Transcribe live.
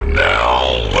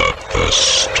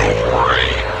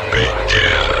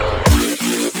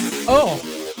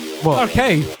What?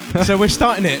 Okay, so we're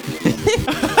starting it.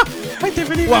 I didn't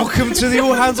believe Welcome to the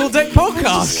All Hands on Deck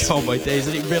podcast. Oh my days,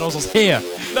 I didn't realise I was here.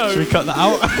 No. Should we cut that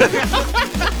out?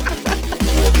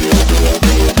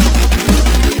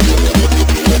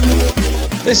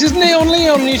 This is Neon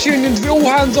Leon, and you're tuned into the All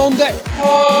Hands on Deck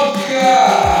podcast.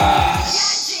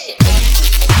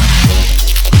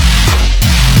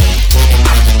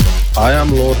 I am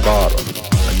Lord Baron,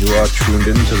 and you are tuned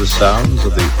into the sounds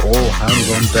of the All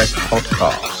Hands on Deck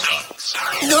podcast.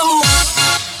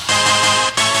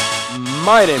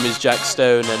 My name is Jack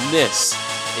Stone, and this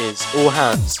is All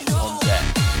Hands on Deck.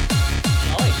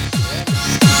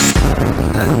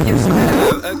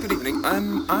 Good evening.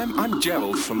 I'm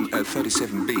Gerald from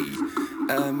 37B.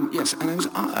 Yes, and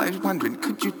I was wondering,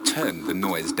 could you turn the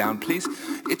noise down, please?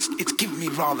 It's giving me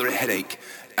rather a headache,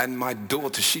 and my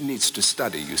daughter, she needs to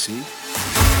study, you see.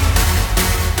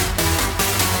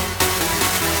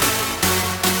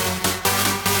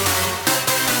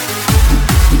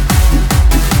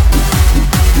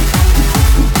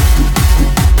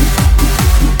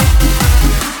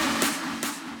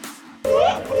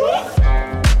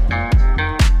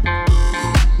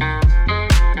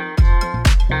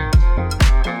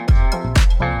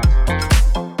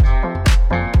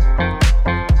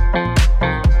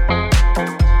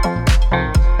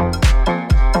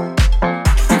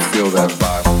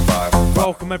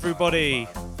 Welcome everybody.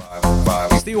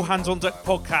 It's the All Hands on Deck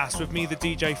podcast with me, the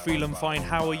DJ Freeland Fine.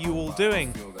 How are you all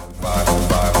doing?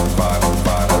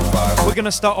 We're going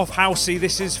to start off housey.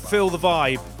 This is Feel the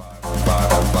Vibe.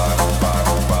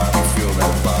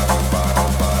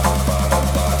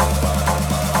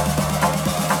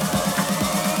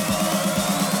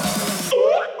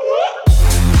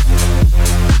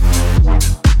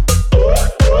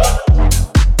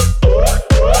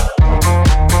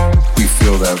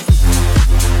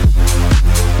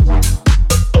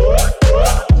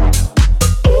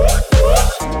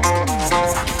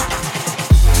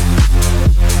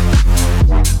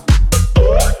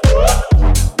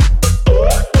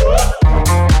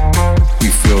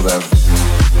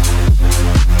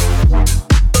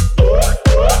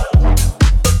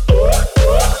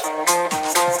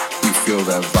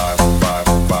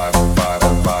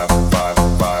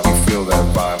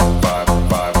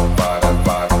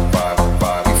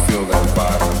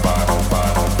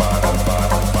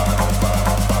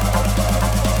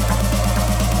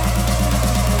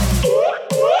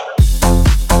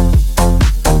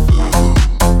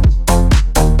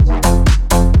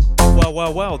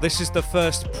 Well, this is the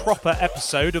first proper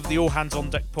episode of the All Hands on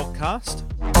Deck podcast.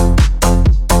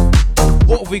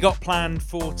 What have we got planned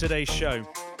for today's show?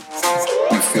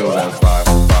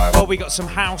 Well, we got some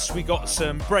house, we got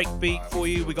some breakbeat for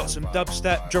you, we got some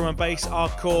dubstep, drum and bass,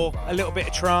 hardcore, a little bit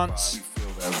of trance.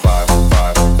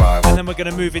 And then we're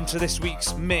going to move into this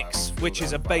week's mix, which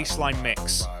is a bassline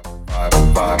mix.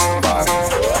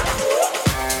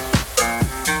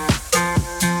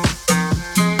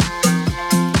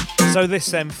 So this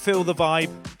then, Feel the Vibe.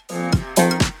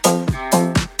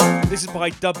 This is by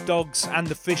Dub Dogs and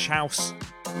the Fish House.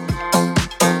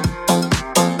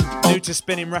 New to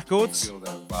Spinning Records. We're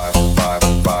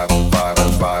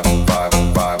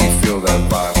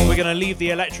going to leave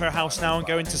the electro house now and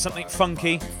go into something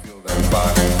funky.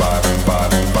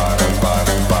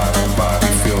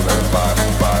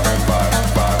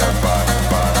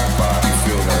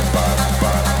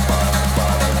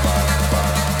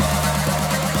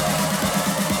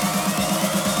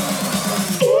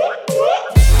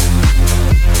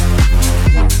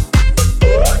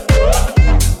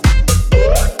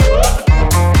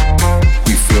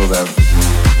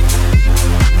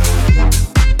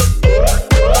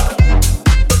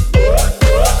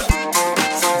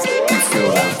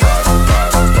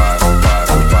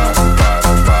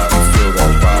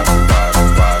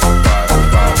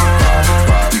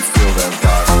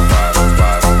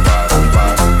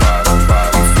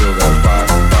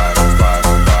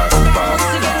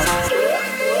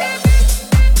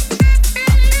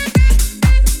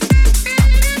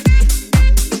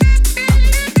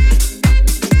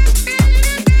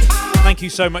 Thank you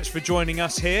so much for joining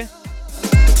us here.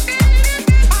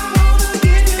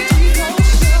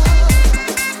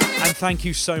 And thank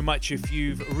you so much if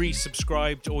you've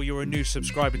resubscribed or you're a new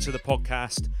subscriber to the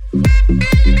podcast.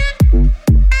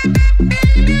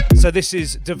 So this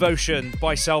is Devotion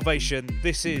by Salvation.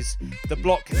 This is the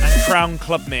Block and Crown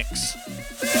Club Mix.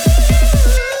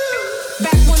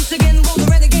 Back once again, roll the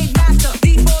renegade master.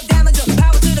 D4 damager,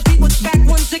 power to the people. Back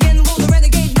once again, roll the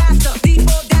renegade master.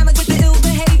 D4 damage with the ill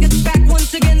behavior. Back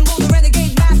once again, roll the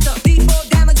renegade master. D4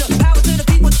 damager, power to the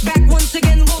people. Back once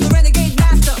again, roll the renegade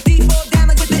master. D4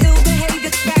 damage with the ill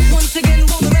behavior. Back once again,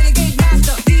 roll the renegade.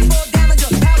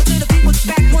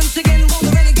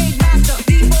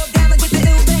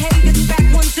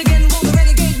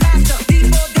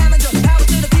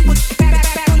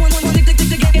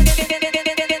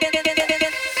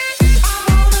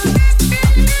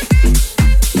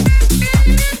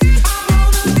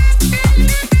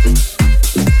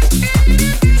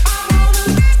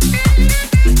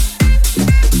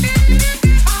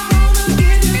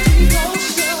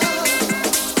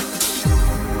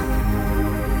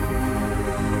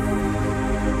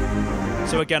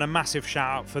 again, a massive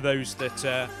shout out for those that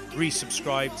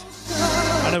resubscribed.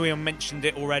 I know we mentioned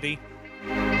it already,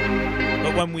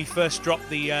 but when we first dropped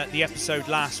the episode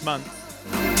last month,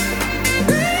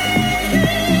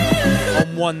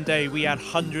 on one day we had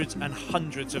hundreds and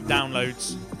hundreds of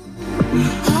downloads,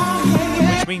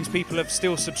 which means people have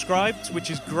still subscribed, which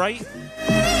is great.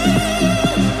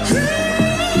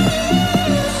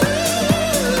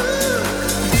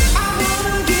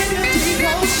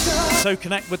 So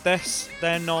connect with us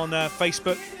then on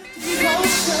Facebook,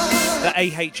 the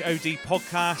AHOD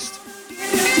podcast.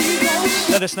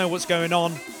 Let us know what's going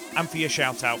on and for your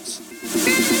shout outs.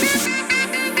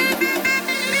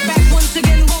 Back once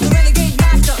again, roll the renegade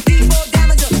master. D4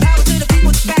 damager, power to the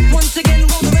people. Back once again,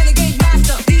 roll the renegade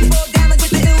master. D4 damage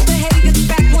with the ill behavior.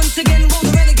 Back once again, roll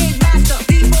the renegade master.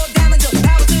 D4 damager,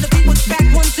 power to the people.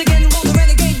 Back once again, roll the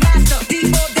renegade master.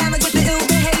 D4 damage with the ill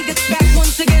behavior. Back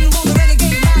once again, roll the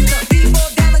renegade master.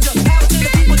 D4 damager, power to the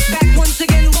people. Back once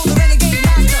again, roll the renegade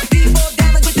master. D4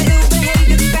 damage with the ill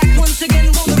behavior. Back once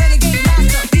again, roll the renegade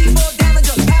master. D4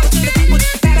 damager, power to the people.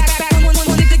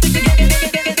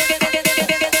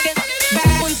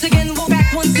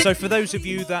 So for those of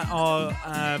you that are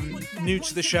new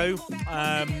to the show,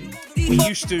 we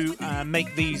used to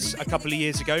make these a couple of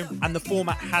years ago, and the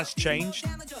format has changed.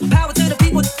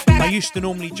 I used to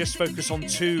normally just focus on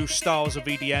 2 styles of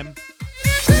EDM,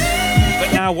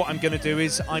 but now what I'm going to do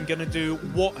is I'm going to do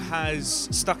what has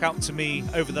stuck out to me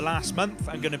over the last month.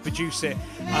 I'm going to produce it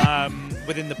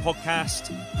within the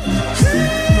podcast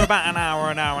for about an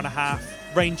hour and a half,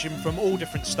 ranging from all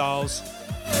different styles.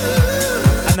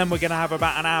 And then we're going to have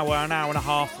about an hour and a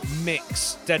half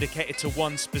mix dedicated to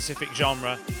one specific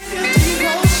genre.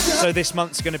 So this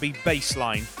month's going to be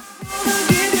bassline.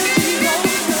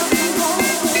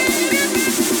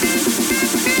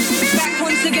 Back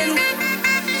once again.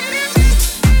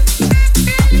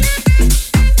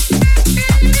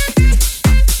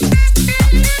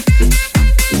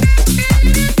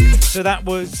 So that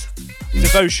was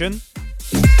Devotion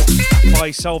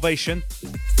by Salvation,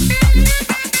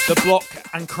 the Block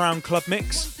and Crown Club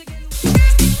mix.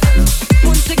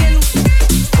 Once again,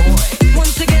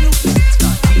 once again,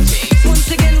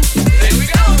 once again. There we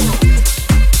go.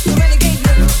 The renegade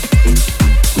girl,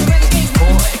 the renegade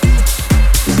boy.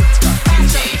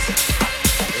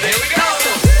 There we go.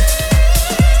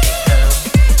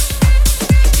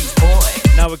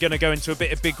 Now we're going to go into a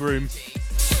bit of big room.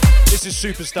 This is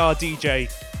Superstar DJ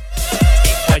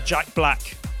by Jack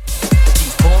Black.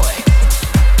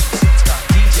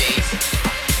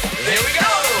 There we go.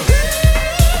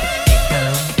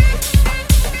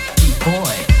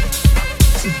 Boy,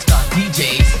 superstar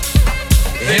DJs.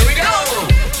 There we go.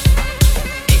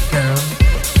 Hey girl,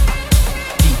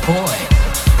 boy,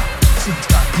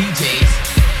 superstar DJs.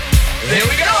 There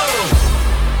we go.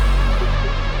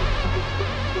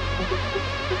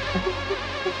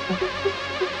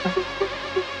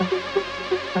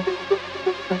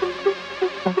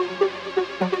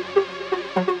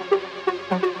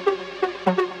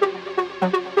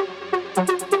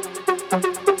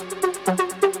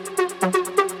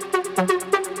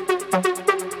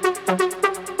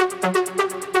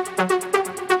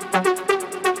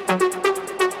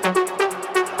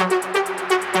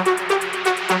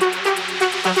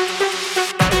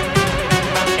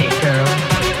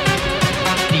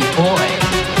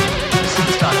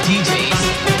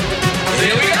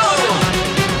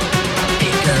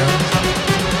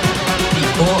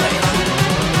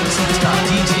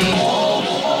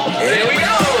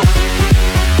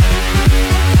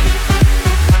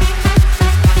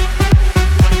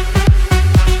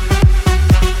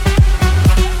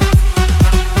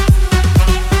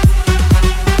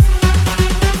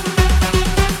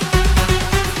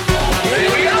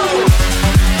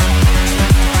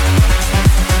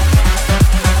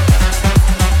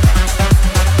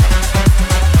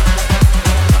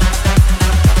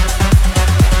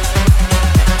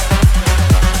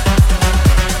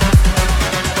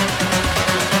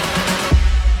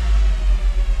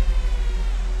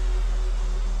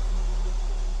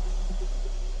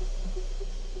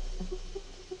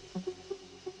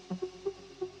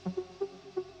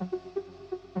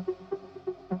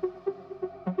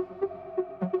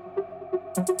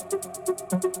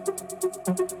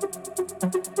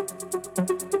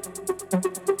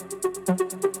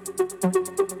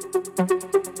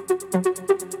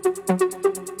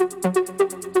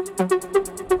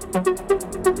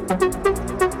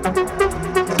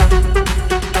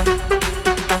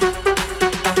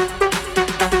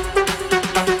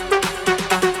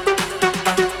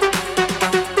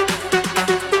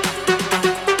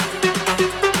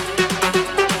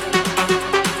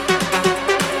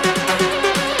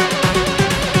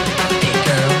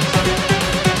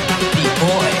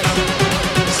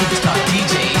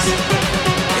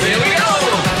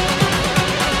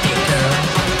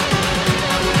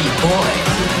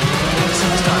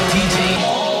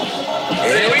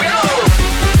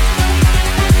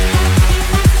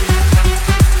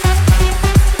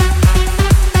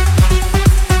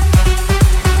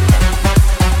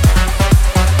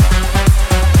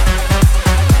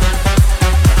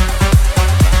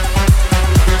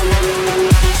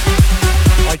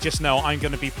 sure I'm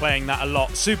going to be playing that a lot.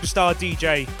 Superstar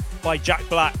DJ by Jack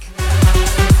Black.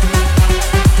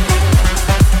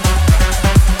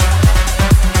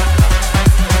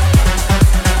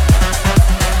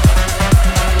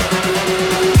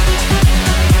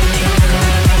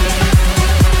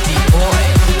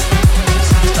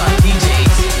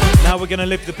 Now we're going to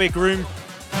live the big room.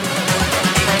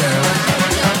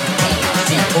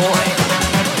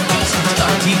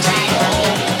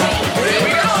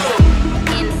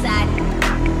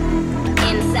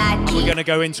 And we're going to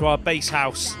go into our bass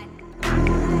house.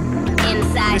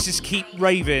 This is Keep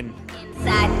Raving.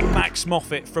 Max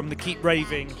Moffat from the Keep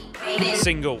Raving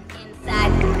single.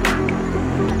 Inside,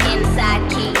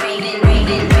 keep raving,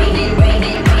 raving, raving,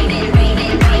 raving, raving, raving,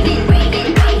 raving, raving, raving, raving.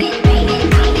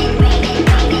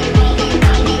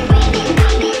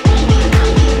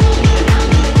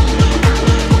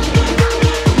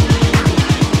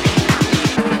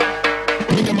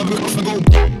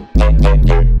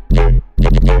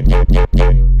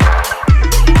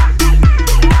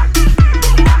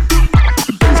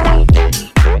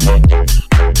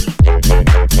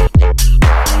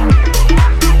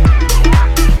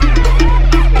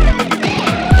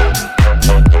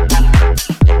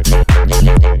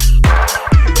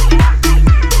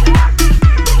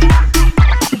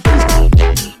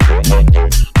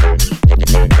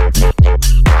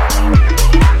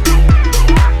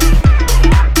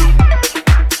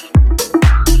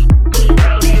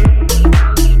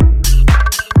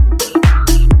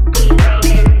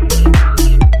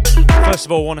 I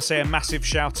want to say a massive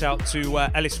shout out to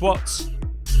Ellis Watts.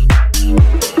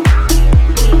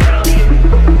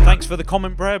 Thanks for the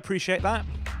comment, bro. Appreciate that.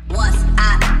 What's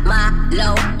at my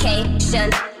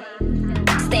location?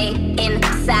 Stay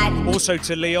inside. Also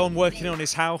to Leon working on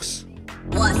his house.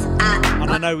 What's at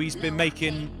and I know he's been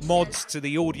making mods to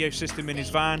the audio system in his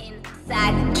van.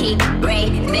 Inside, keep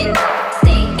raving.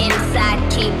 Stay inside,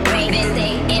 keep raving.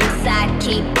 Stay inside,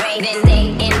 keep raving.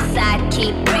 Stay inside,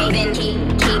 keep raving.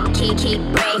 Keep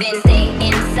raving. Stay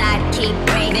inside, keep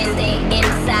raving. Stay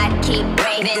inside, keep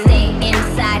raving. Stay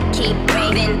inside, keep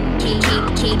raving. Keep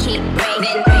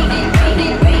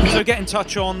raving. So get in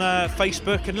touch on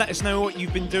Facebook and let us know what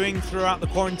you've been doing throughout the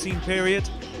quarantine period.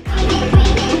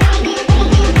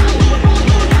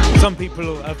 Some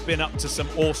people have been up to some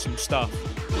awesome stuff.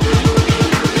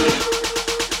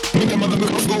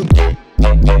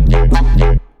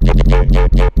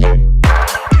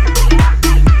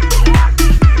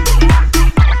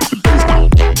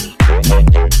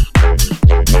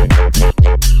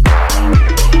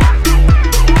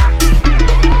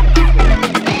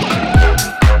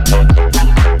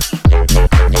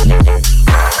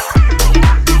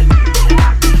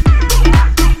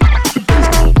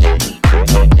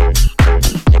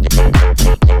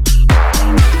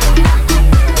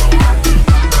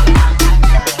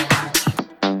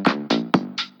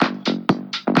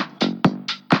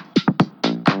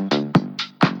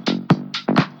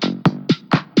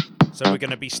 So we're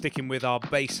going to be sticking with our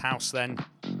bass house then.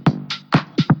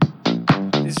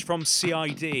 This is from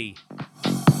CID.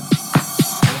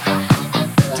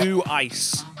 Do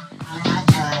Ice.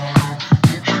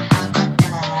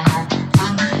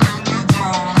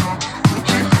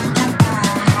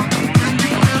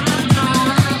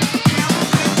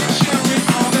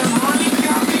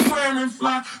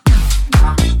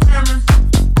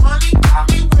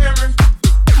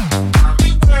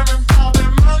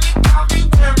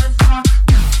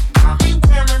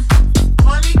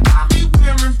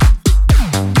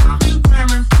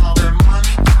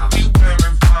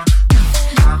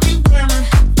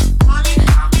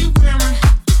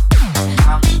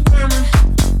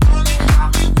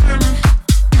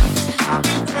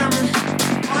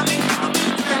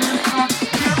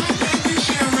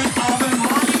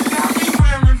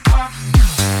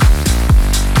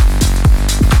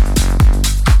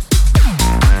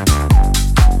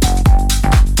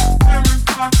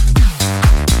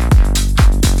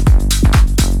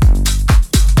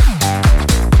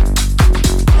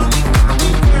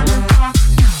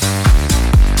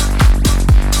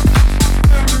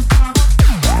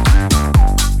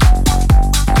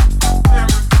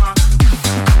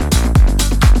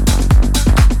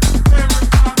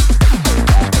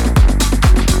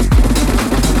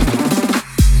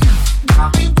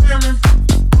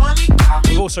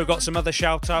 Also got some other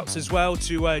shout outs as well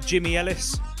to Jimmy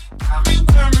Ellis.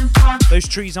 Those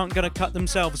trees aren't going to cut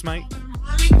themselves, mate.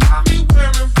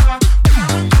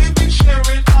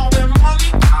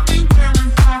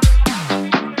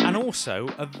 And also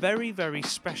a very, very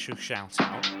special shout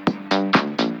out.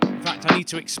 In fact, I need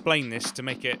to explain this to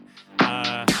make it,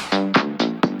 to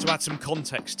add some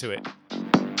context to it.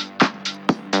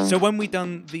 So when we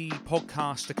done the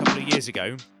podcast a couple of years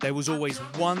ago, there was always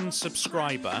one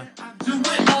subscriber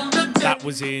that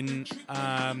was in,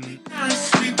 I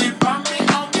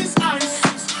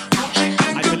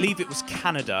believe it was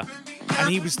Canada, and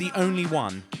he was the only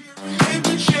one.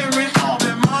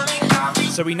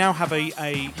 So we now have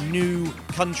a new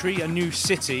country, a new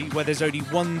city where there's only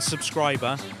one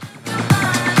subscriber.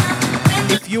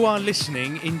 If you are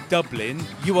listening in Dublin,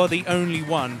 you are the only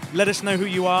one. Let us know who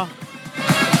you are,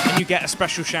 and you get a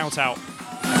special shout out.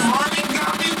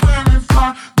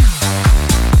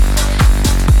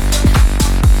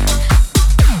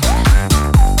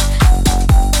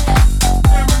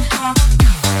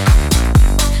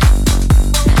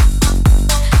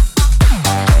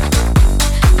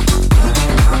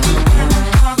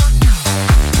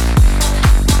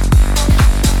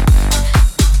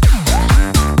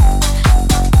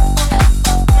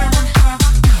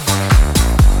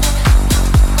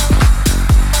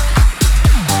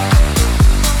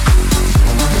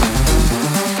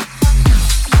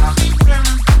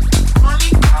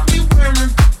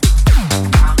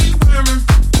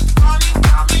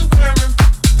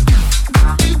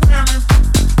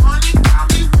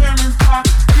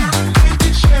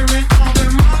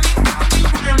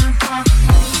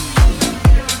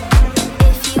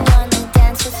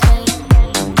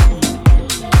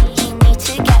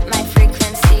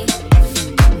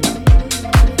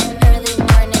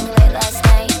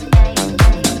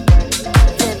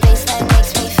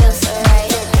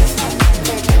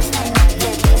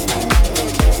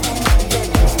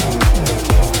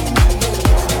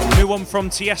 From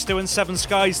Tiesto and Seven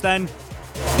Skies then.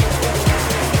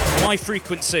 My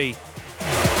Frequency. The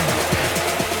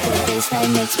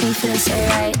baseline makes me feel so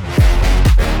right.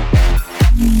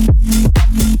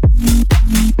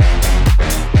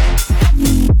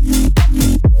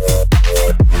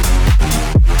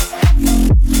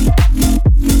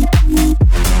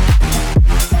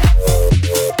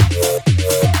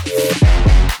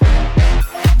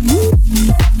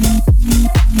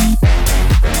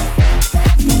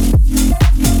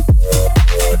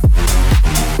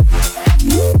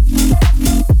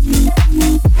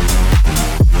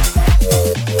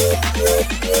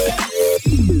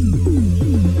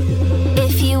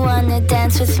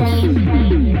 With me,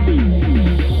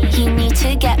 you need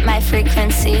to get my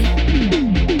frequency.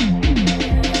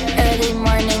 Early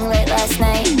morning, late last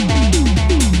night.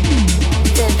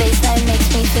 The baseline makes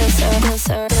me feel so, feel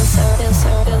so, feel so, feel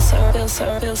so, feel so, feel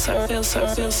so, feel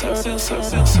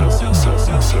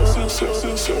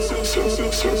so, feel so,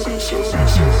 feel so, feel so, feel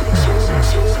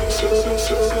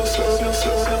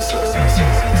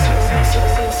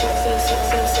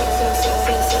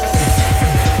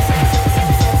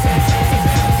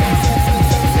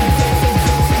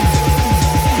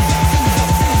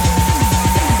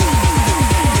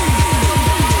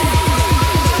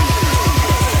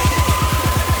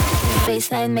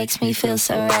baseline makes me feel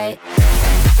so right.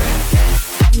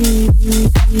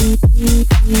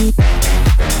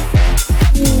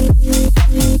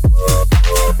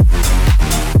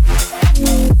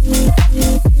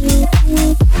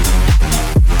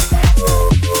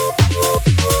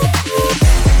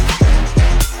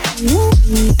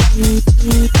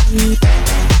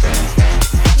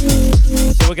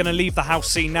 So we're going to leave the house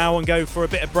scene now and go for a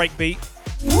bit of breakbeat.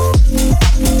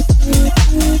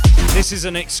 This is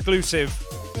an exclusive.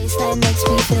 Baseline makes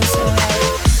me feel so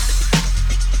right.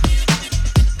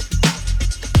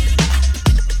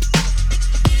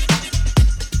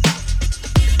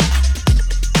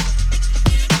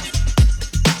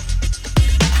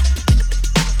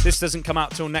 This doesn't come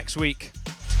out till next week.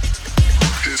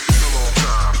 It's been a long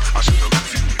time. I should have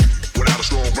left you without a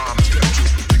strong rhyme to step to.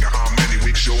 Think of how many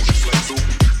weeks shows you slept through.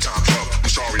 Time's up. I'm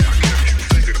sorry I kept you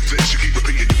thinking of this. You keep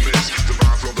repeating your miss. The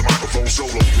rhyme from the microphone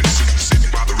solo.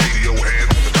 Sitting by the radio, hand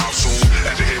on the dial soon.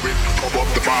 As you hear it, pump up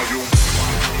the volume.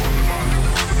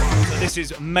 So this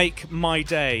is Make My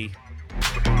Day.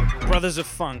 Brothers of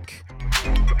Funk.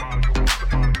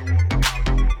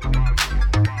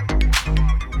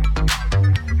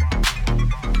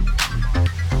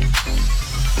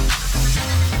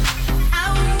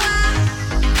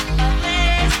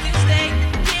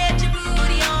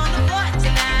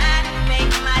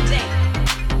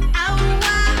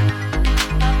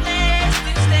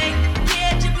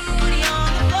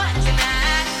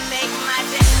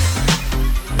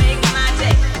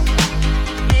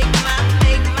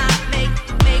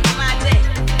 Make my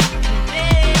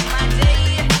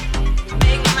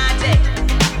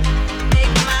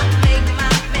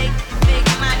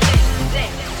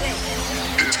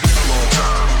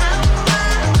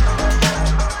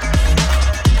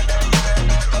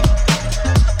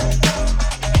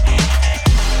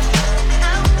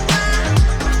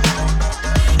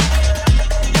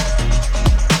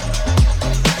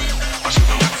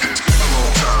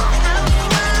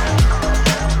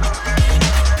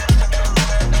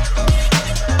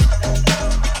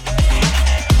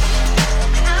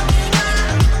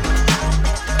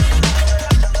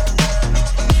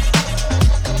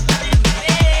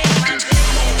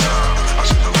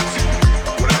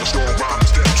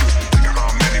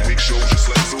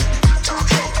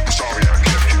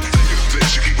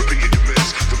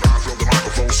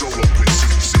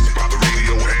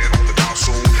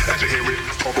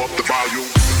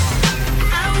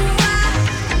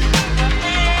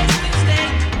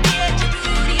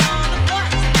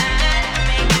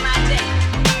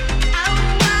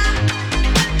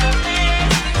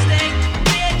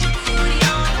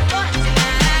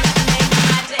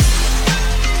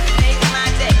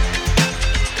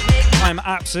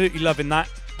Absolutely loving that.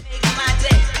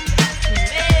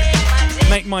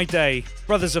 Make My Day,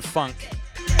 Brothers of Funk.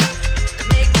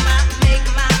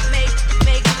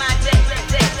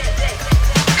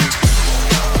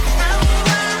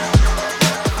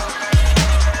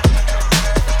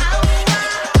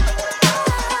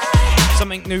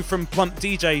 Something new from Plump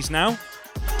DJs now.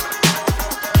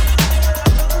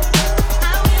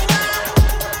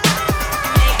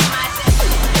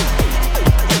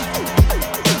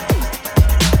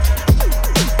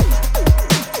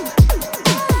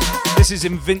 This is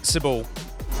Invincible.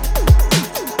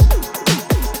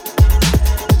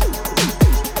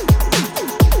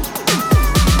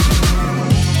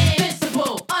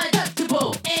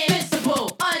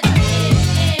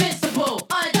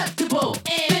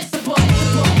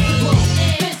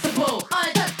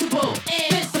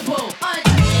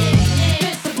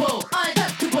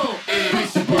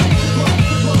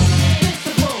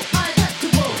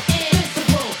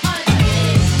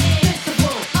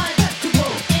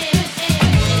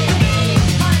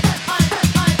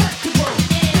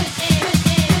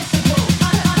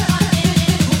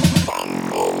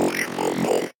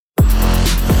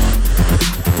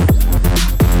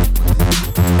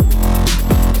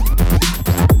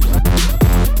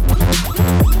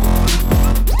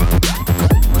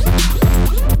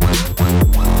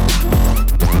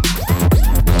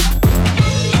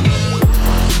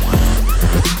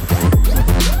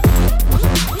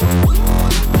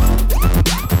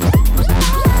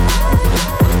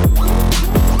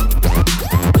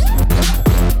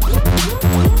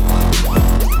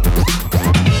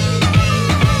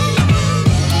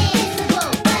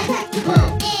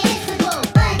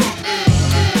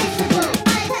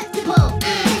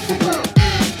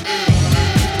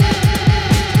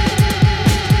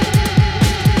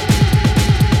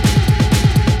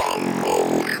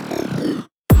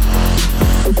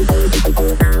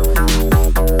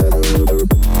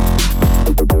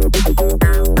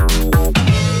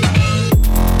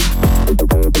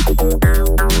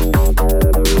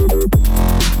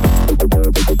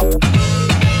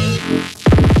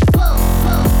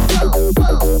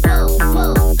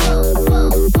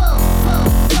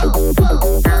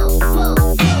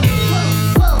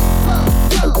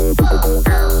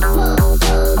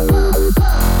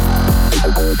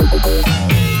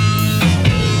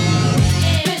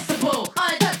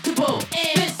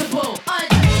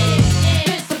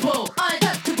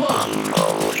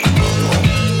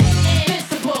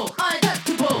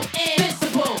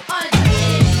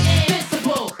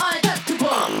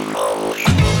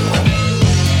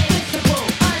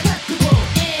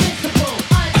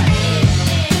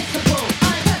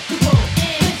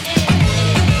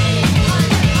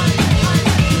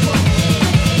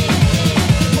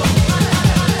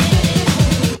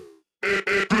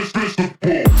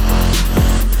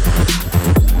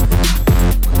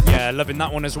 Loving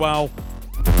that one as well.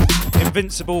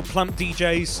 Invincible, Plump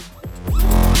DJs.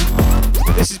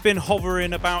 This has been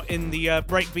hovering about in the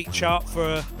breakbeat chart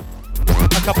for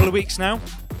a couple of weeks now.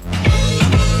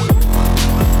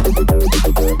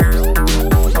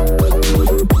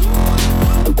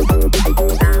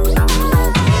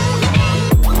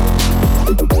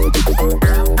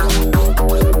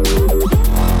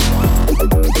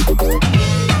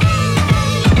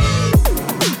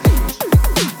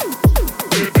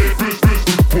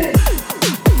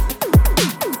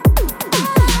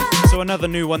 Another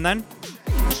new one then.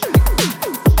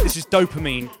 This is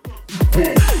Dopamine.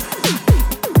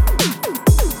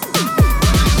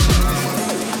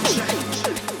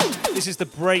 This is the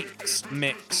Breaks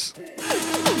mix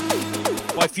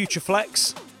by Future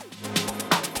Flex.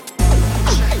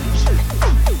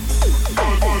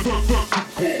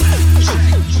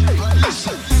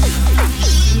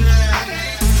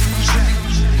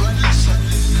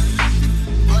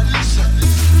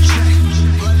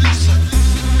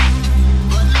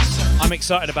 I'm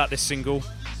excited about this single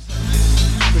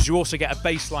because you also get a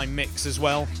bassline mix as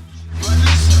well.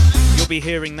 You'll be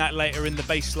hearing that later in the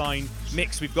bassline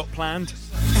mix we've got planned.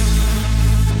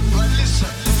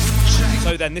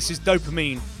 So then, this is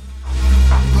Dopamine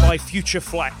by Future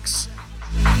Flex.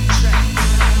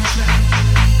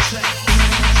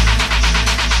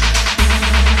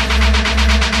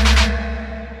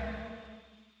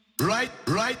 Right,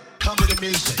 come with the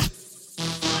music.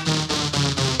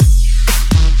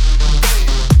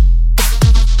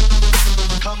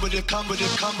 Come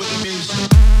with the music.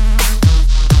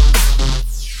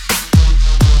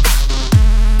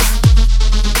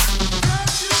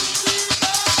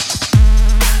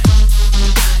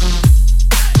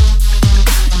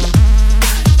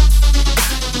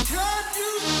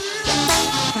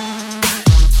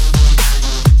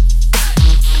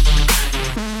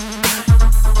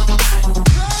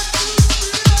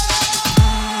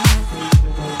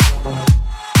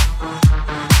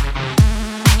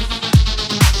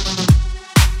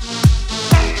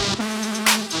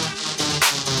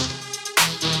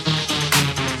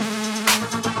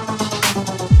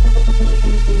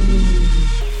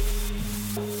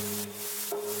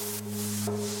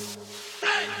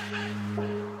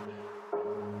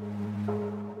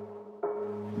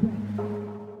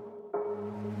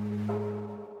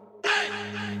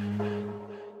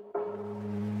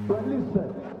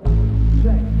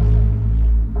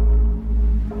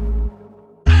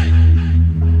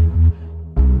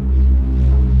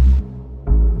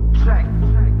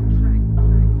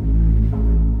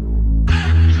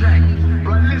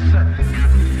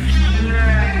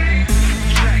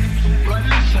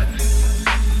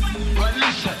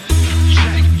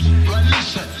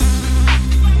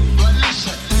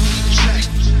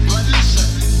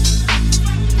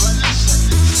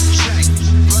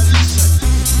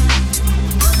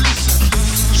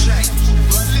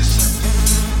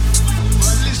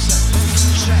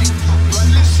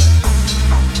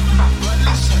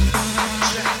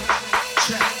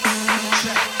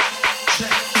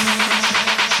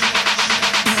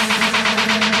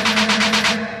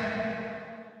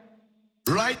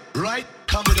 Right,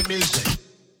 come with the music.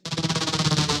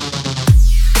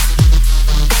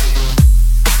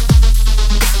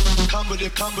 Come with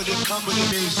the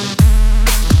music.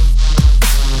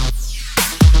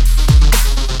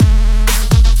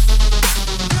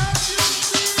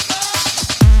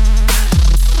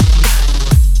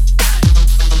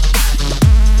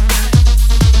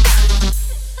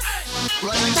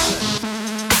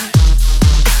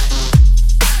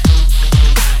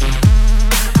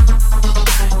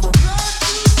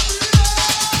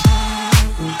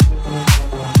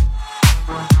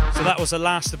 So that was the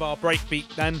last of our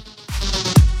breakbeat then.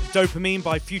 Dopamine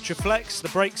by Future Flex, the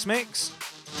breaks mix.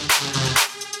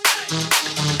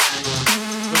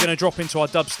 We're going to drop into our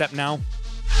dubstep now.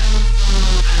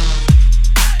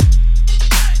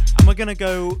 And we're going to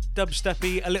go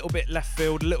dubsteppy, a little bit left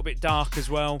field, a little bit dark as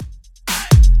well.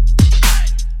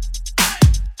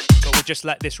 But we'll just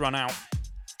let this run out.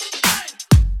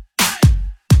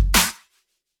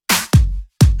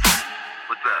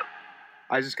 What's up?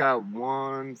 I just got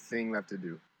one thing left to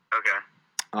do. Okay.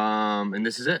 And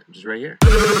this is it, just right here. We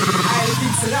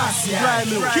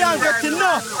can't get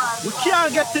enough. We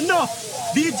can't get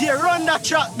enough. DJ, run that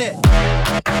track there.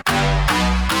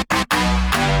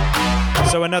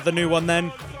 So another new one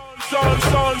then.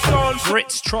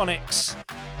 Gritstronics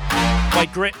by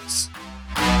Grits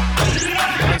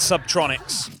and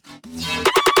Subtronics.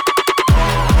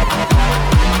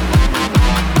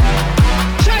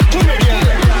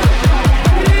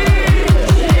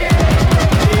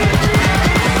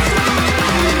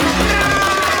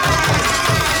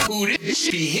 Ooh, this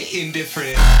be hitting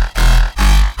different.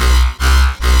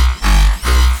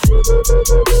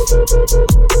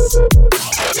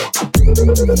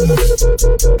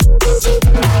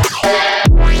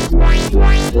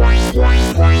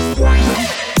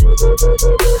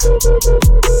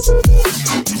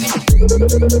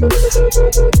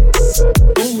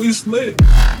 Ooh, it's lit.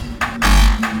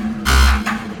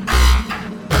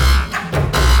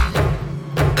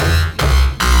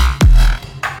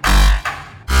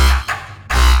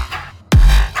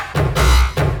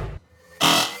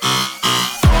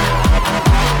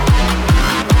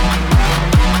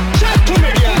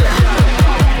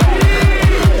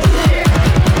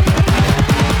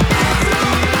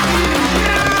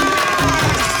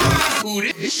 Ooh,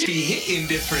 this be hitting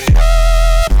different.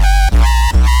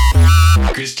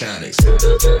 Gritstronics.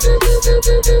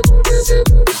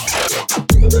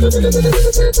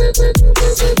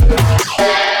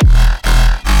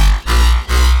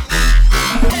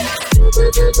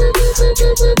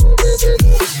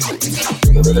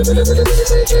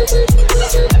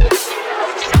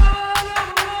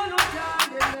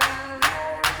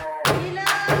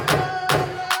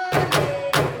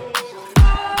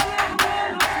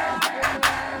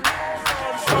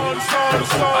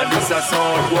 And this a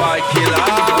sound boy killer.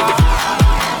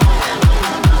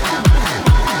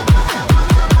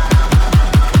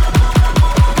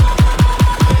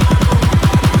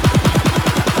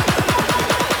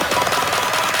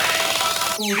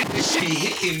 Ooh, this be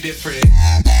hitting different.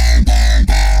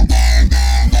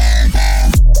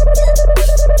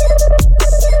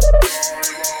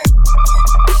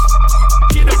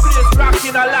 Keep the place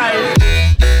rocking alive.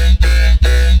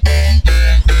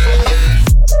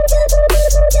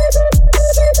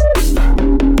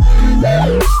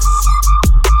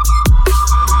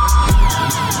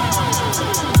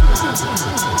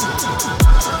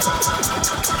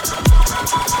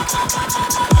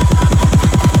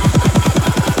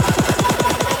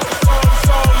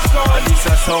 And this a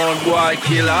sound boy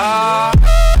killer.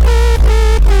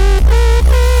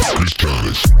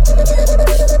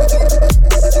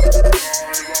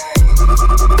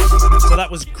 So that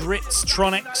was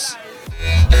Gritstronics.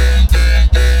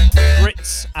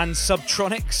 Grits and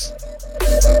Subtronics.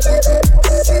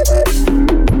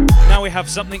 Now we have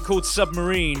something called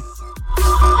Submarine.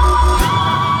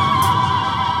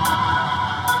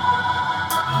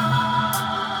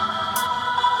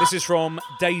 This is from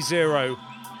Day Zero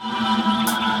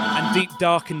and Deep,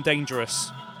 Dark and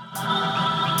Dangerous.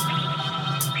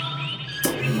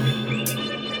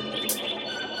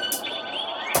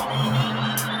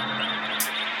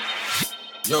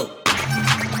 Yo.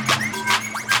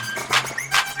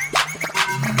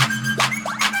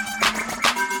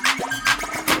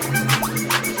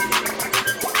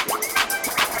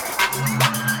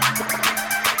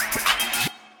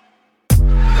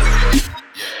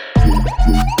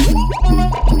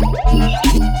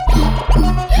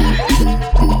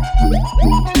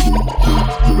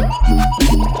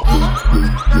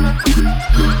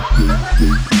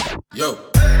 Yo.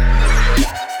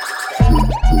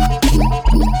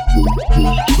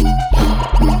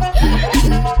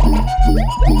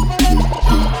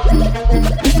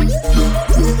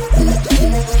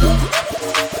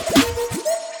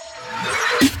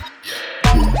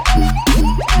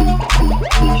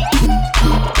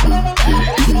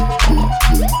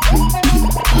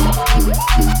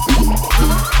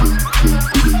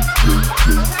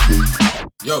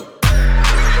 Yo.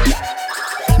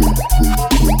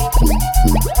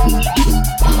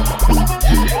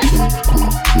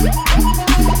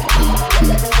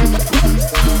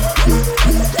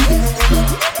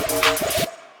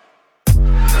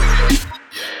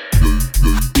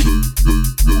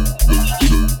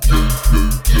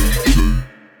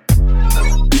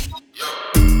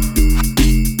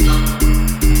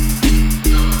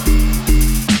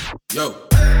 Yo.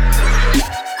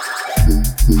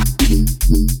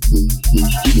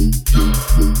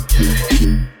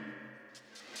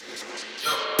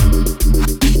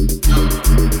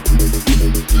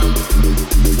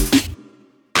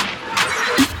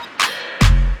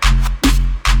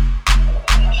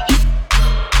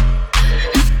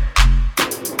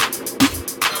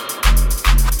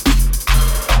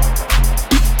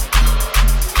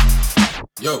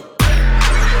 Yo.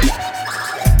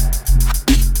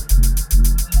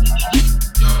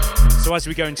 So as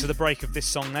we go into the break of this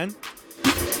song then,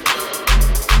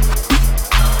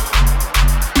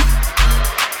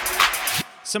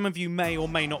 some of you may or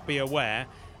may not be aware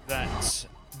that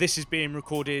this is being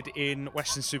recorded in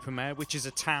Weston-super-Mare, which is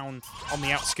a town on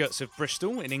the outskirts of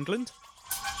Bristol in England.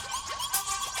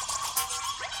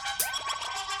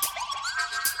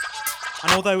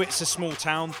 And although it's a small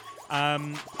town,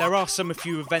 there are a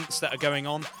few events that are going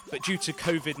on, but due to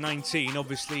COVID-19,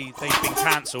 obviously they've been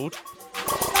cancelled.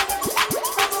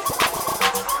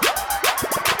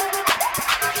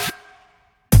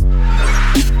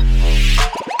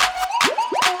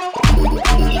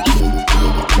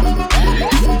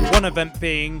 One event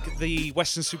being the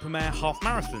Weston-super-Mare Half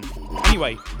Marathon.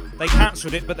 Anyway, they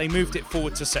cancelled it, but they moved it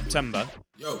forward to September.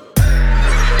 Yo.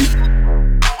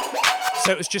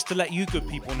 So it was just to let you good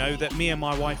people know that me and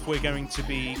my wife, we're going to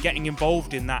be getting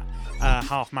involved in that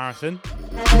half marathon.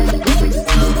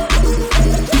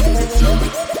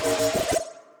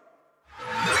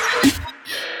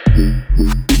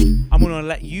 I'm going to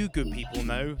let you good people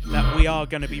know that we are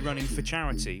going to be running for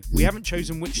charity. We haven't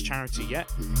chosen which charity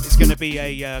yet. It's going to be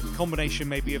a combination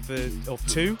maybe of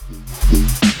two.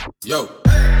 Yo.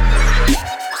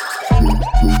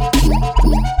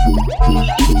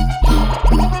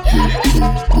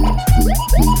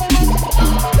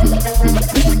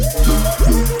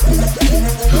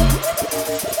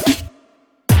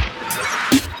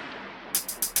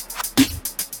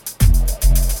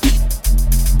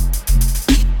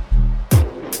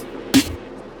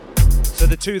 So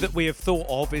the two that we have thought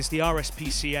of is the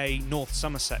RSPCA North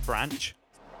Somerset branch.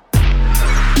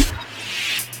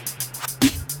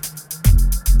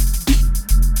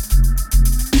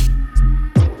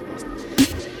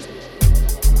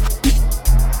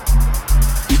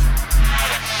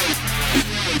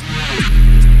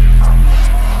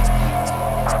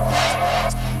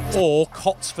 Or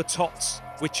Cots for Tots,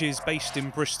 which is based in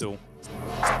Bristol.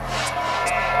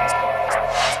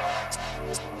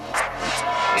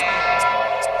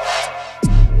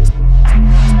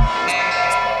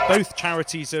 Both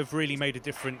charities have really made a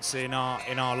difference in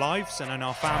our lives and in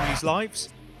our families' lives.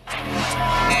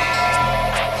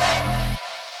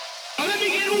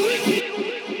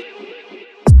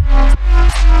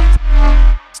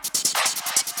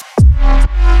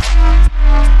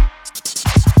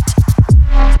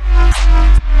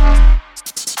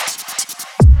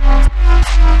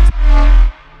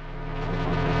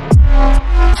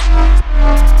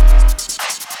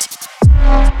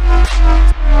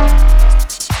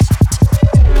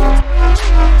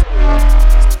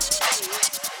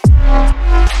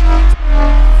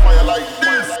 Fire like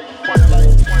this.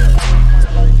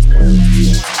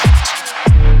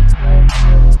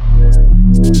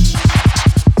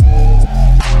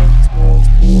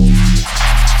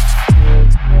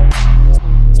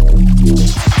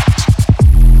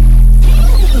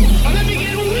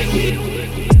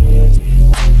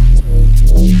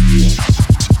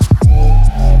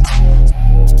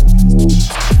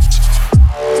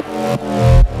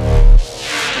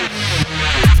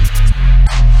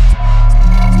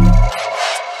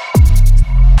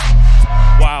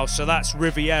 So that's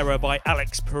Riviera by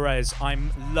Alex Perez.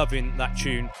 I'm loving that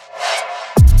tune.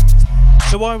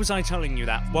 So why was I telling you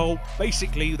that? Well,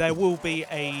 basically there will be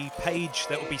a page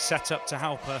that will be set up to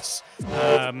help us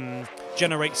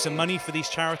generate some money for these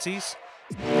charities.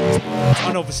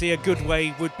 And obviously a good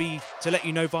way would be to let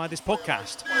you know via this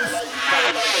podcast.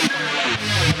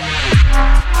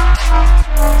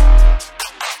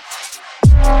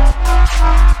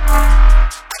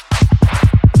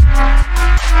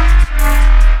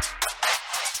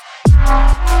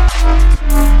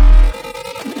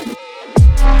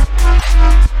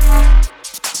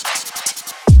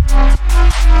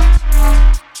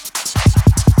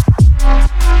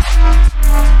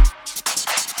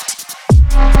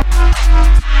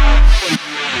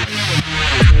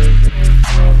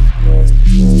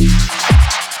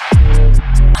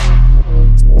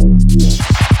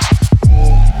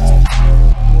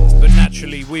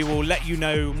 We will let you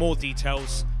know more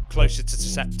details closer to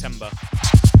September.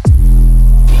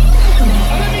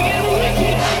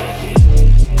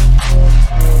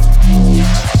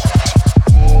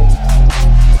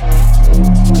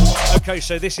 Okay,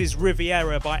 so this is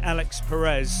Riviera by Alex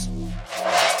Perez.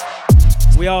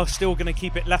 We are still going to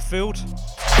keep it left field.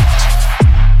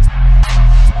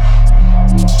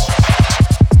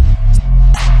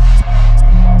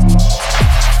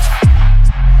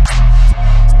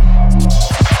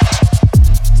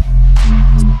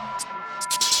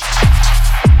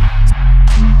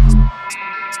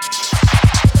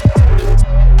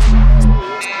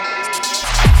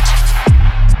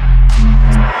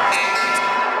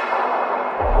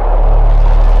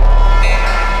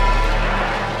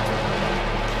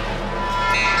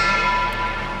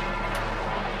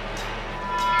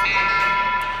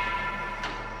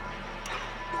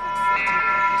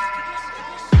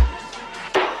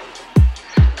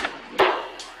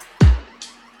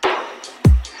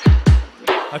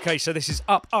 Okay, so this is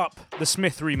Up Up, the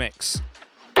Smith remix.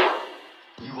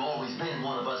 You've always been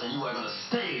one of us and you are gonna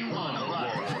stay one of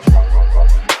us.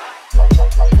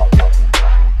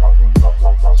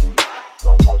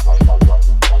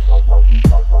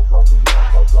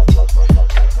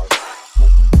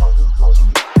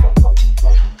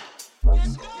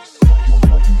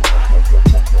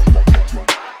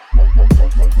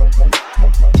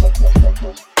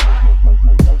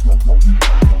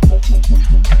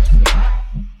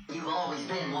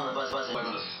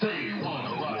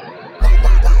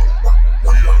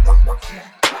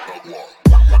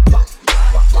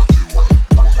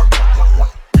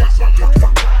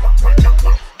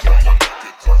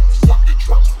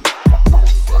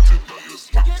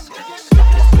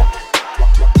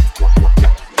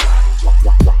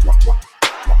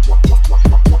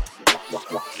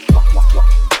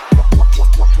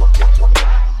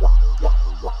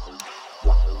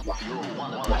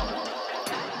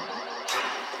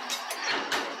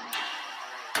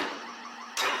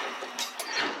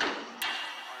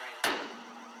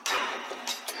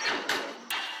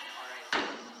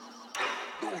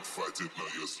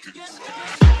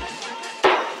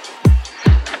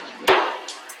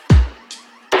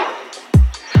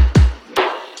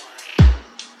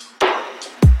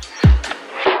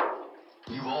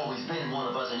 You've always been one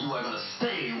of us and we're gonna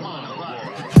stay one of us.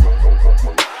 You've always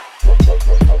been one of us and you are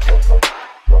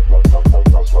gonna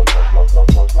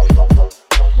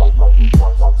stay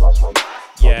one of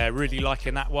us. Yeah, really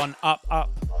liking that one. Up Up,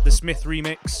 the Smith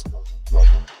remix.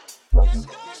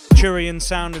 Turian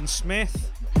Sound and Smith.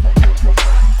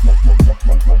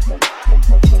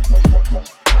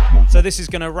 So this is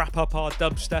going to wrap up our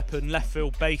dubstep and left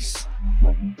field bass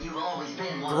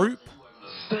group.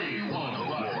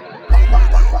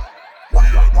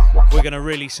 We're going to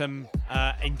really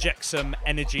inject some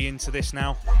energy into this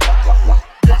now.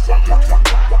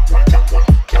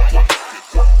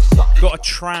 Got a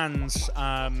trance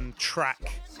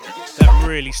track that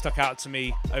really stuck out to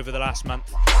me over the last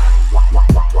month.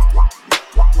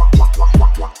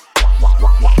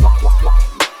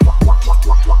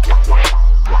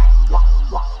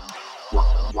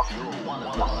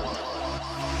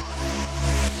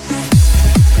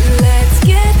 Let's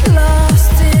get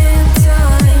lost in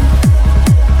time.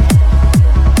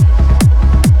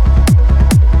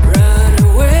 Run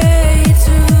away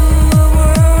to a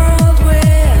world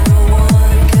where no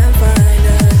one can find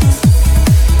us.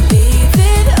 Leave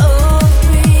it all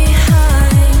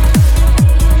behind.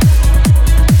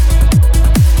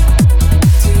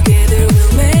 Together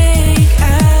we'll make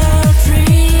our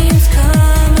dreams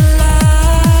come alive.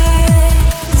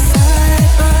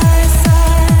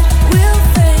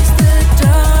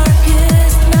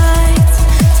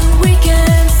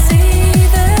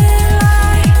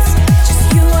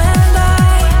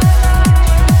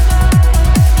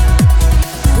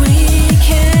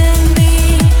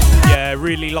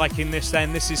 really liking this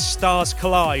then. This is Stars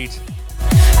Collide.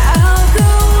 I'll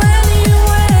go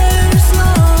anywhere as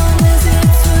long as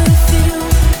it's with you.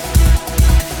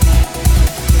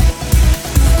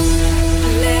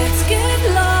 Let's get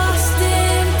lost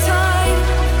in time,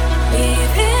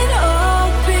 leave it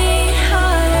all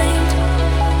behind.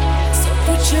 So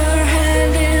put your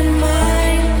hand in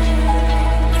mine,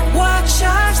 watch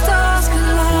our stars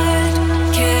collide.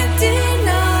 Can't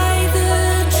deny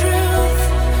the truth,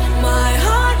 my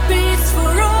heart beats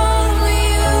for only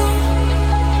you.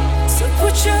 So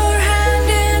put your hand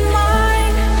in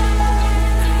mine,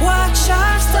 watch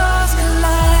our stars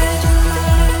collide.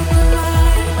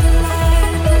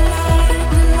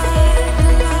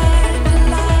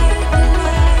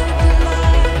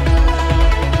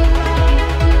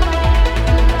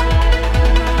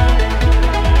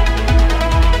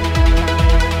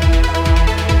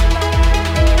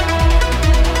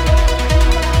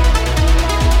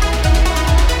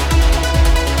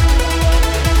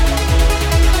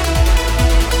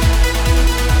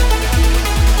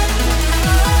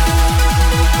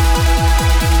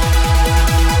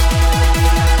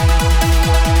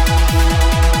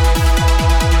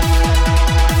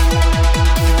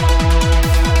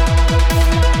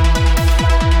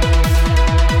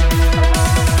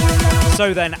 So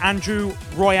then, Andrew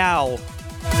Royale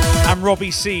and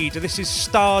Robbie Seed. This is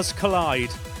Stars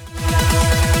Collide.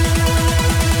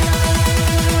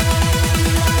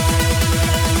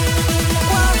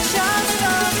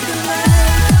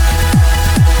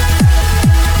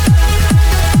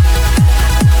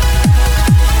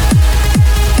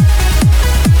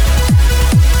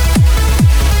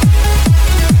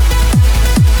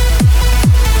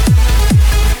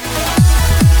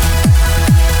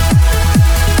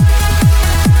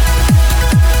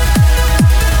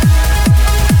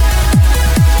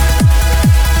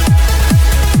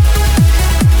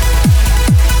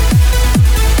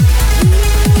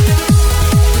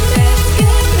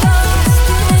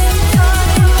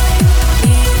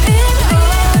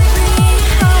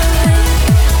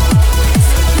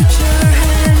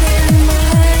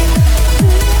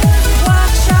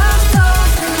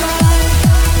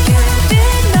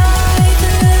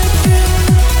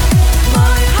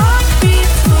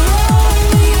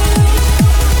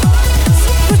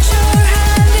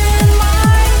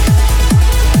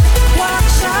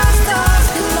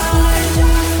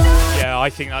 I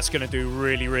think that's going to do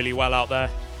really, really well out there.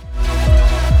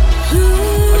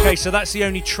 Okay, so that's the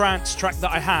only trance track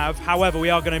that I have. However, we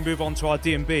are going to move on to our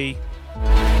D&B.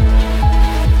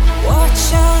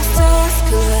 Watch our stars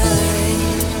collide.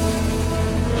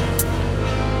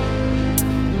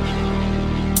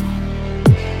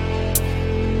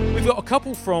 We've got a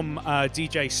couple from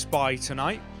DJ Spy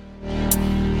tonight.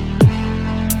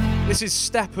 This is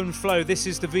Step and Flow. This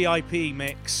is the VIP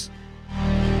mix.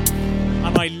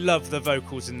 And I love the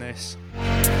vocals in this.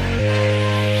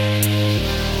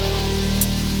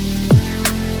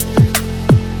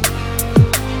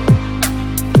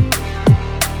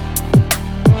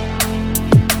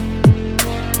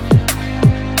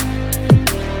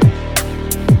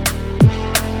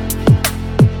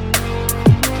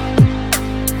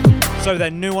 So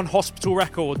they're new on Hospital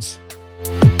Records.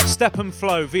 Step and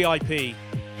Flow, VIP.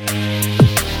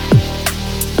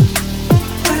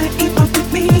 Keep up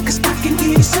with me, cause I can give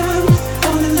you some.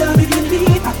 All the love that you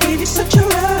need, I gave you such a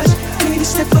rush. Baby,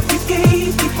 step up your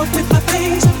game, keep up with my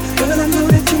pace. Girl, I know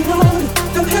that you want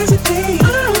it, don't hesitate. I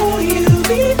want you to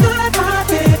be by my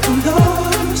bed and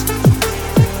lost.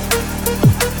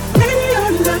 Ready or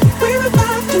not, we're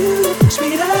about to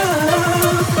speed up.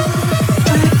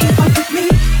 Try to keep up with me,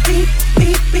 beat,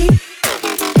 beat, beat.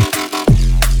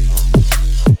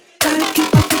 Try to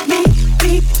keep up with me,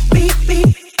 beat, beat, beat.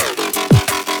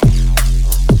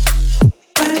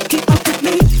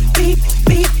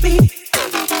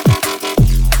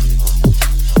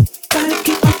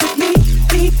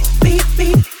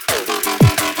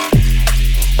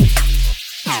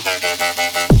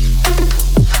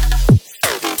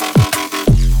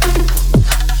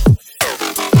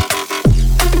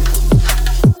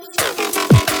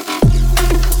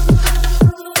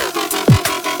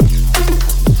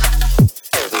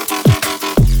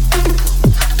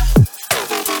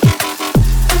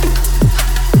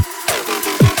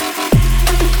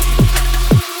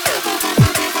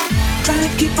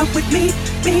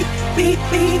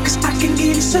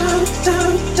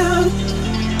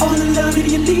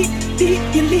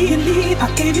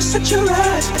 Such a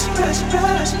rush.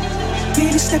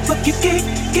 Baby, step up your game.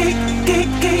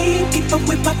 Keep up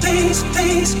with my pace.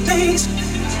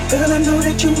 Girl, I know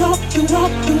that you want it.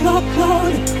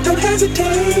 Don't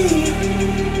hesitate.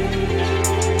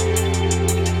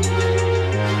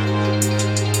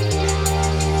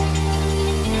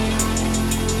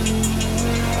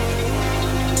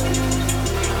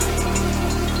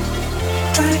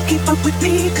 up with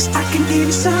me, cause I can give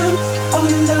you some. All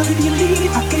the love you need,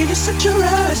 I gave you such a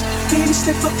rush. Baby,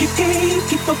 step up your game,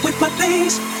 keep up with my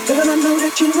pace. Girl, I know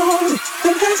that you want it,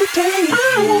 don't hesitate.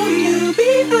 I want you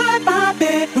behind my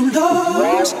bedroom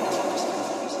doors.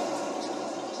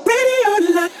 Ready or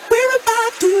not, we're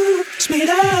about to speed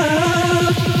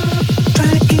up. Try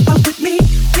to keep up with me,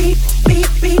 beat, beat,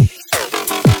 beat.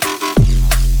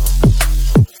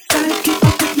 Try to keep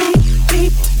up with me,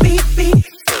 beat, beat, beat.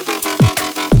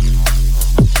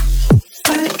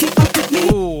 Try to keep up with me.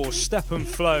 Ooh, Step and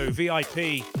Flow,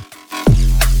 VIP.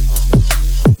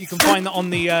 You can find that on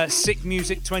the Sick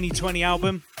Music 2020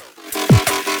 album.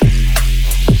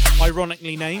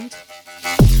 Ironically named.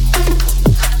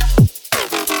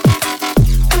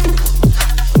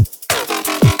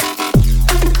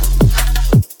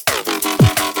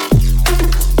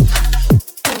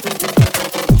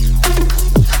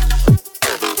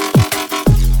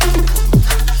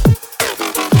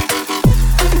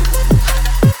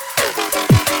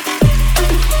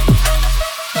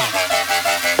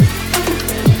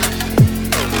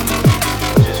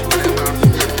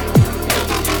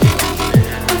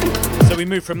 We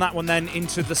move from that one then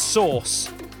into The Source.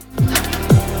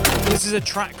 This is a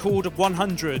track called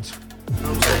 100.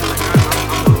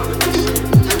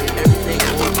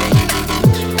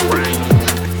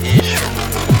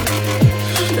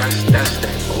 That's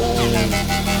that old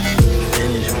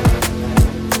vintage.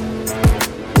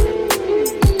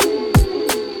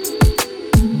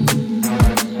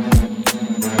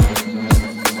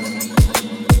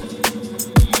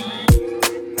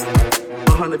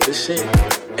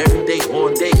 100%, every day,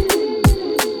 all day.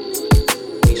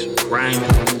 Need some grimy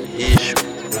issue.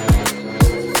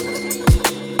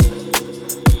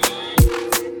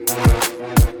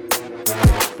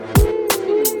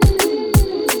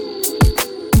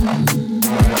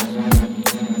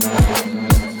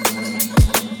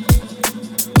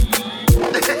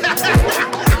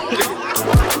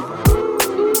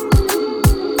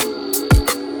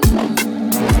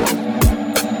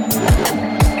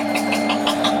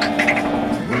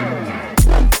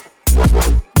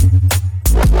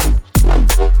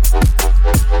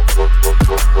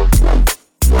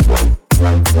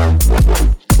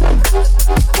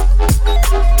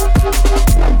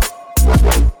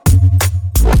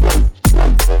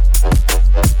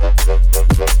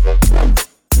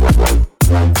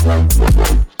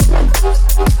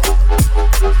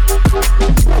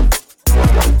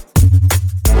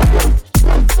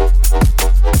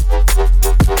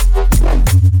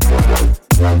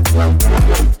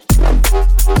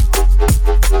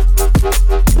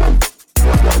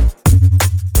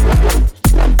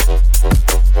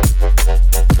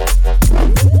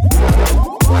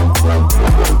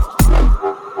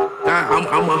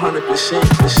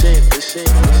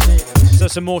 So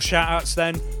some more shout outs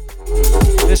then.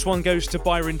 This one goes to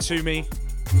Byron Toomey,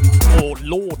 or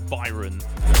Lord Byron.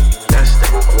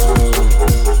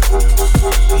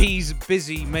 He's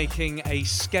busy making a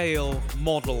scale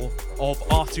model of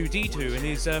R2D2 in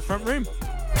his front room.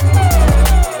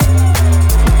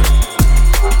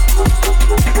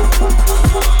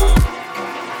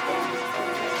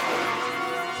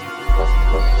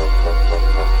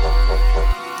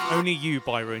 Only you,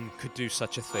 Byron, could do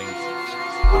such a thing.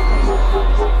 You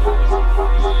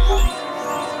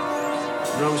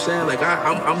know what I'm saying? Like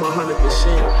I'm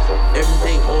 100% every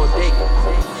day, all day.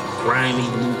 Grimy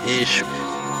new issue.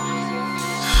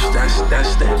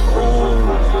 That's that old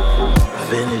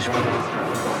vintage.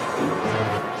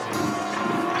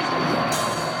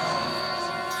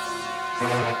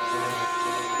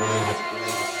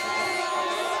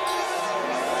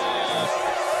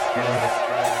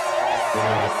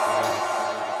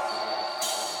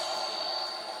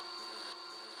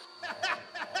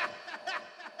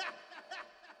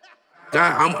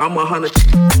 God, I'm 100%.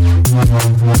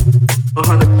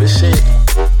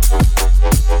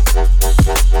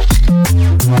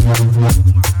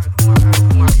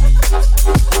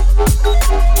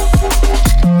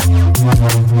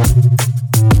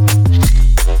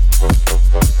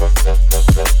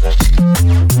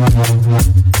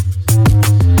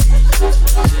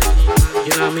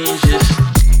 You know what I mean? Just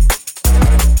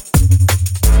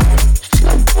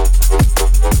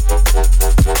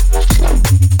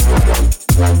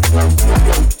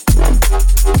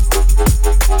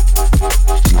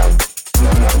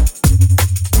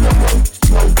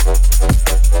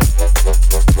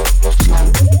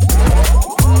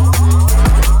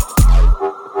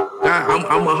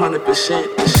I'm 100%.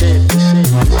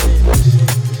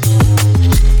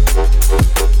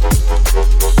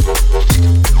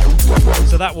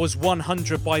 So that was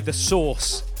 100 by The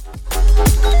Source.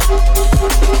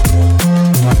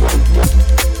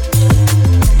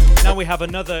 Now we have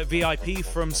another VIP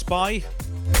from Spy.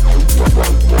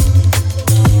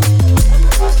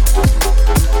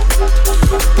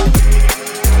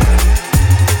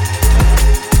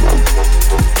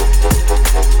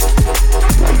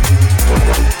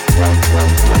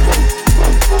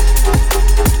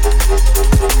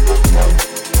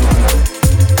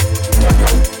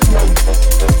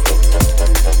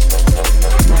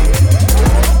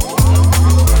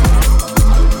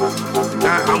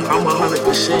 I'm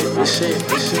 100%.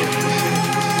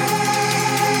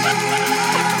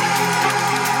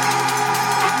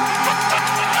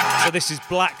 So this is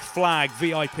Black Flag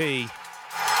VIP.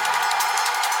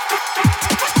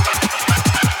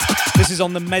 This is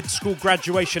on the Med School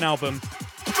graduation album.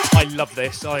 I love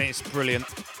this. I think it's brilliant.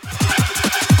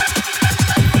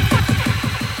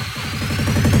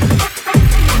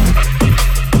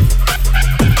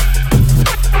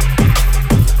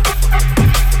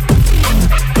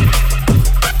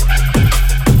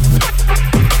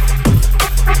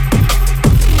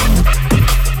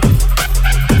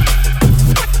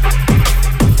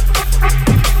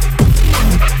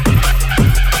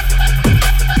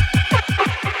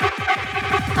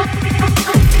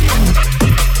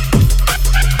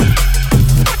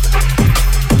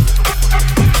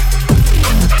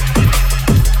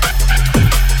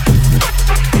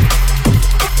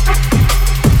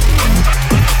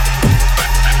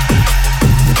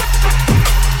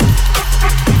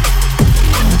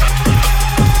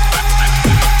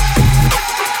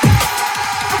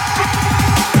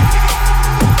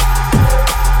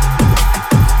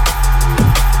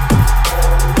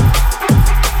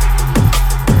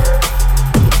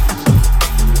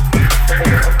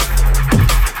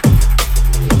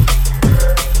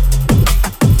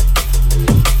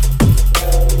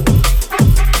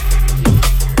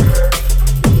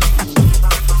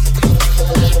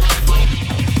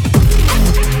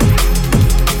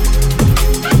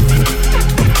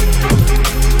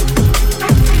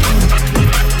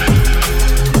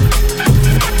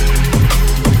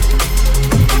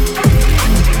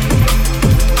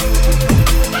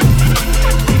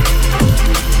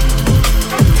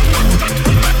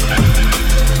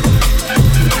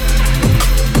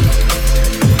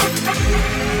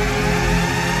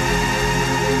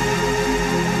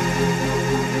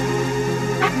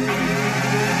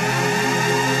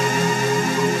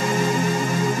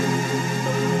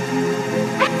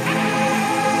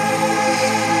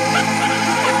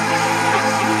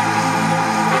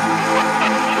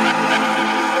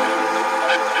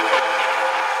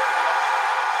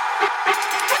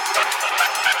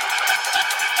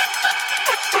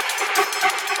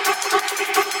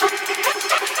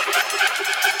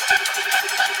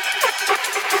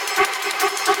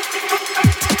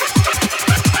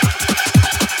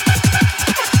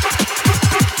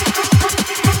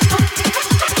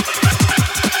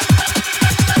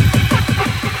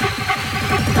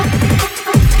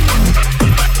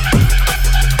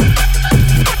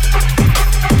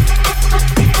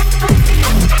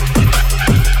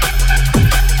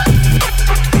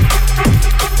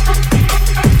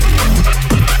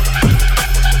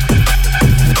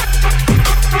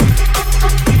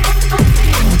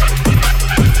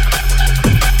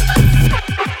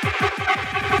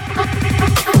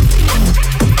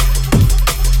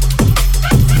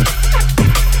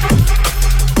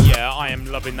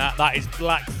 That is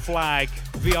Black Flag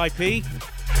VIP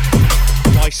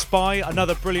by Spy,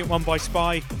 another brilliant one by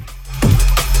Spy.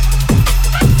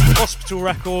 Hospital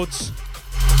Records.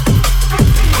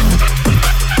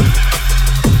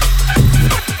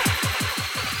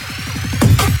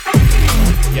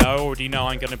 Yeah, I already know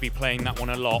I'm going to be playing that one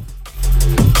a lot.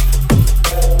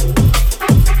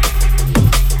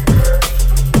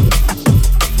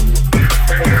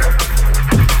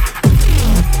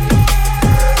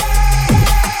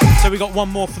 So we got one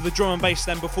more for the drum and bass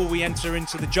then before we enter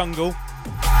into the jungle.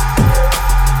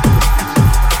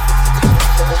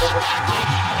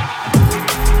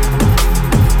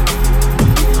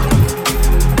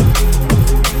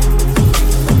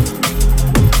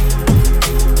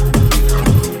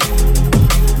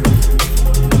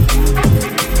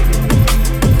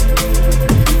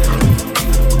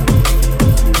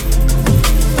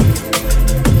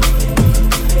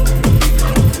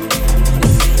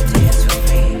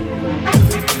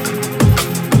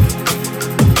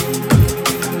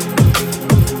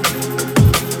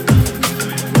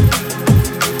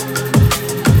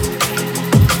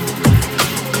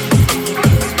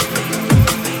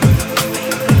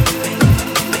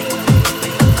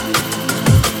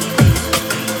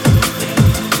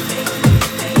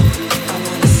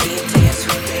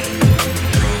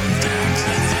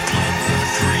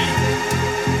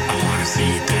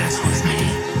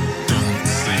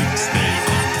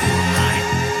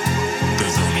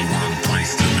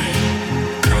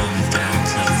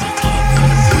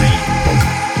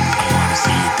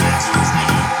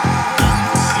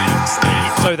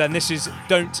 So then, this is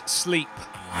Don't Sleep.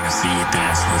 Come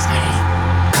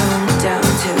down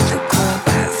to the club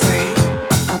at 3.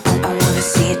 I wanna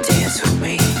see you dance with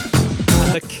me.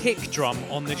 The kick drum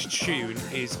on this tune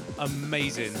is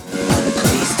amazing.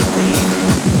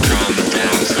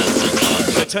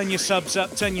 So turn your subs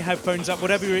up, turn your headphones up,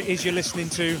 whatever it is you're listening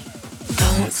to.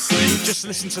 Just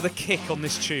listen to the kick on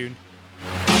this tune.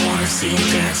 I wanna see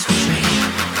you dance with me.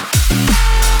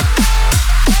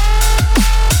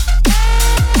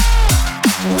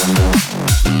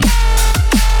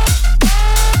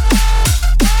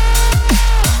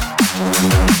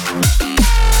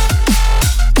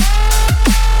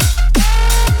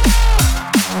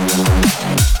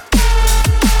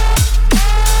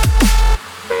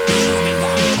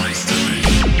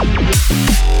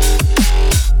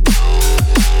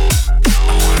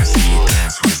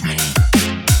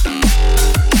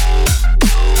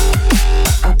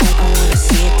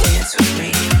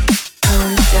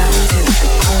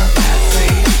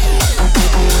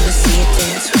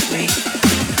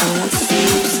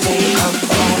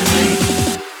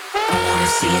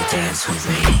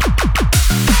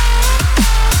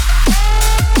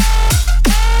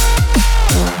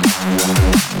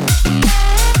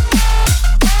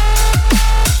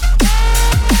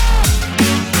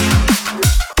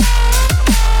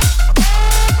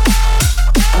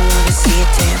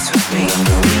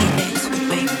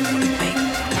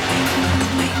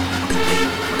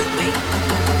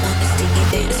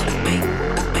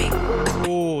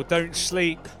 Don't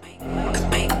Sleep,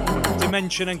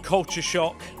 Dimension and Culture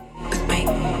Shock.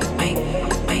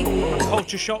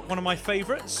 Culture Shock, one of my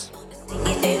favourites.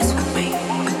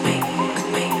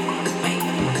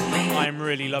 I am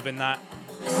really loving that.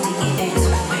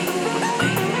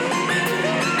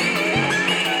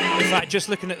 In fact, just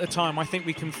looking at the time, I think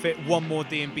we can fit one more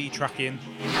D&B track in.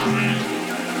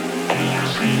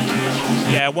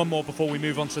 Yeah, one more before we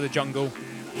move on to the jungle.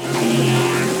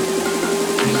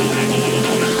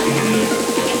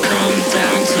 Come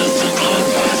down to the club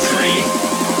by 3.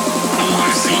 I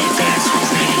wanna see you dance with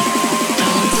me.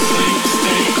 Don't sleep,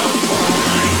 stay up all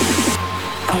night.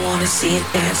 I wanna see you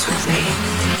dance with me.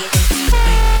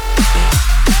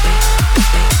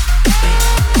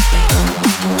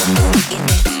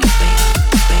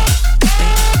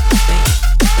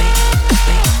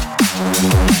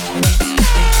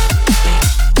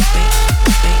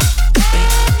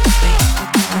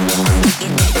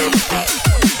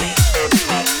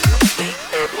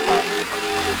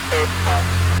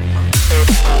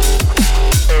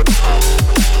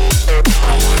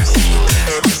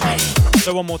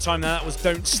 So one more time now, that was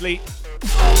Don't Sleep,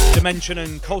 Dimension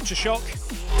and Culture Shock.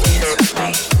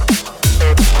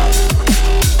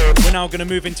 We're now going to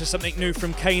move into something new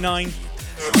from K9.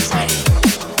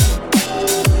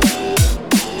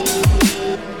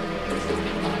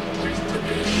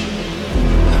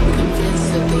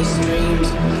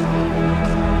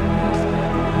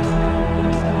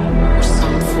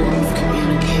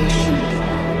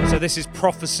 So this is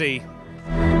Prophecy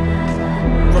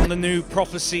from the new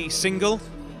Prophecy single.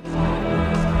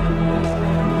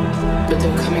 But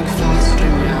they're coming faster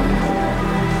now.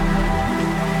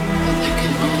 But they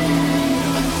can only mean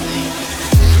one thing.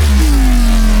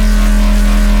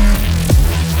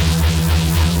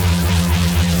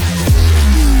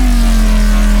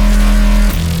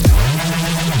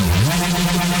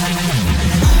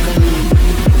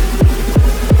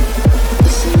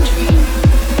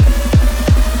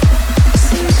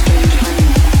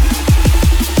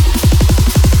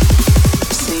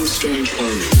 Strange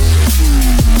harmony.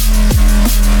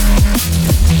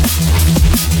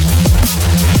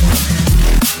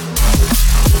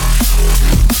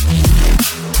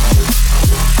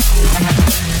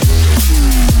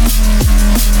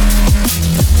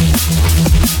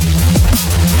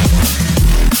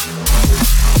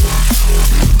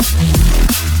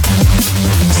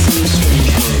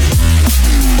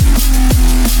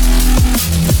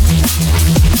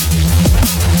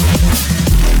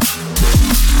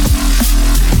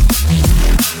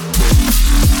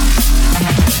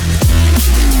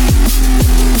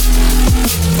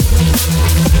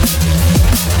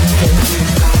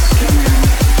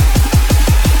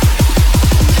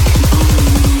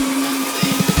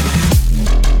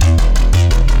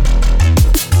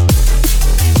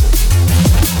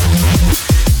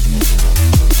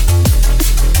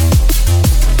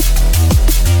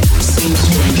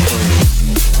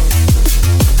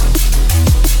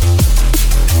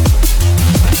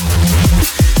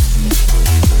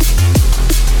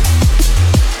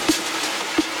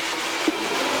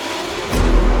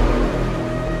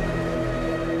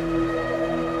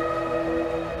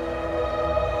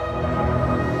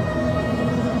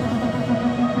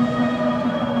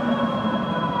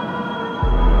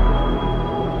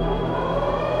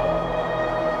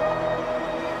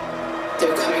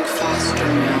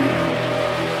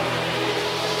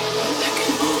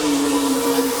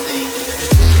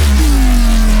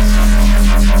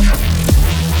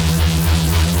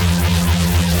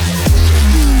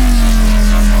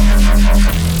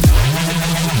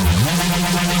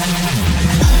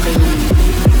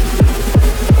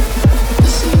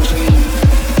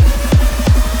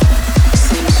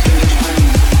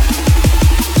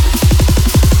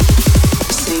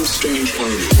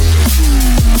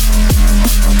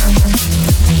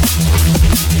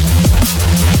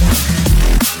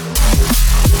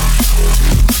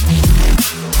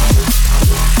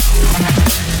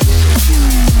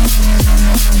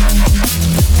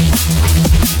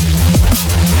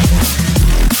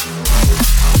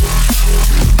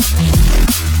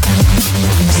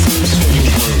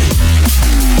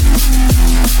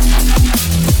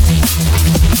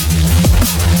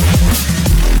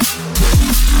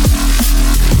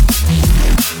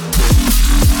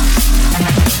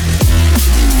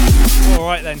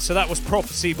 So that was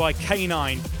Prophecy by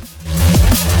K9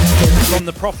 from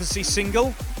the Prophecy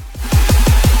single.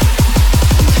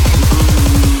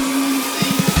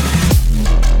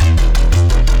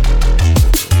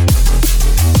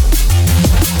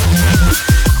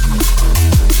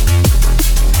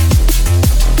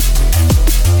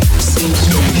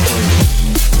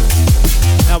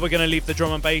 Now we're going to leave the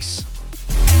drum and bass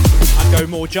and go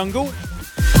more jungle.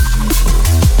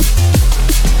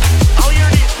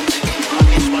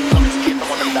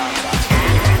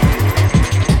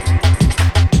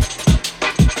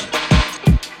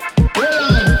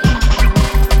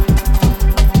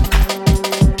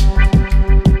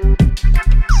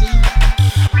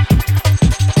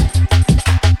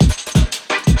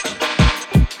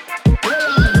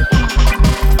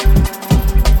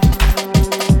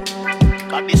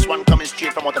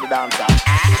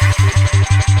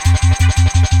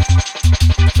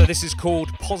 So this is called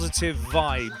Positive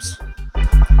Vibes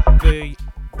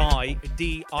by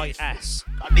DIS.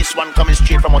 This one coming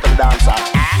straight from out of the dancer.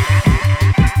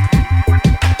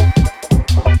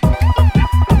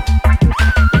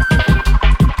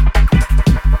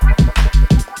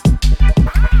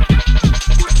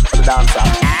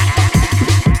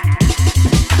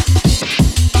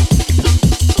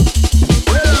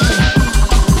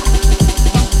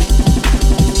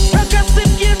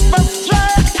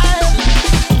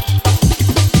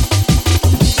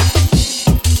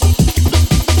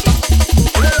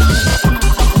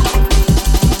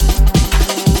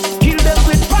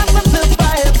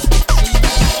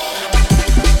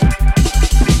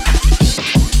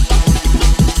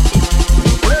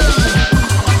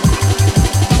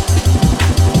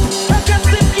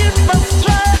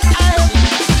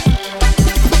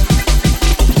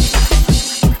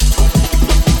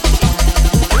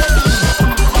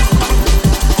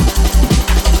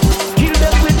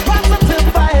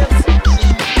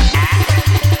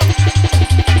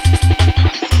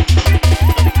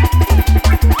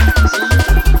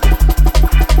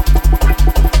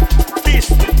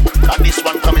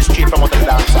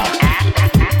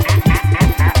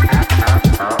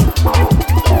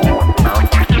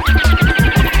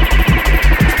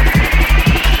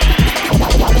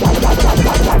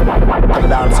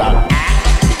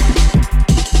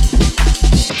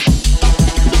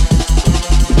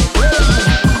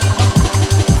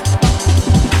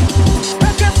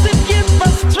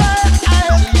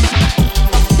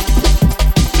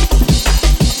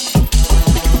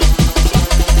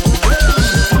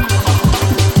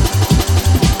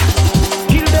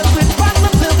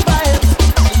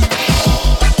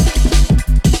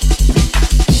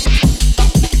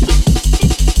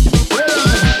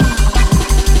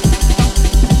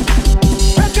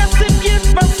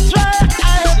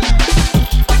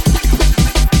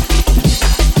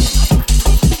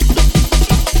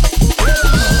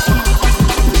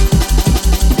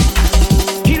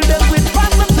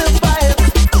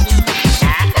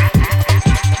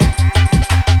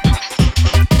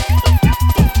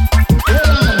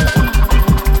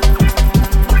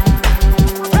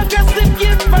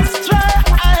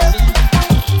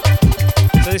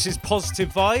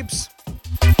 Positive Vibes,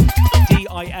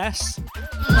 DIS.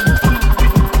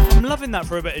 I'm loving that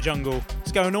for a bit of jungle.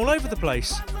 It's going all over the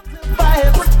place.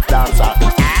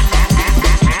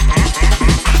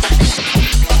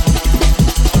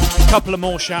 Couple of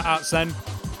more shout outs then. And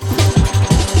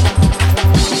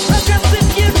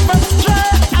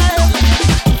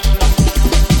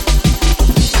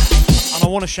I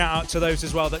want to shout out to those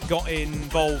as well that got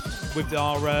involved with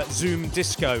our Zoom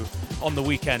disco on the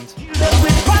weekend.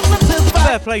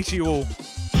 Fair play to you all.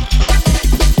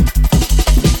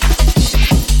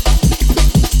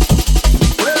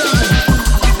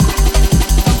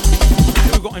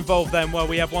 Who got involved then? Well,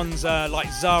 we have ones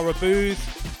like Zara Booth,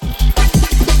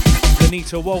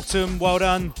 Anita Walton, well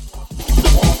done.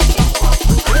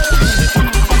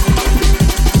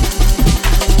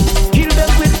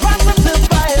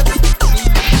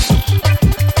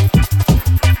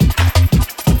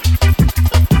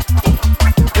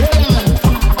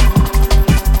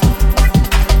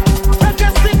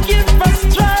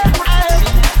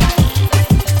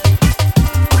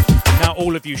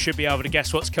 All of you should be able to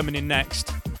guess what's coming in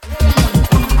next.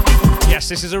 Yes,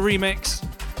 this is a remix.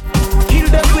 Kill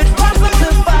them with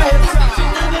positive vibes.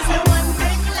 One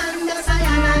thing Landers I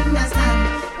understand.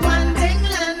 One thing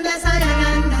Landers I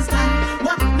understand.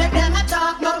 What make them a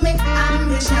talk about me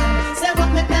ambition? Say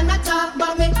what make them a talk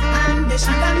about me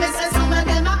ambition? Can me say some of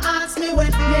them a ask me where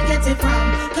you get it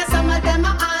from? Cause some of them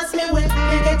a ask me where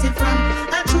you get it from.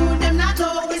 I true them not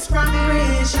know it's from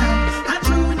creation. I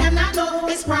true them not know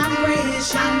it's from creation.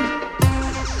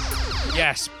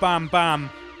 Yes, bam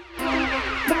bam.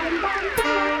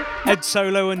 Ed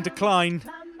Solo and Decline.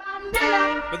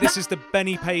 But this is the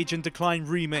Benny Page and Decline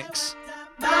remix.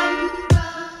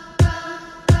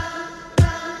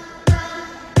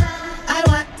 I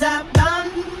want that bum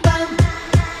bum.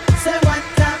 Say what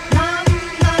that bum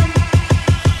bum.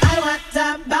 I want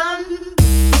that bum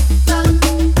bum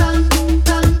bum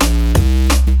bum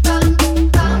bum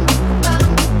bum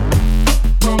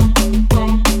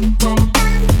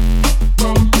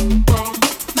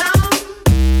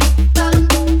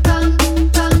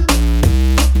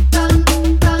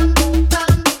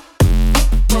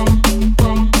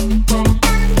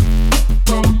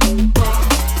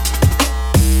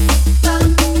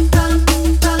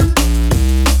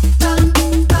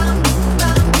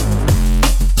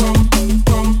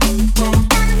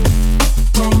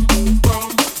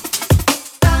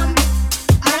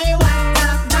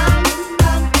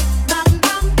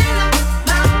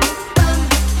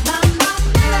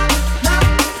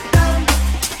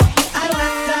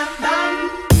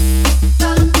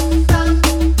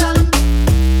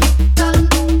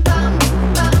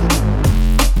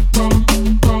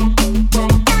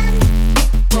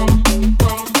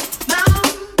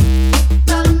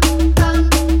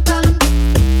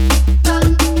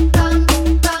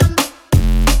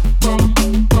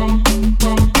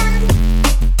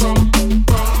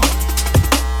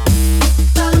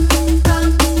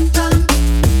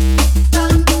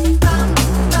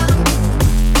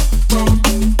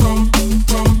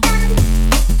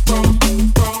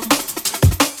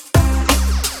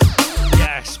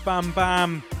Bam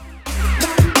Bam.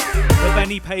 The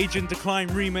Benny Page and Decline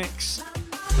remix.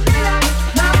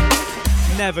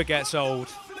 Never gets old.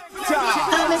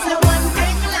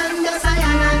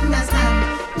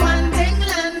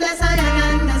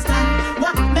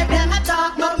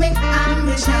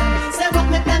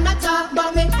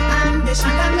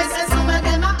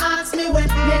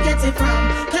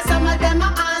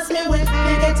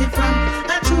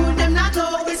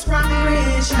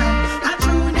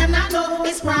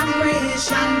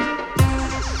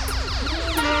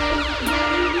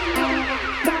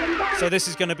 So this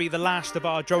is going to be the last of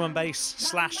our drum and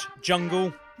bass /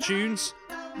 jungle tunes.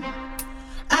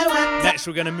 Next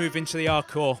we're going to move into the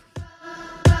hardcore.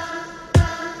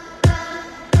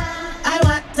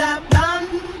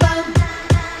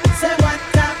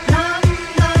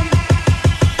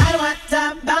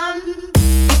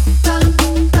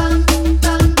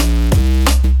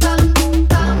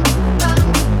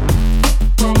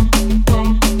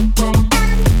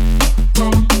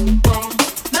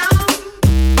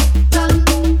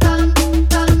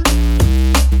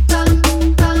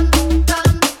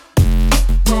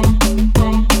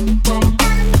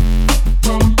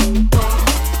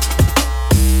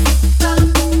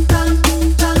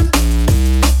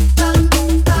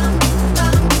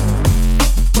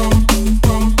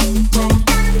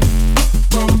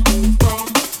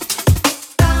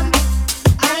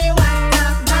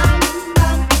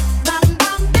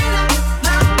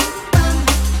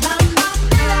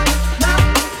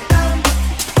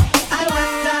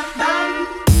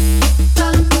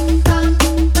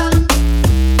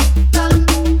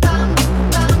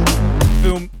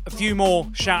 More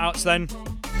shout outs then to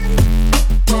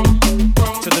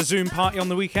the Zoom party on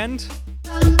the weekend.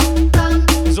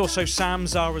 There's also Sam,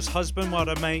 Zara's husband. Well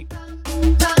done, mate.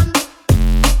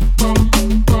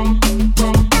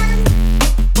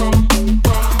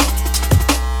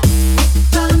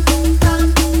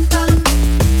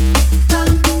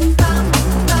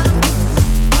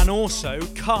 And also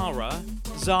Cara,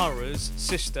 Zara's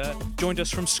sister, joined us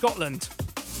from Scotland.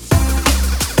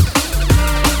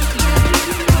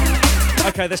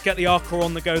 Okay, let's get the hardcore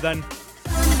on the go then.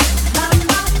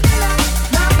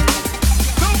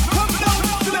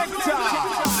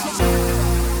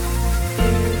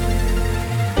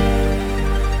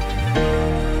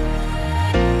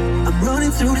 I'm running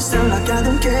through the sound like I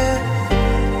don't care.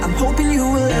 I'm hoping you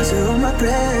will answer all my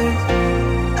prayers.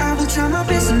 I will try my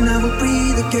best and I will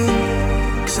breathe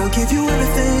again, 'cause I'll give you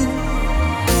everything.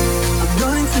 I'm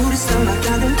running through the sound like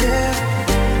I don't care.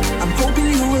 I'm hoping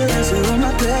you will answer all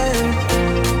my prayers.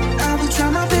 I will try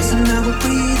my best and I will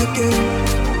breathe again,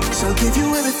 'cause I'll give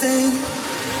you everything.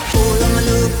 All of my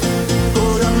love,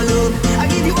 all of my love. I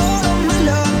give you all of my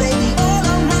love, baby. All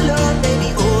of my love,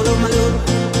 baby. All of my love,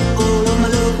 all of my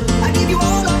love. I give you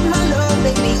all of my love,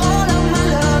 baby. All of my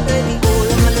love, baby. All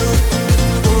of my love,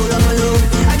 all of my love.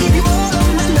 I give you all of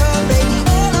my love, baby.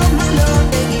 All of my love,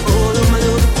 baby. All of my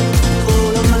love,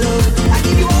 all of my love. I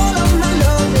give you all of my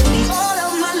love, baby. All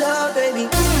of my love, baby.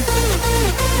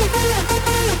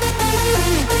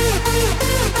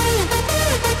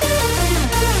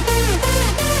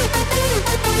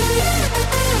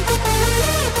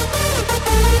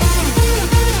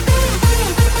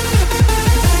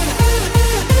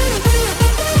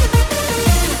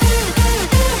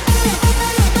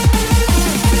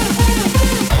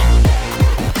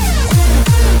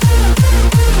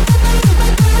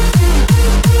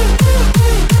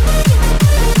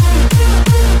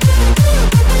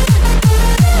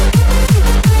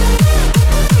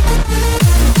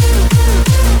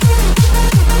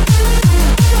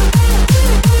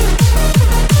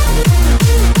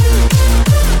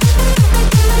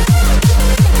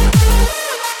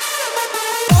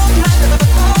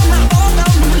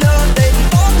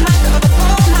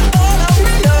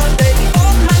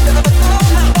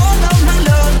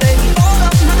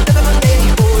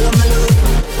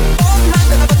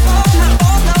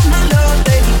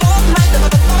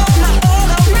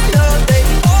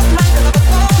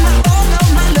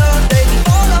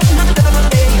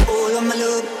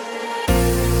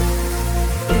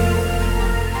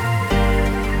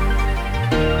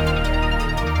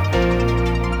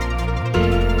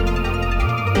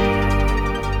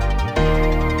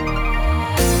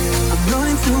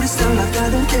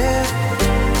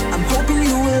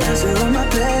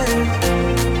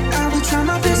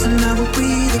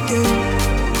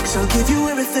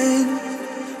 something.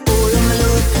 All of my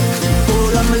love,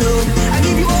 all of my love. I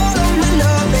give you all of my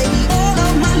love, baby. All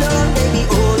of my love, baby.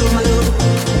 All of my love,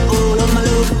 all of my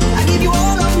love. I give you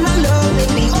all of my love,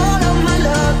 baby. All of my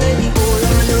love, baby. All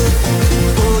of my love,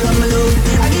 all of my love.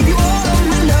 I give you all of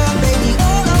my love, baby.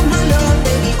 All of my love,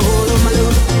 baby. All of my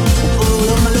love, all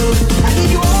of my love. I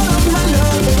give you all of my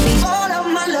love, baby. All of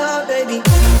my love, baby.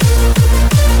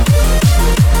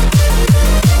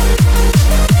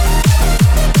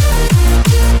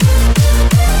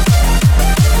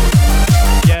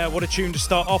 What a tune to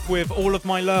start off with, All of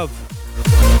My Love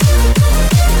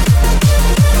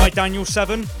by Daniel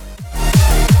 7.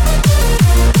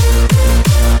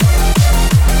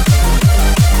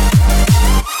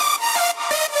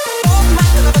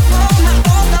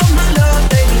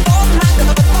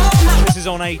 This is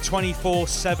on a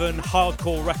 24/7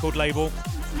 hardcore record label.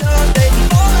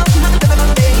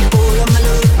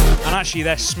 And actually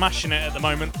they're smashing it at the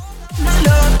moment.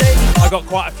 I got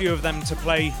quite a few of them to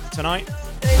play tonight.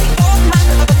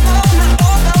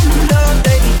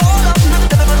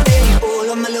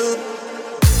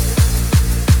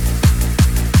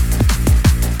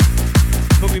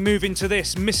 But we move into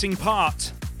this Missing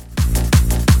Part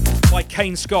by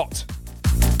Kane Scott.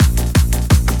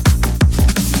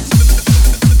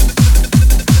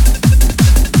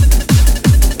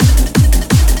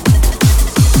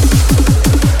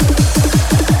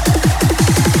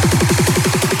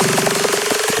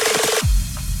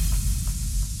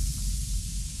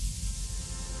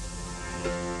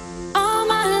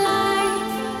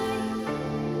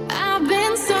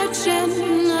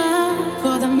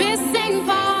 For the missing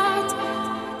part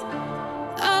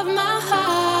of my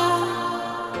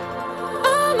heart.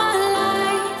 All my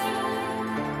life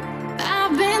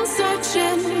I've been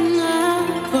searching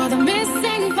for the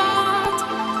missing part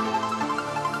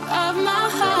of my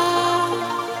heart.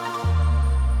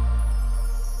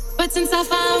 But since I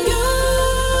found you,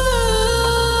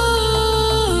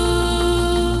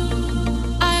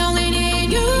 I only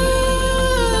need you.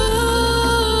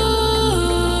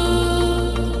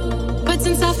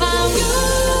 Since I found you,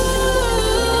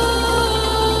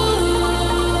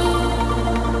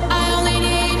 I only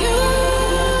need you.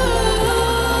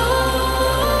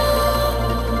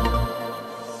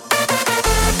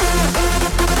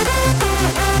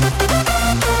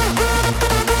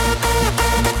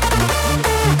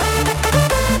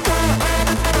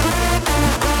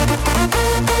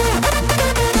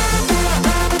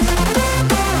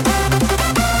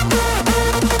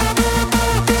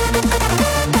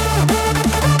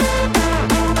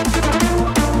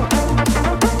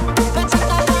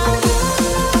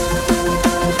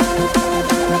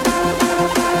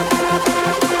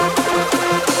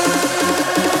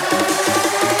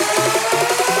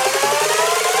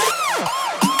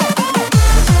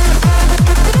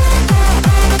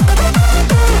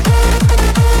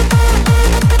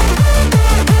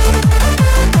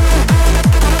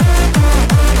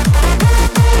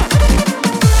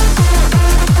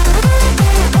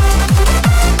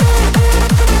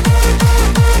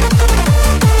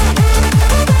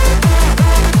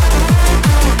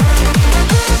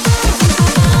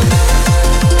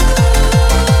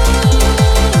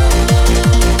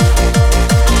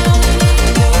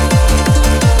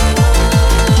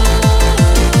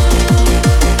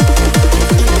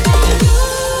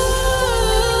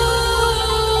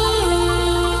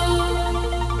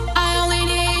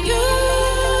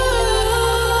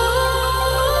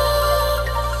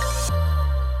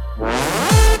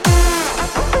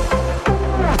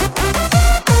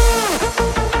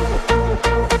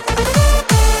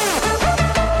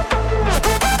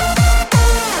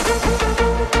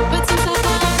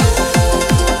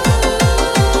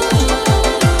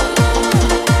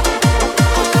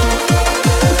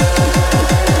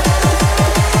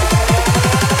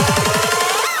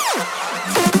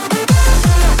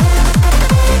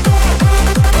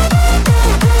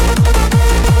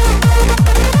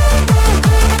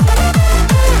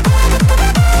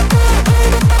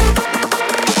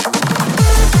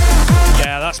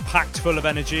 Full of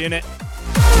energy in it.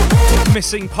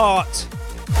 Missing Part.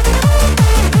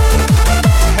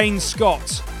 Kane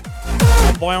Scott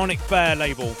on Bionic Bear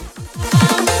label.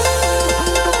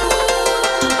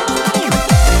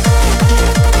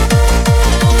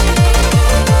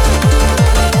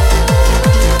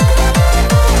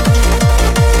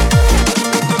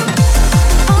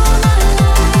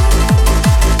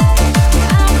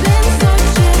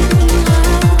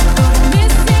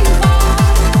 Missing part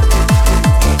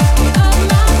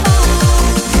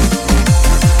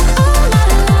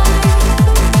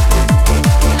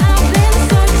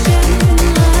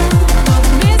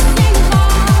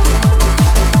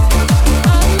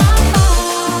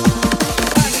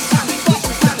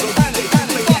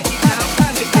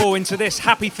into this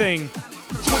happy thing.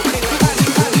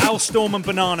 Al Storm and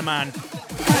Banana Man.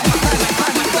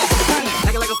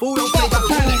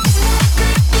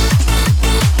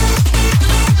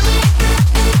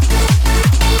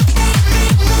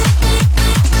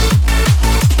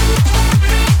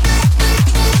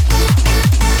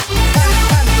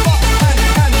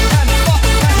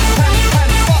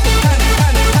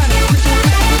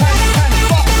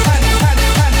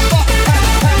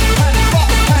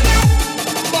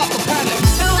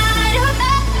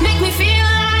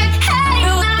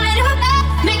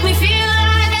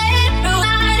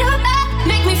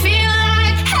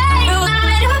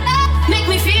 Make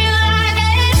me feel like,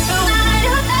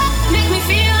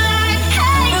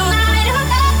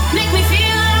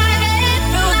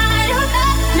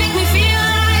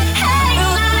 hey,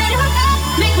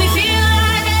 make me feel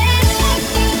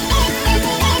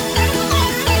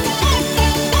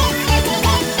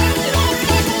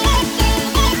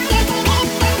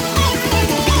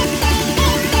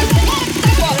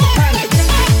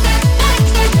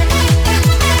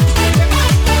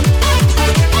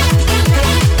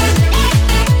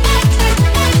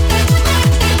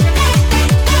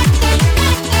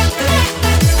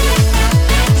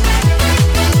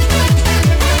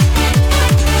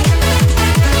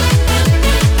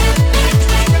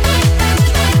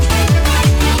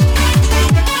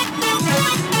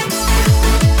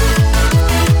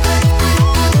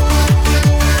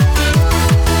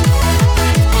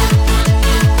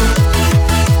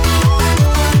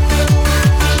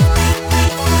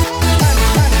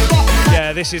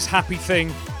This is Happy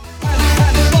Thing.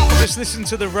 Just listen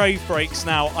to the rave breaks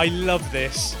now. I love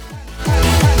this.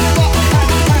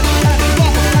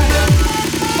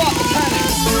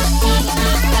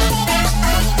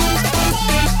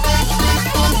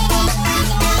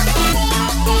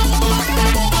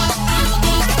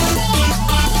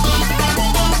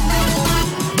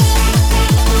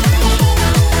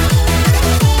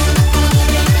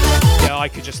 Yeah, I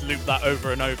could just loop that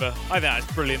over and over. I think that's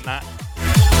brilliant, that.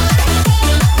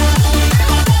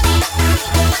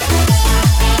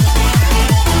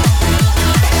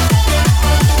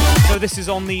 So this is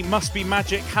on the Must Be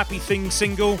Magic Happy Thing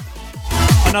single.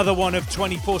 Another one of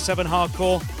 24/7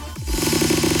 Hardcore.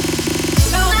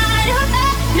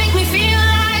 Make me feel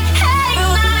like, hey,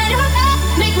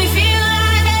 make me feel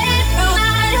like,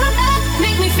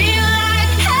 make me feel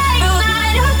like, hey, make me feel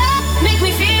like, make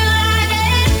me feel like,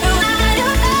 hey,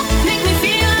 make me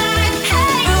feel like, make me feel like,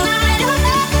 hey,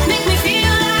 make me feel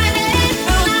like.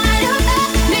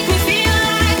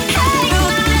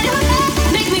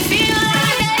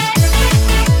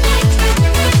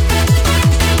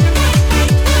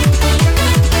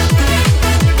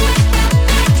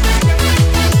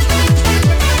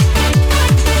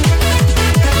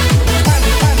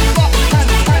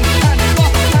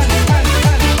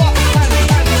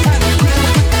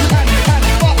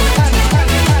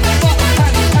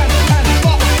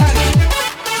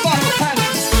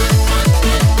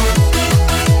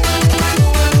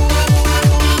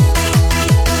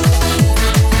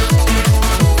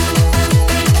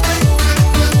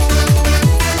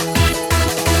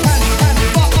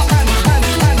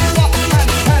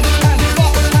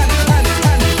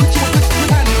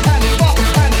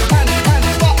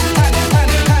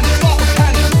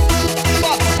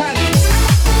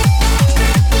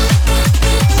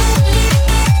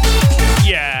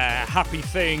 Happy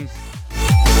Thing.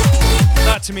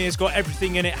 That to me has got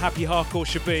everything in it happy hardcore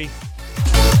should be.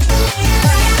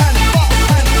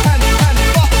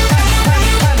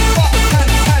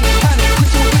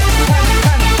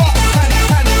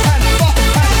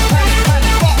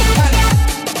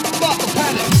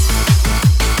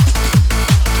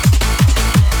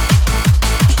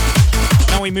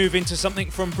 Now we move into something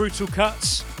from Brutal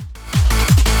Cuts.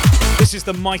 This is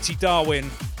the Mighty Darwin.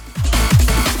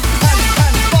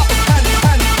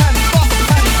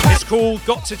 It's called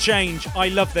Got to Change. I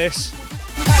love this.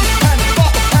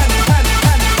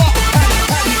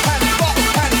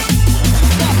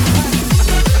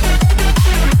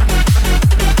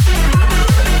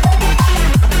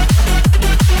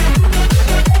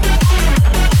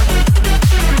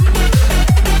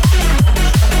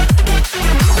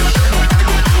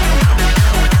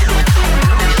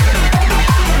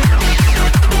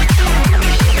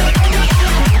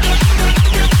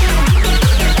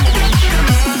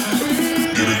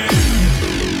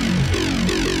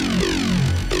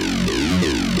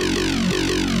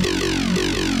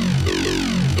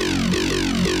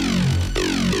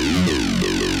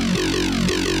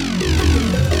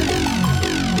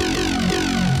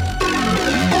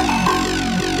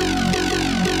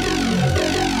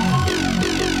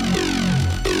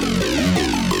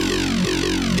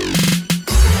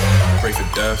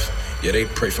 yeah, they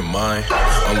pray for mine.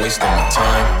 I'm wasting my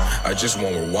time, I just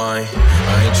won't rewind.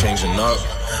 I ain't changing up,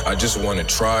 I just wanna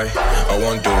try. I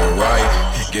wanna do it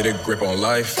right, get a grip on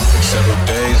life. Several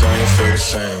days I ain't feel the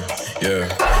same,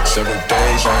 yeah. Several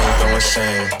days I ain't going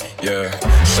insane, yeah.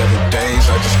 Several days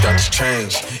I just got to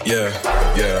change, yeah,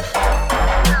 yeah.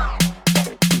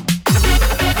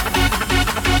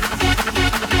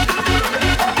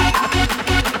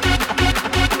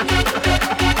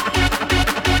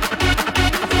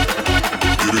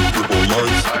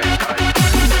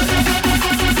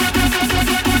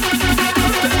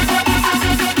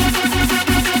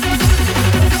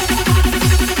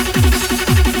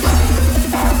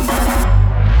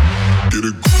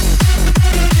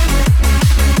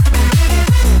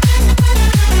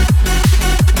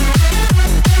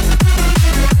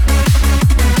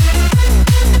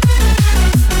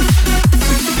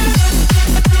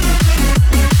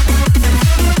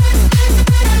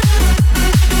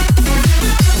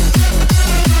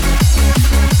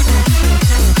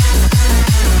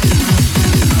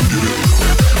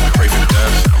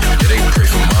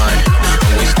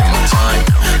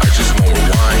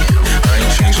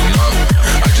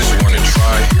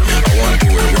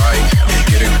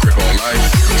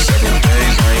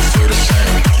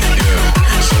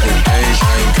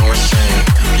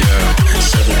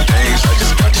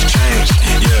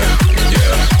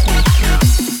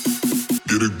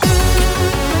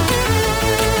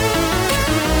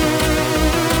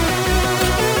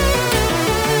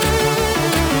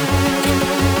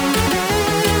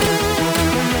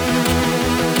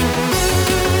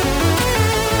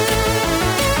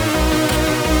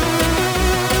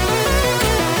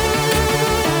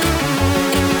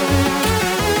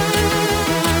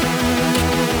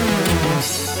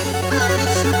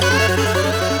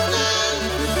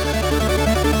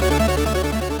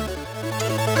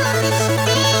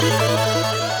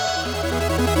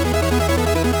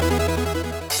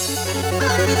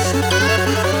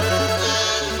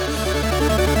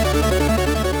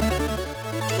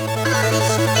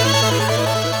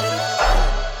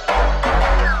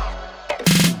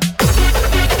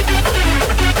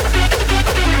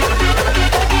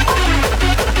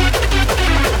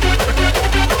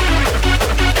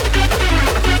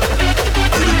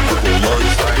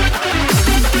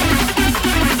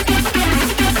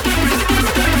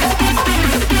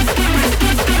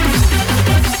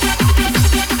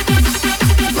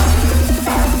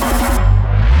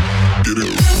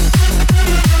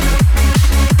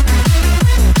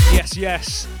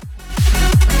 Yes,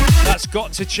 that's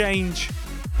got to change.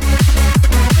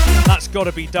 That's got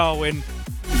to be Darwin. In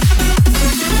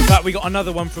fact, we got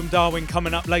another one from Darwin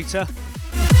coming up later.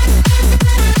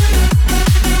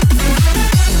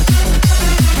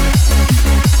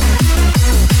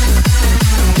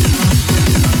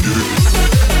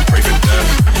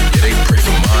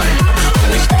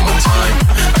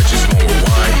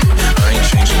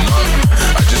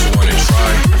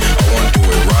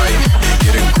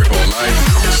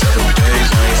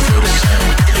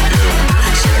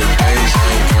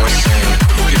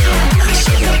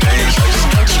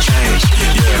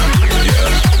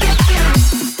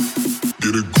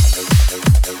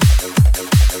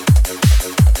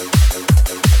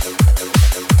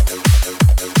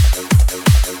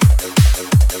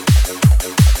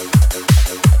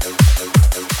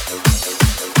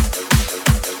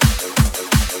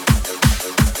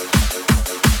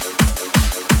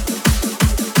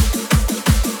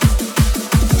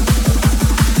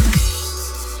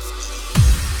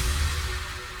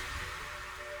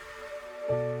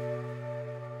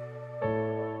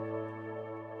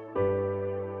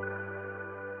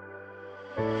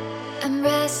 I'm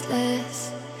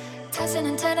restless, tossing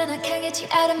and turning, I can't get you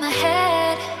out of my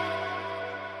head.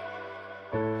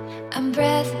 I'm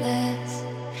breathless,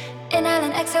 inhale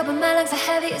and exhale, but my lungs are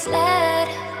heavy as lead.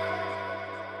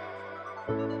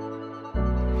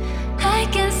 I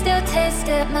can still taste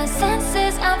it, my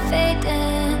senses are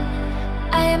fading.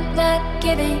 I am not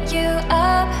giving you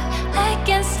up, I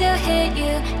can still hear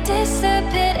you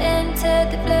disappear into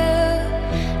the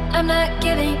blue. I'm not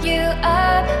giving you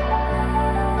up,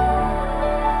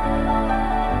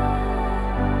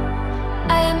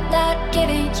 I am not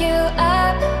giving you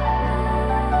up,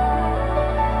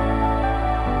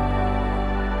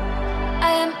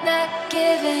 I am not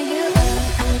giving you up.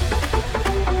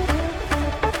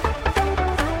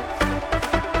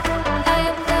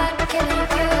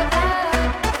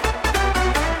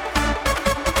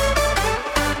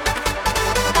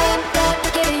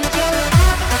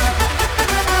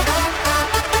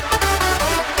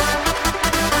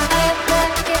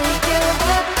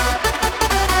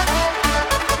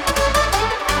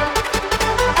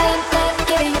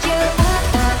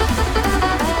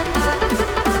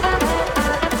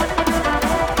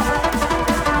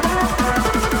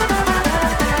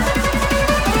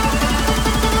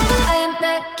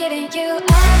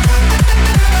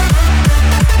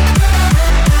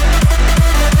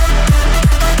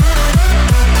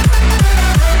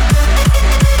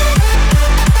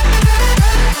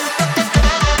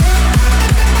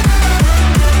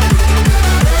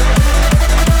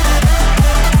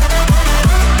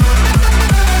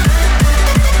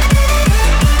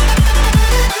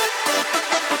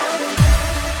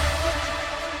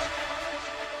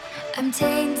 I'm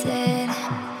tainted.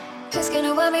 Who's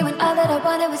gonna want me when all that I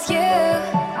wanted was you?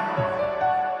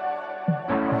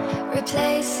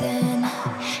 Replacing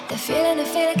the feeling of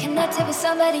feeling connected with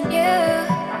somebody new.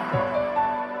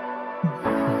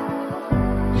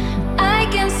 I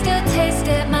can still taste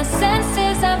it, my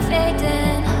senses are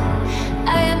fading.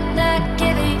 I am not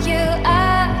giving you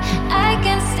up. I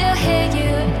can still hear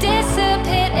you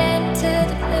dissipate into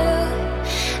the blue.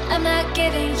 I'm not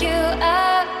giving you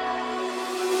up.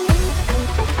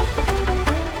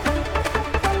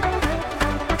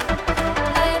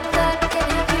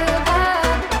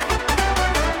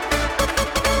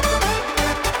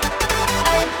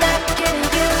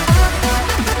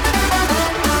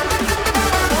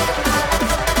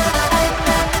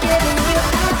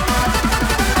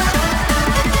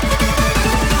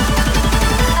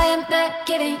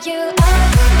 Giving you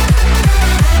up.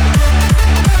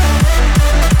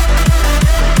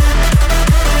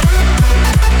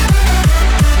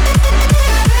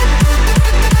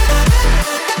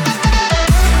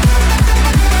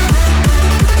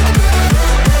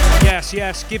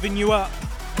 Yes, giving you up.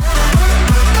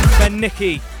 Ben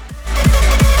Nicky,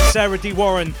 Sarah D.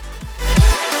 Warren.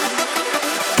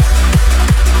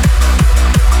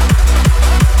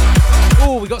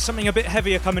 Oh, we got something a bit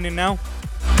heavier coming in now.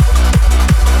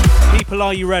 People,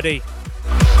 are you ready?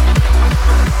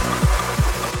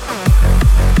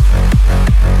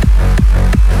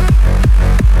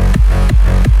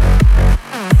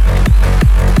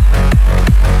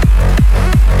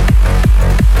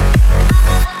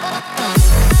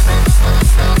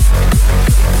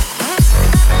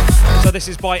 So this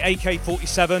is by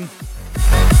AK-47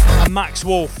 and Max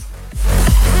Wolf.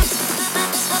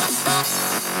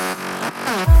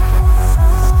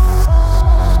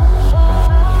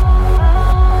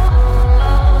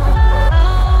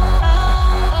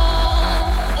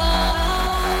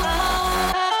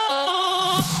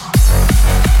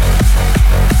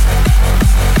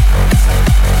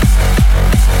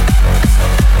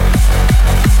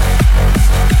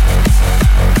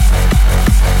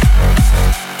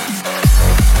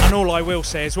 I will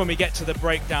say is when we get to the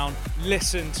breakdown,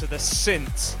 listen to the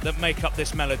synths that make up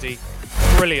this melody.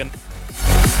 Brilliant.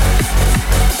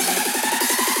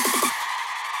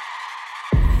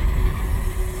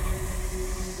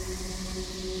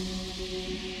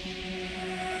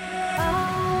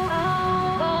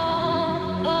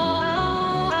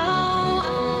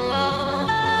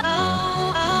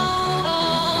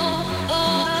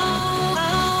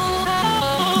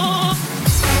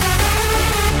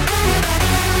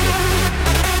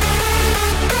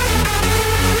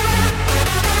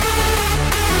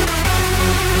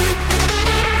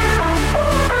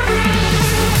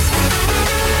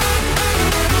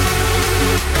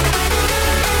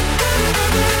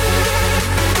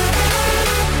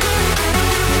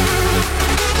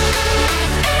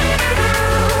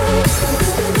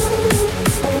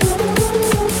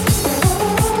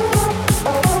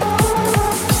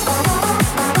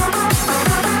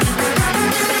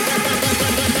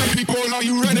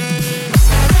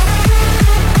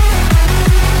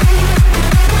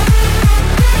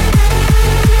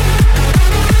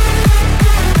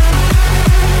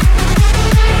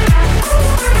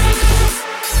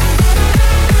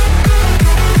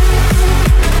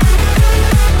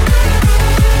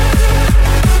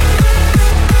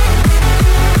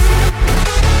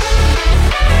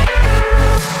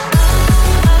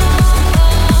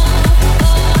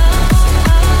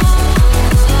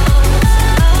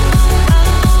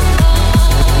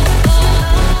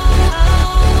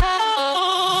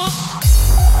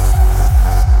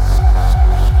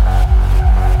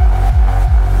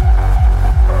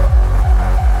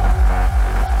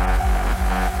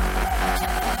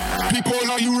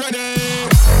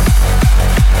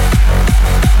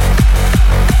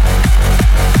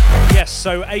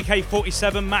 So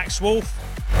AK-47, Max Wolf.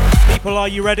 People, are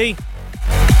you ready?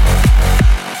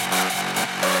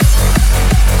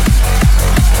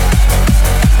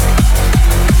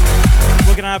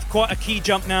 We're going to have quite a key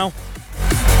jump now.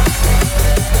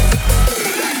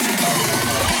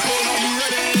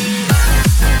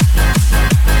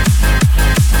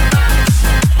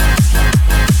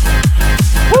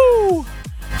 Woo!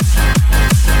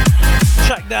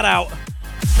 Check that out.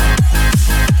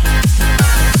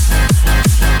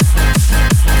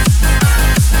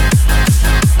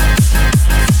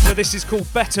 So this is called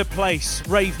Better Place,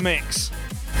 Rave Mix.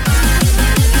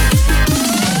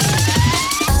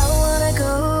 I wanna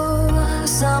go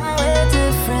somewhere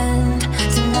different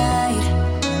tonight.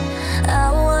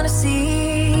 I wanna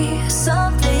see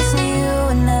someplace new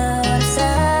and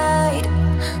outside.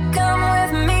 Come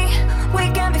with me, we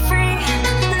can be free.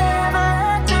 Never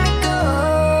let me go.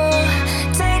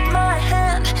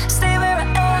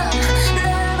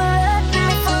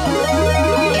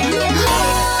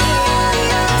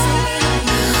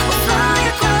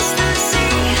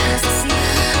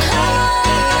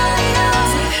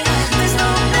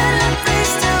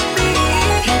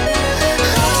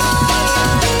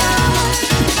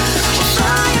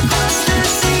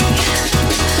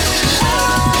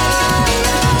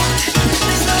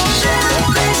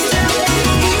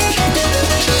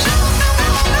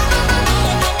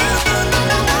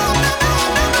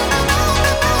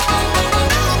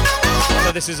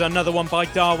 is another one by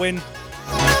Darwin.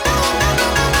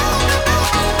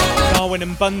 Darwin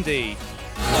and Bundy.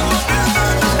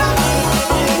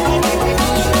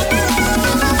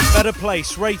 Better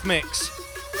Place, Rave Mix.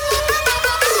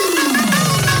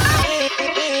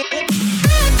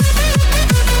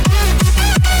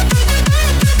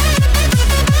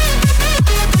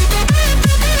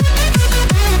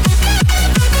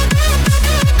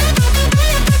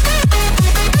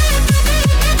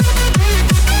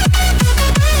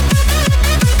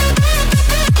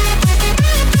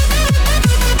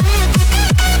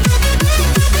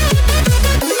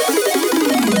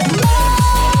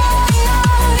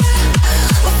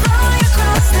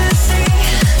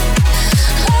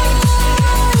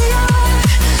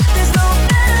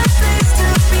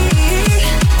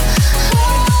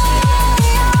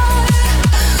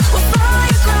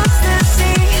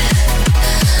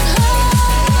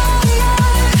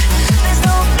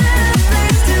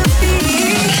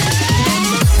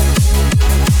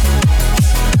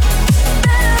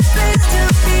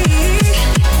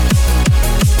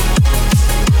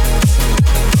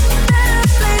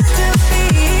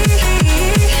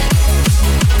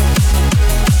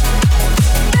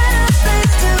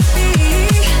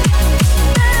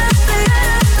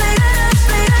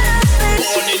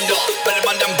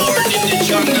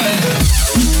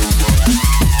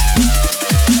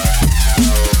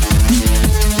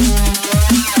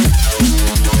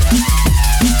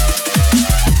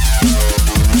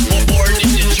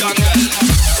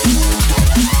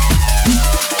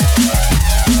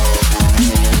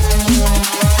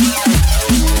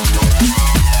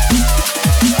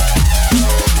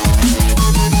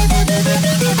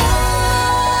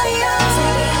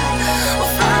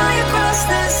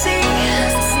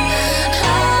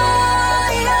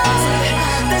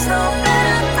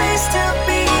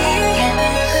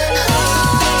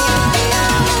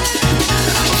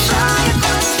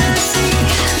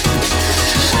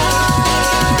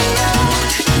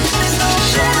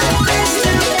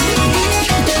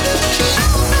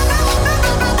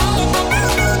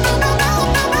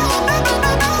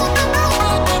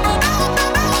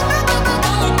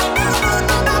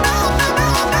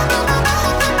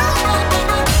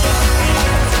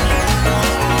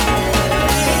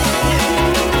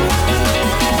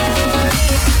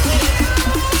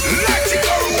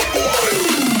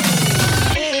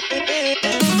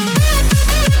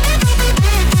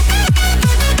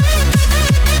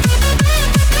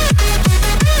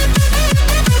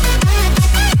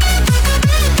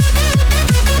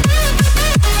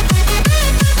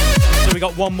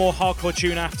 One more hardcore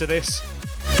tune after this.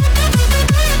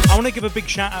 I want to give a big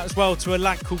shout out as well to a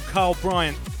lad called Carl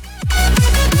Bryant.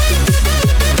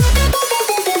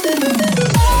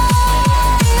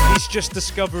 He's just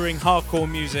discovering hardcore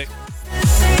music.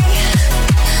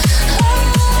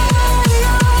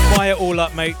 Fire it all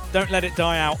up, mate. Don't let it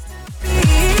die out.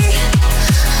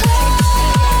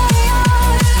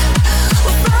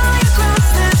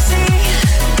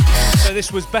 So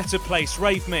this was Better Place,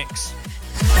 Rave Mix.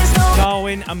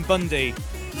 Darwin and Bundy.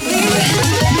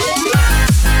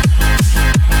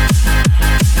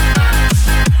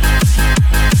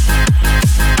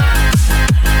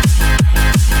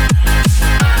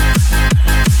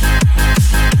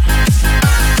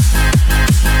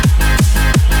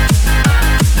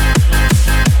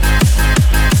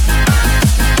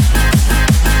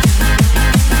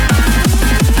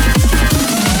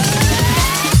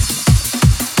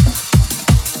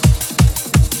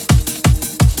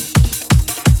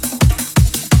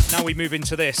 We move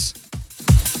into this.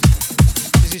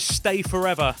 This is Stay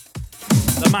Forever,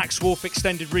 the Max Wolf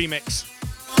extended remix.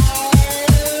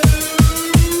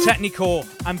 Technicore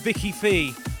and Vicky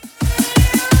Fee.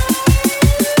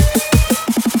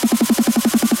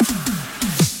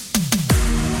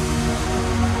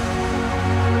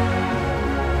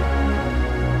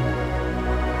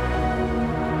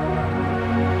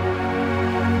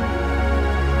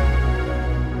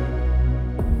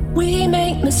 We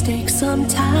make mistakes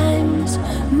sometimes,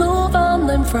 move on,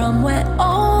 learn from, we're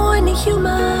only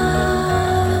human.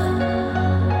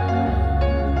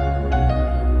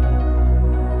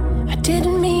 I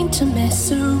didn't mean to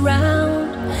mess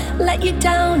around, let you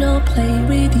down or play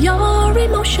with your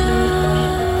emotions.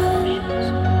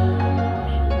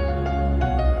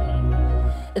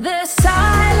 The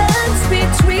silence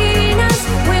between us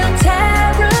will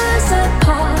tear us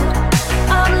apart.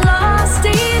 I'm lost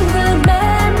in the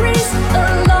memories,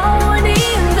 alone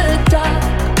in the dark.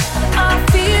 I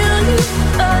feel you,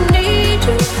 I need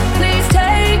you. Please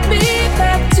take me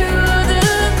back to the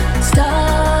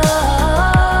start.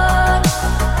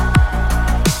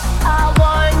 I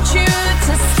want you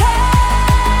to stay.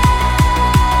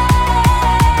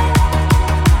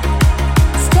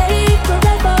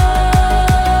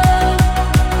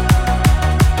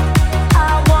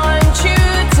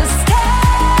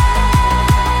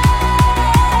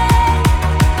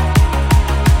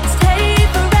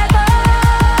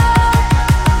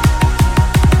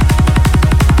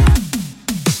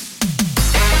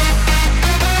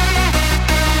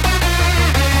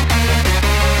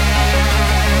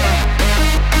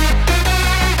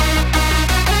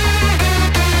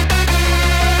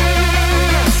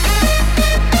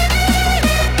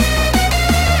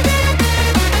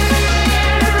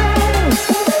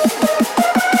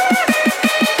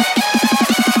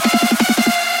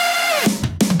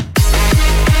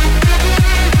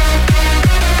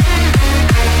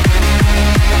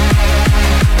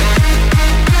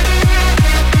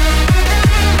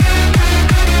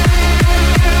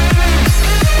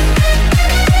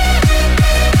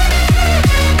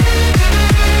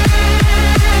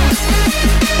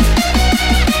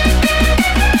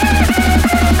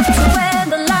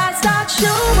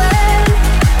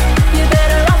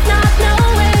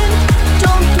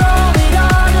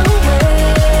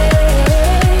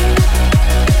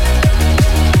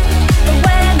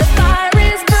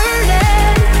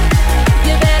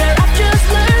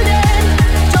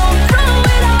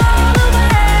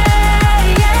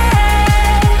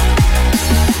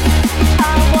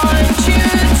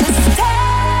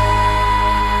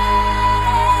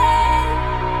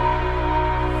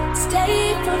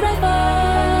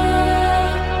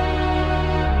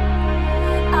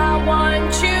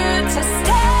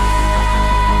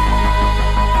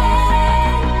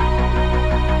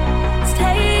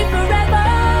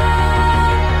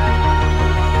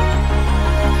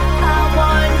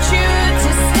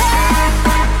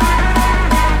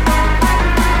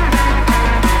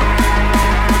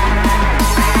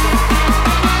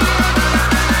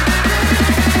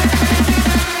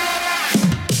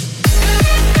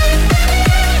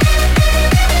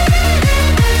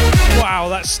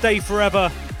 Stay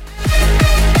Forever.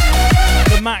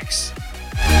 The Max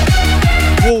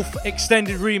Wolf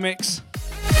extended remix.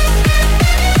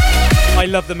 I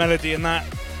love the melody in that.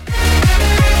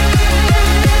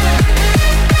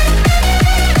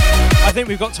 I think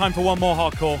we've got time for one more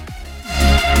hardcore.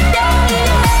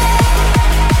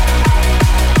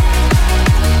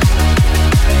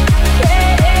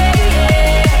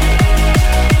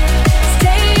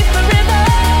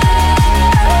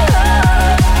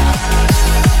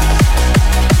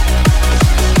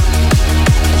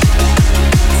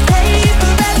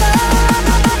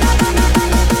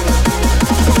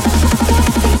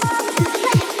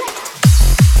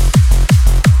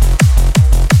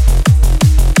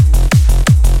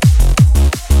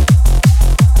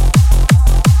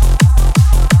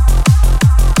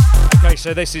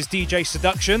 So this is DJ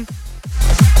Seduction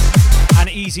and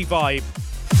Easy Vibe.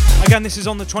 Again, this is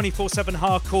on the 24/7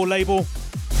 Hardcore label.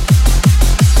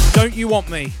 Don't You Want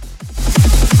Me?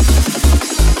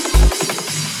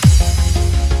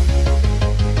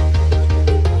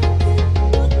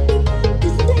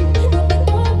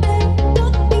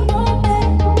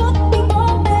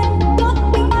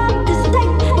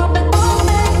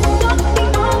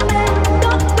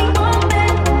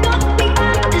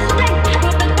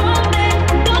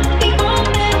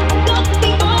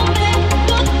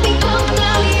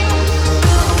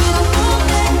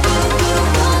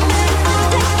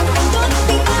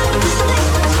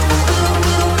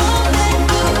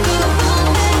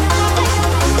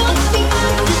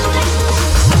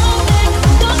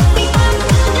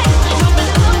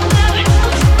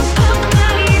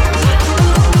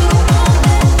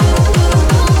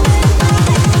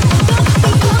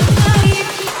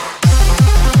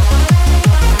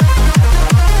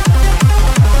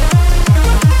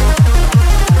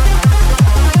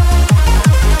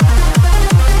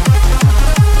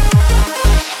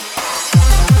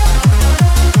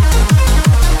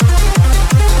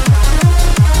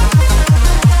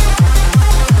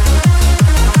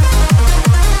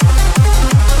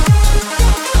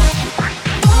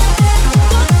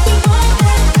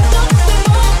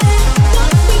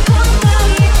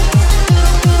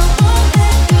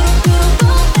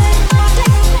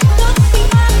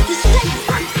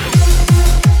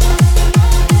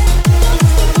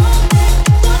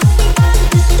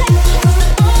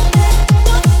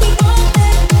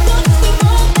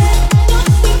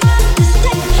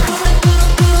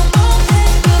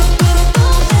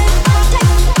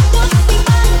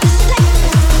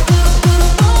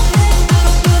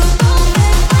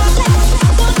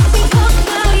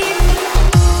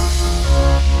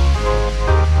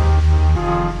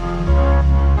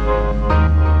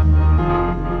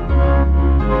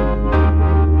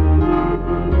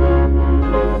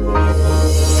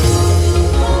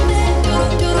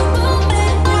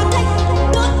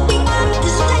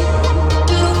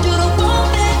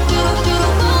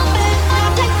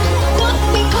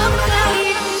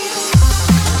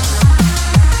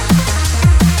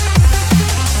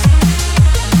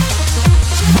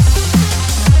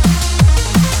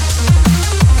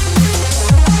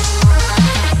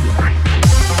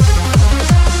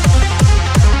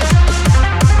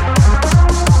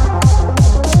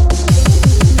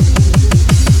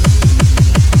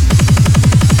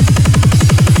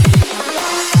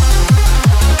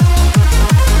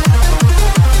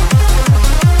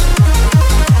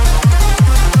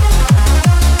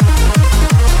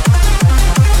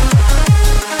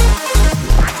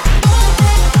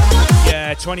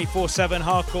 Yeah, 24/7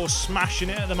 Hardcore smashing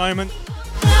it at the moment.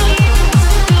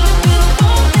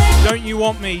 Don't You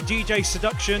Want Me, DJ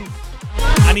Seduction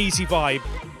and Easy Vibe.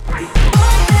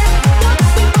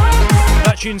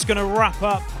 That tune's going to wrap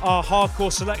up our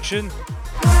hardcore selection.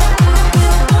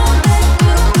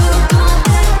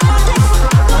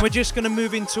 And we're just going to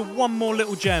move into one more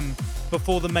little gem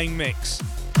before the main mix.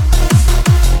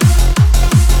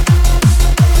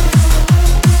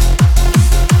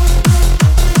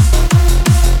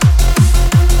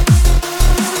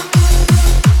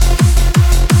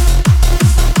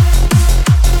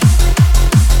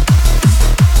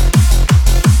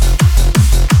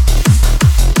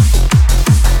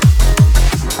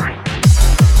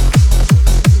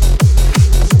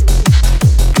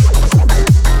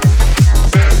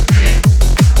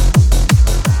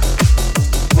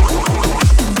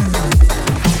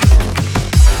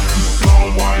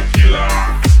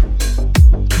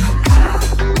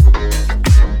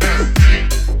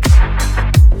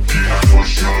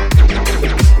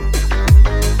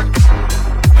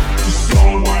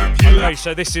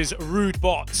 So this is Rude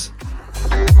Bot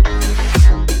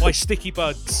by Sticky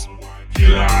Buds.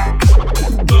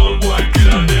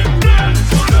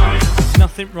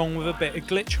 nothing wrong with a bit of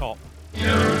glitch hop.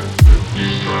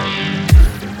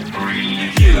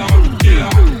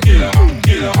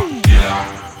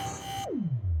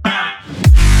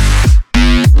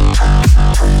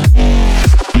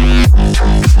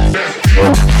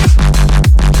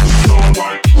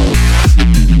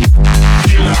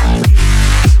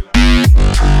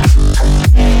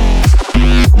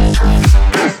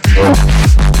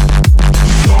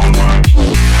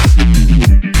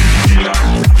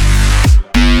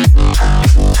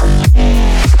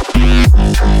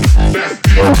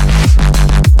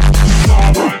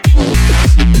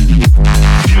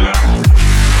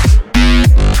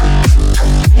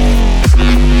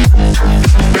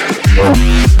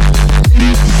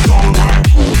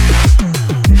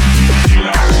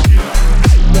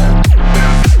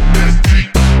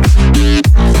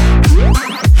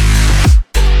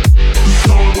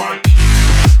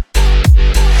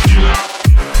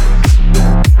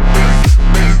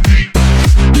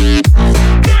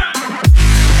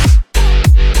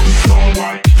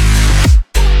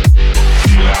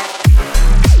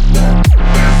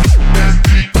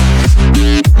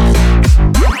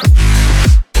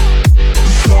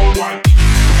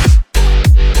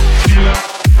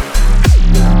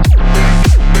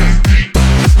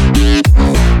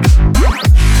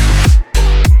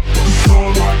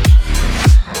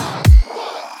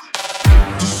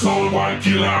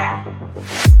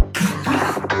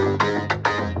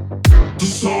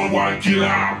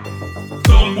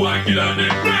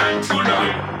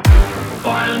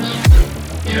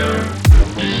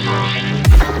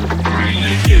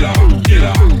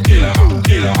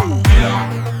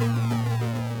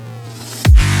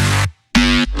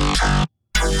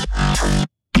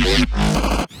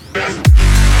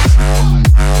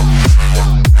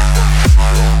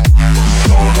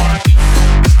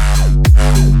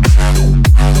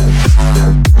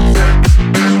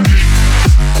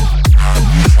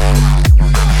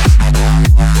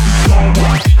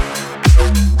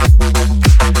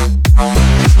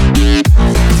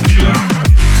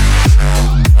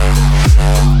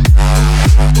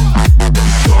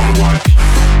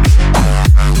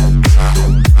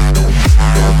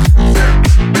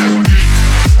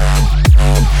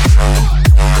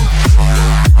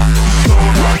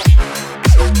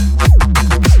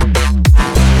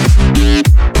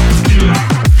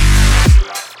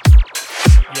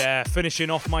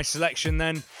 Finishing off my selection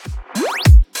then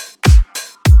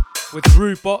with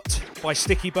Rubot by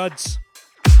Sticky Buds.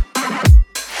 A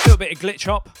little bit of glitch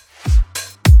hop.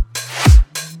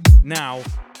 Now,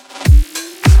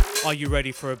 are you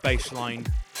ready for a bassline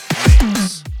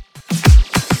mix?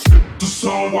 The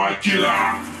Soul White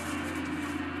Killer.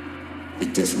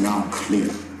 It is now clear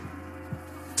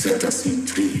that the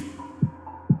C3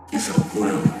 is a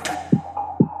world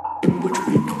in which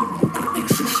we no longer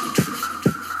exist.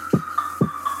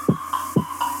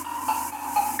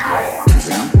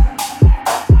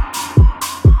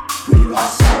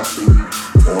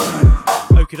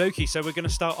 Okie dokie, so we're going to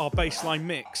start our bassline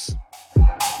mix.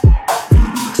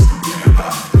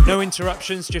 No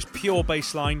interruptions, just pure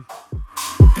bassline.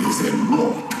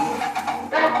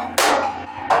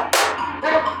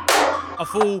 A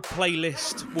full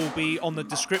playlist will be on the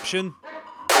description.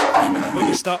 But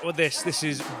we'll start with this. This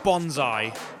is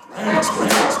Bonsai.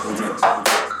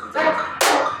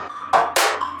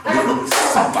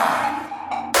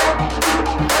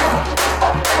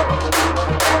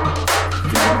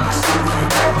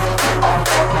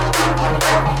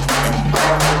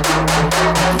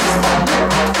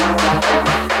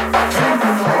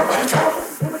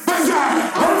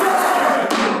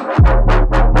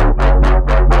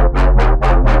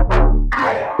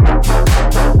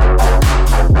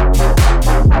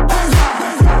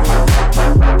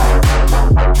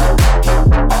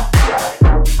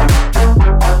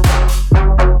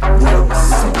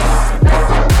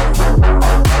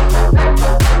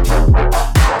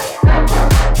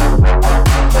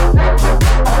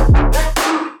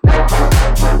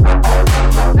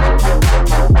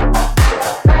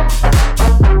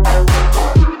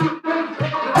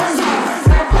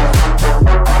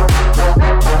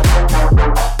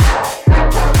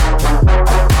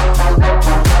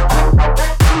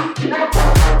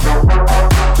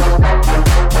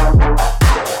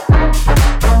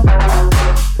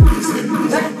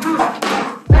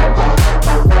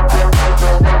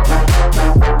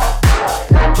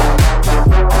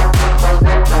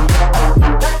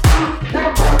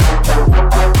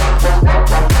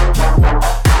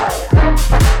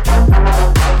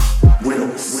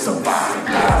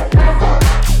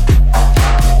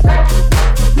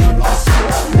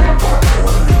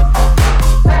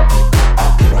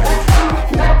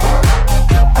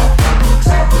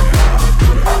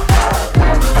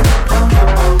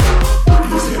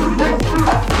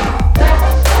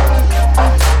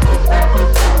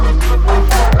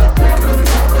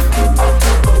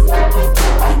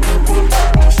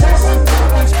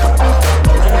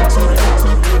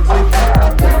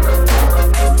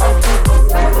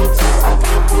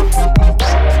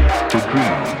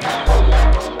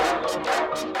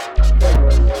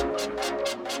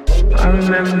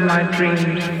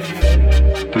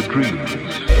 dreams.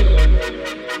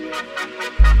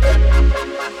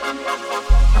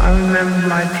 I remember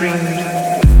my dreams.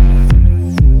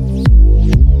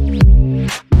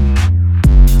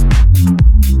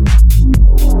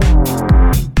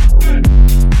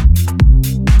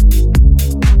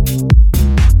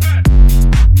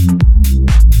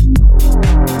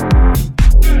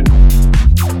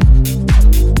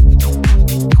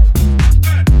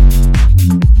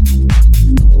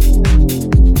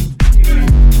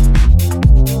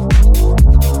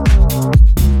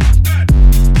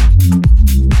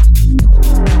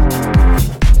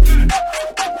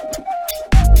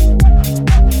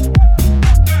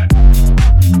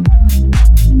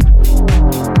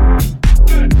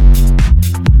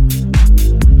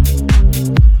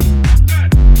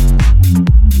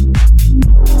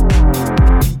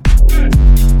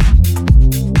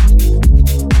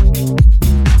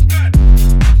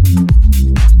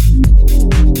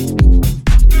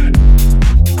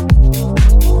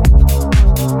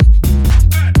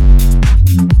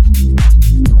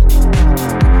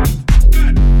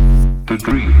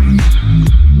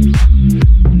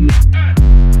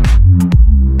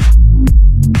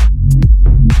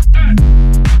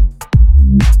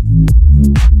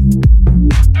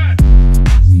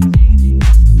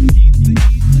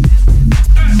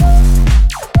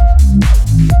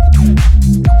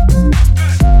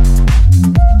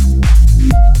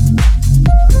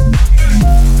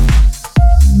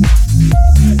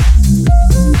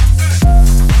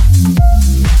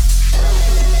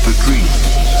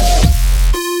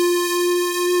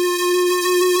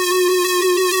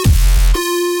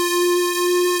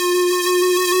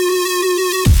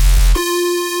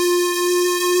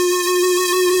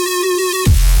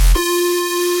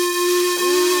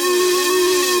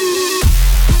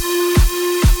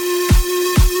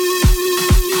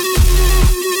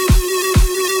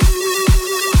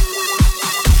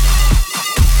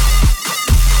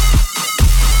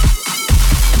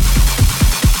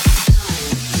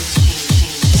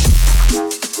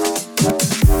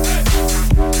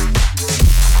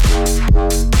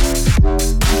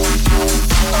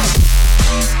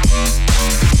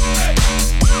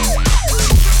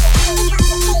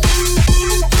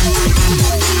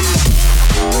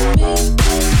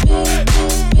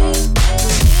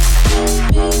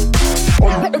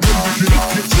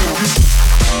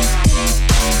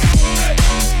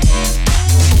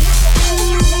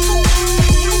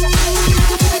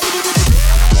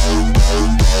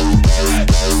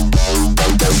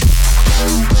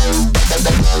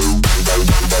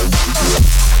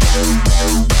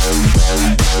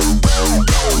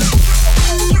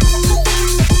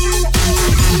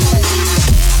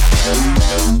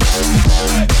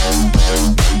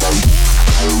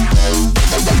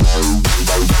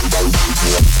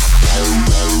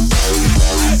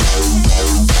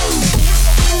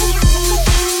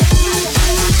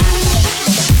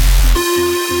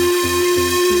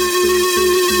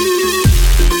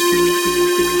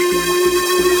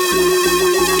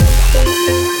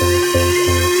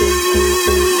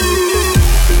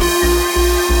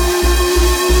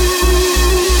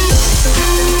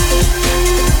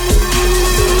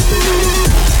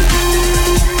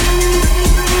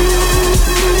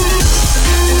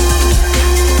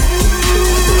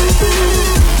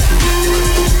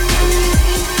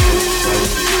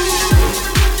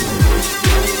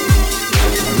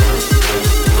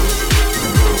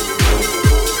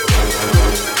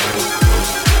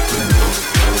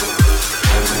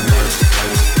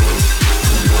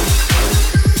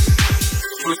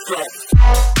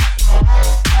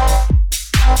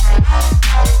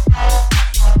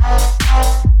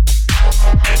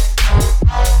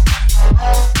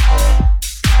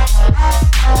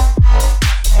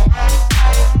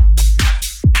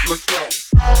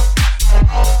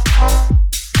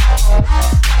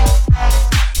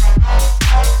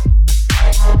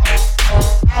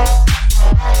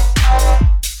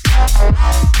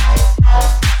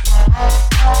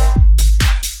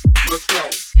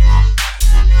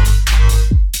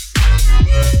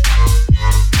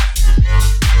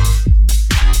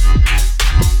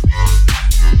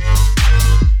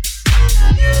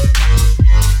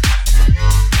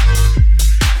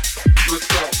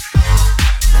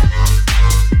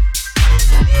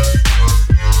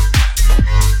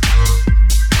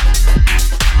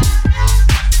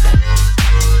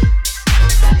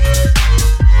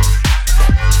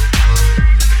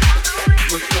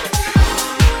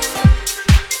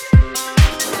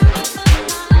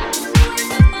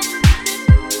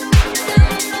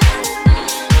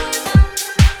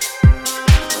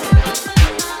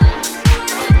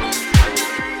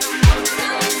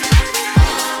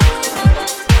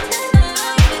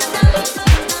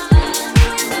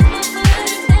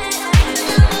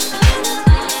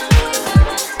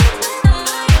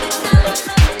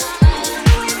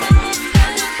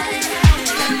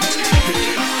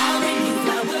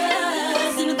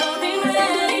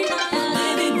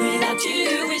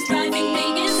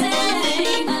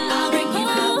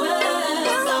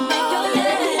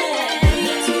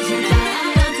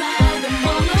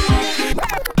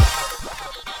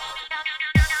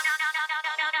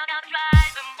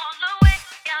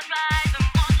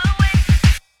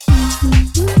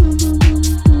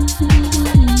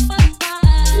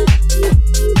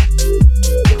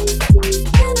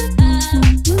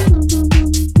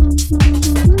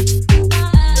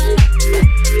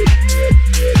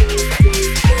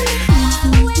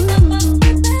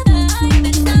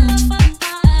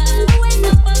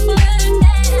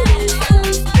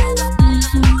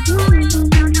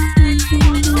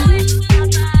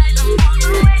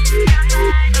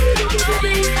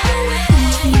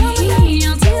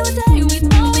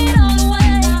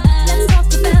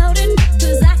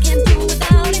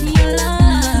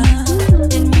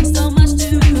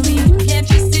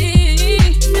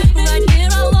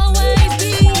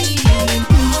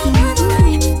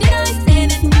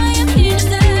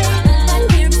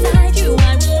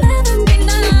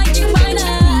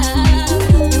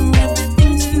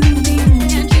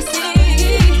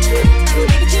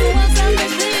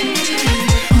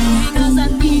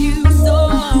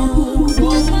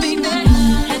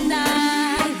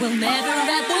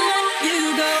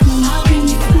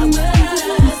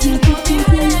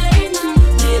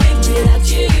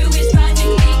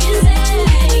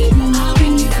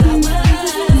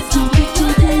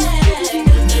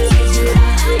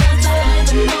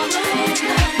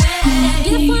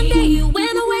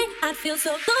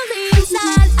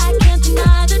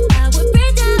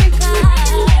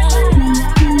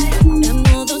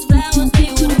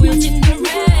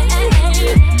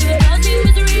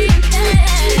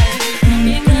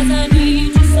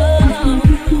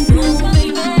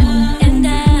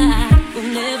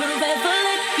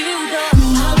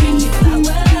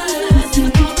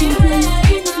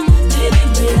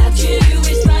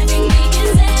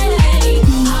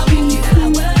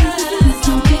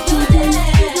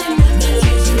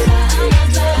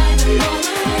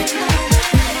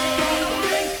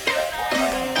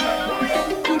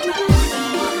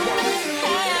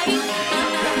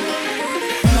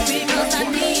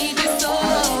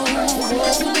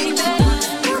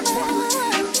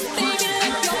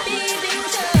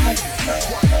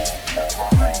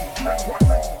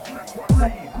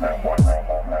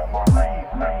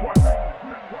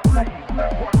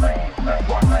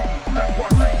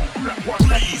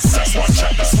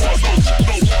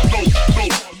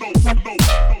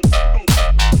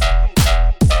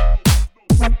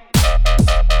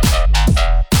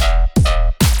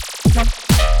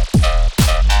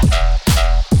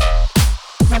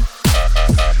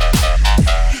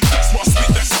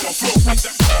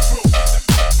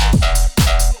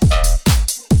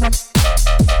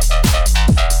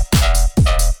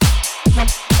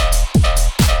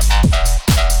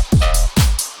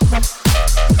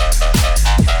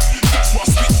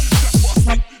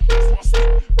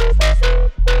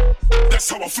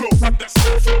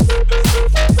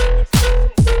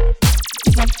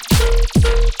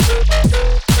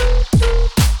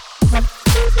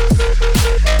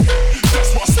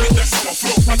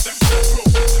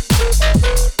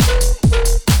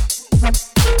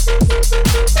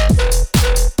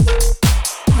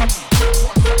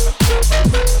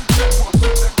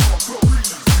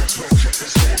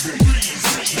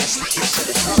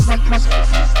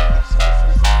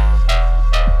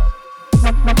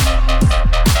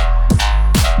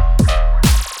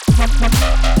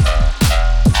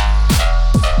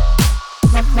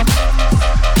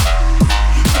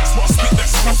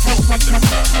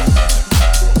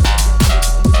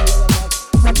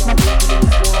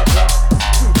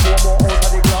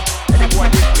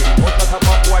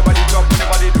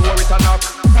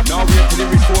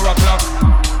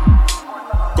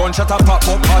 Gunshot a pop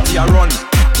up, party a run.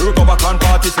 We go back and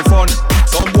party for fun.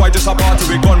 Some boy just a party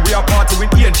with gun. We a party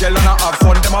with angel and a have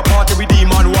fun. Them a party with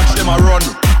demon, watch them a run.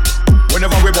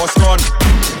 Whenever we bust gun,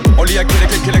 only a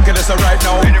kill us right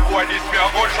now. Any boy this me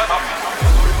a gunshot up.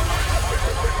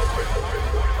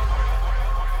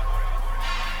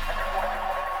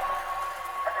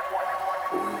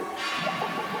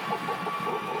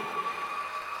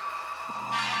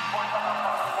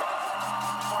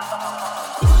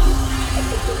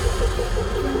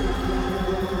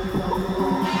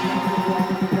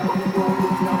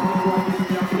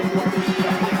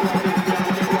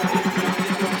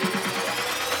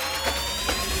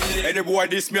 Any boy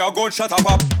this me a gunshot up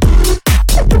up.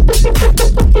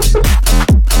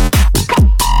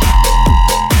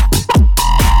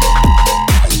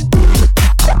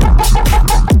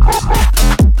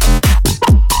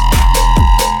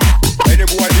 Any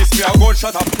boy this me a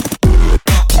gunshot up.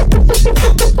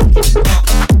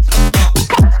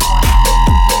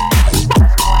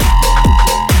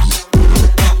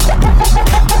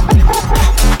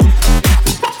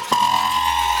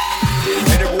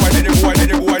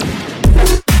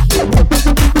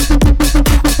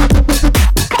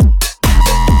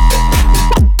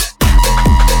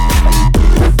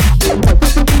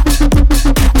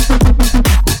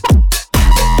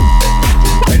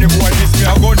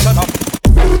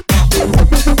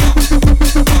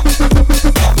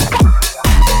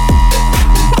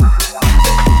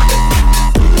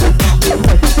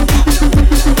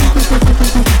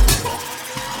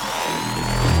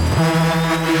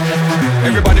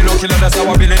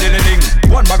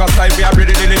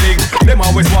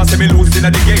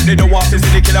 They don't want to see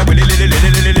the killer willy lily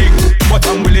lily lily ling. But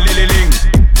I'm willy lily ling.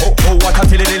 Oh oh, what a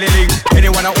tilly lily ling.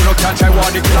 Anyone who no catch I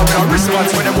want the killer with a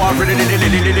response when they want willy lily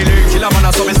lily lily ling. Killer man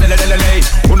a so me say lily lily.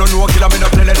 Who no know killer me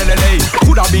no play lily lily.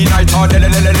 Could have been night or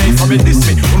lily lily. From it this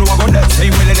me, who know I go dead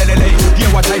say willy lily lily. Hear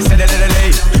what I say lily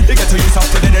lily. They get to use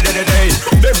after the lily lily.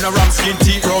 Them no ram skin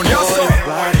teeth round your soul.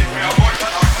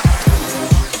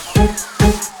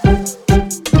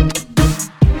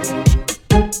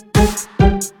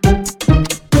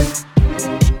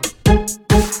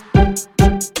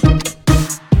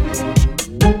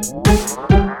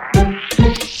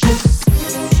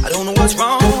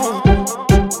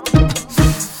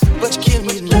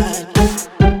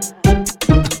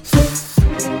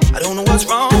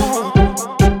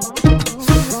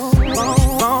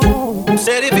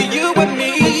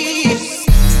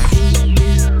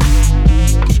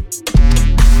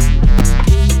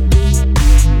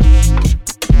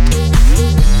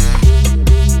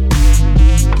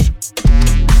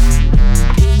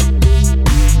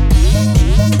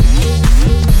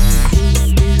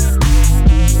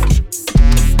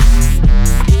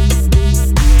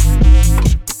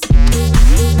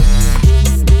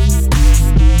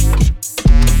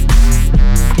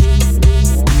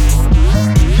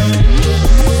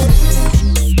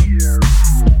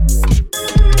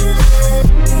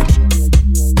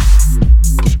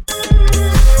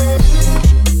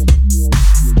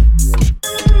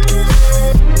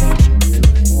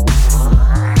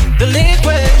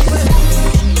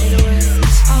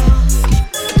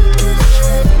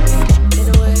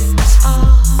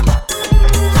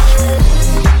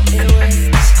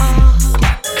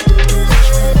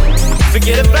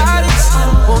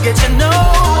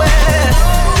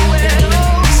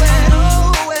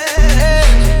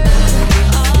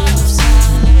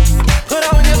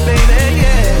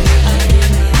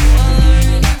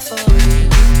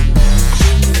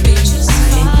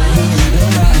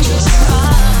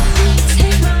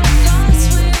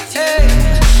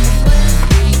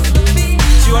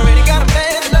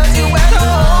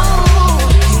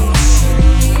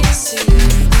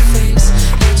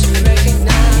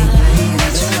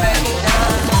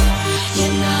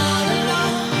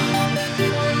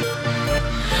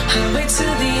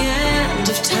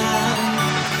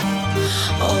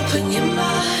 Open your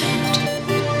mind.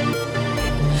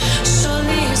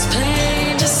 Surely it's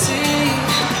plain to see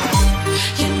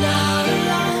you're not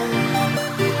alone.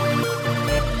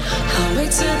 I'll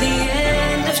wait till the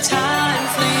end of time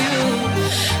for you.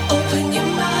 Open your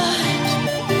mind.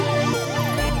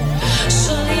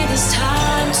 Surely there's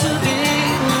time to be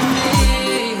with me.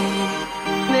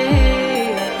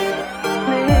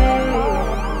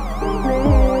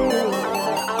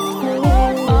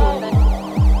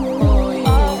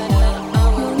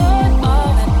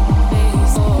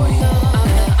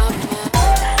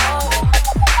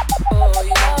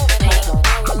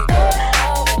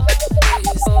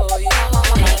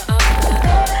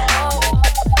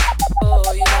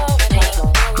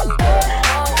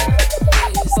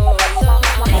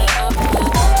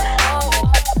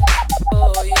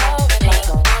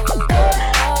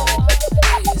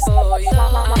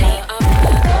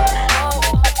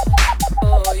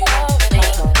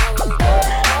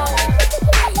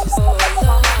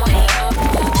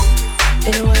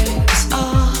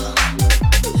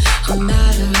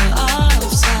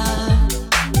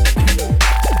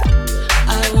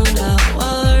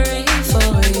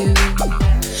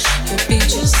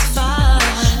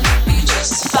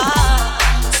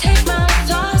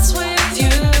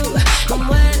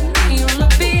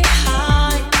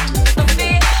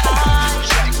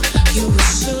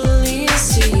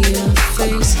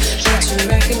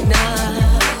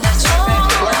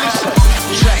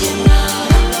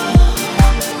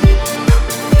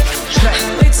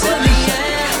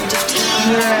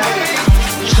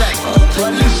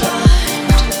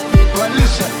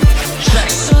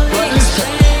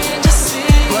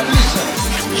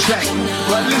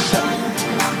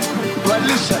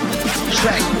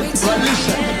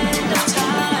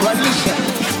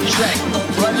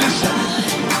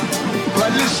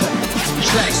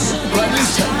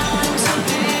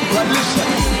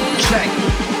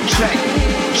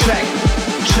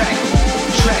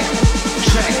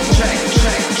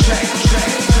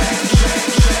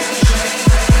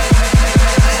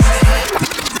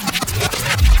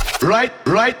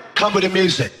 Right, come with the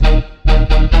music.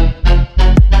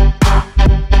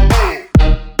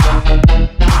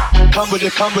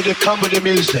 Come with the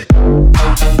music.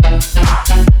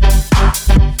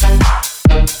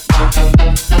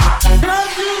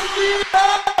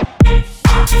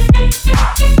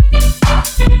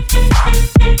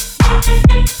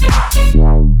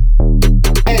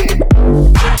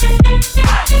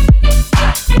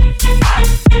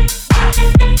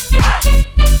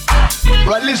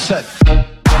 Right, listen.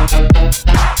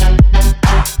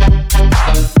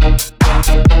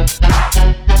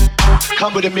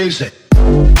 Come with the music.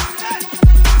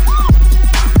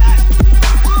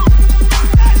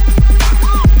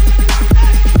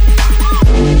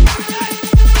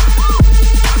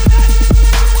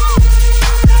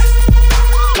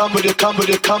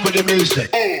 Come with the music.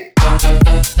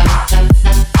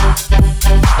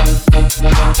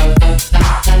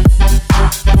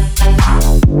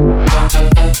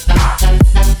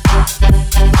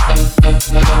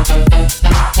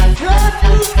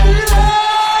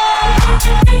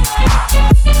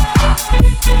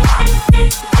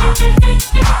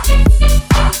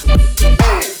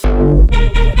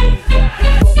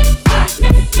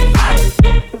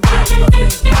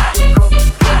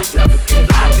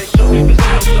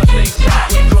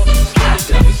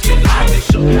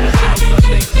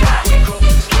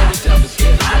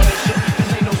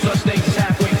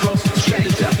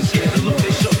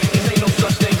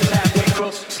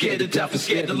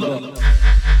 Scared to look.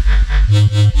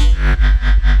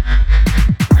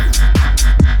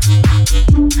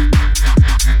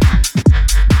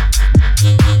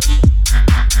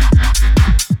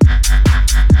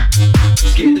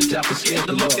 Scared to death and scared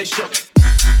to look. They shook.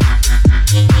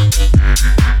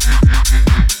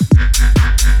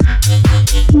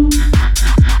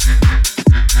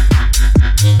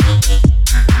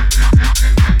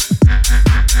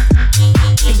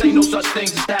 Cause ain't no such thing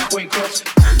as halfway crooks.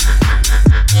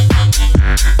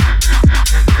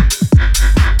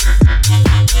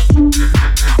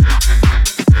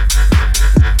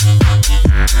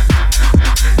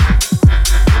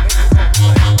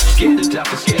 Scared to death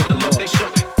and scared to look. They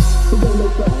shook.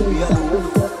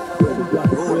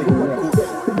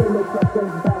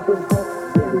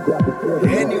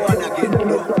 Anyone again,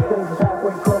 look.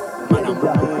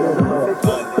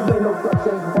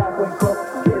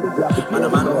 Man,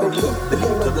 I'm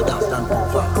believe to the dust and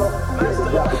over.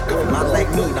 Cause a man like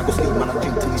me, not go sleep, man, I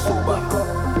drink till me sober.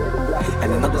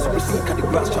 And then others proceed, cause the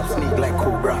grass chop sneak like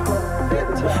cobra.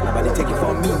 Nobody take it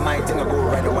from me, my thing I go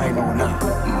right away, no now.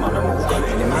 Man, I'm over.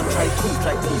 And the man try teeth,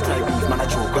 try beef, man, I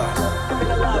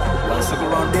choke.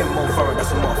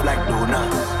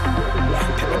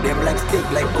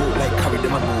 escape like gold, like carry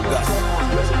them and bogus.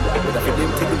 But if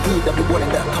them take the lead, I'm the one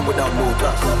that come without no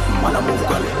trust. Man, I move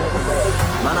gully.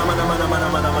 Man,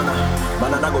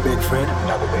 I go big friend.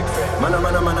 Man,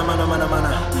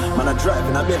 I drive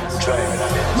in a Benz.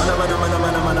 Man,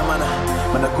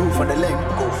 I groove on the leg.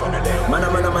 Man,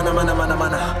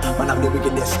 I'm the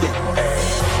wickedest gang.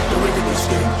 The wickedest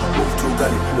gang, move to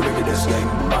gully. The wickedest gang,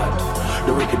 mad.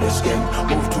 The wickedest gang,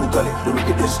 move to gully. The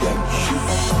wickedest gang,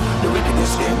 the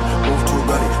wickedest gang, move to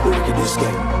gully. The wickedest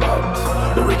gang,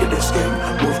 mad. The wickedest gang,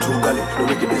 move to gully. The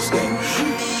wickedest gang.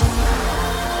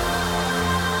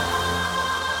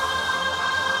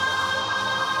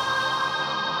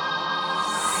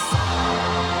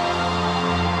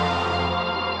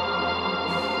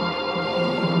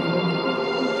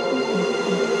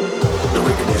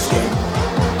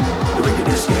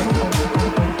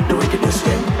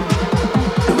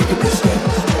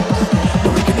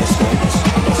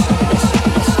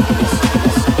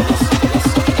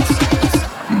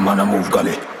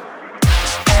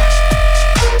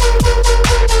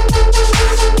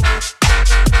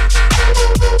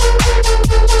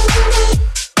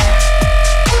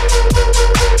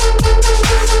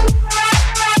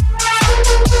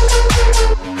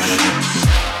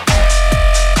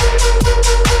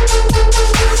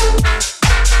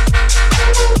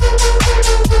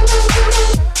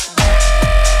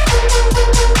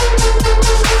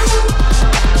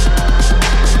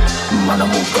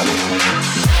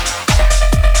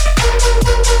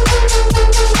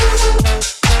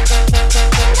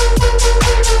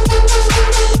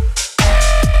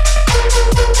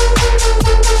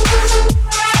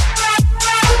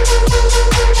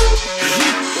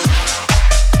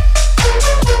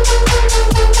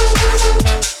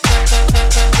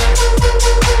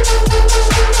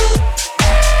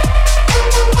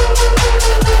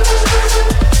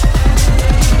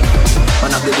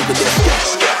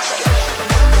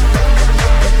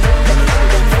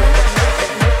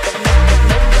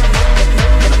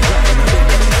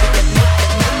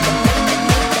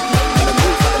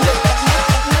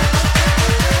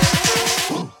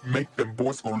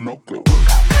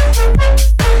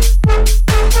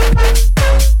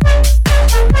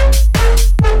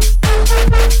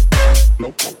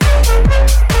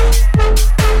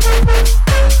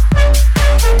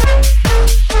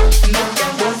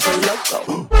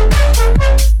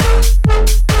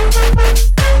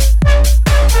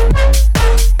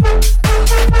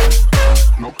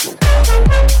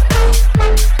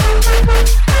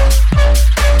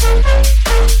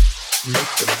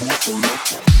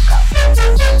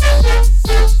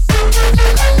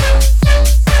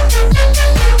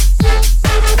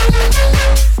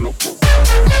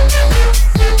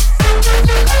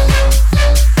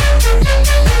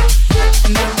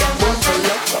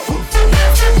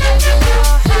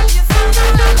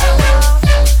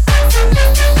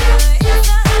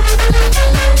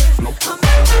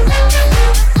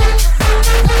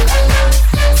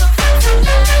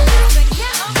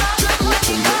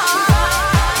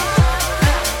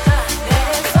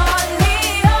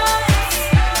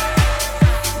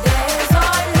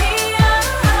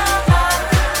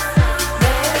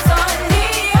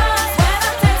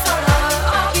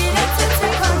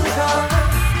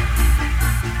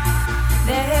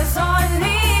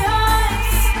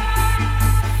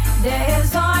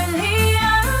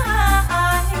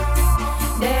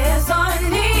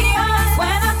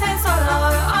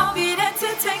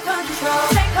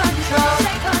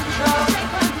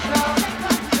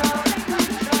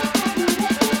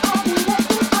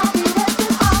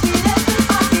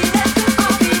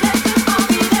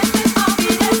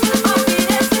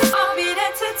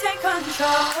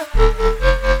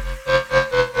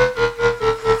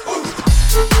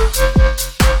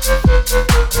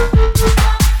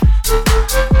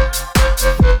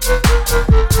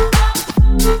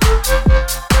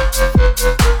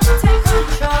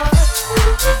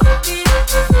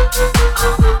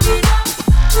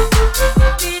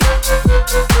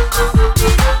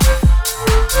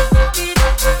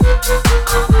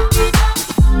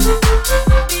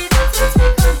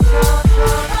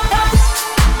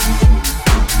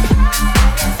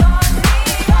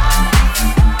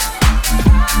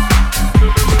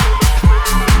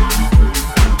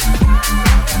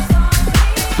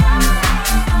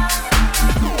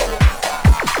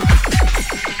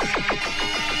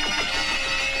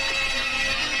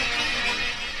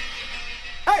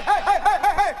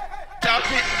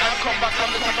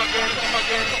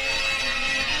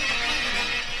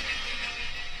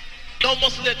 Don't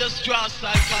must let us draw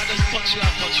aside, God, just touch you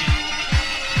and touch you.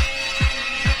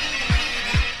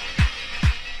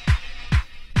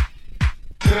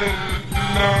 10,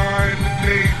 9,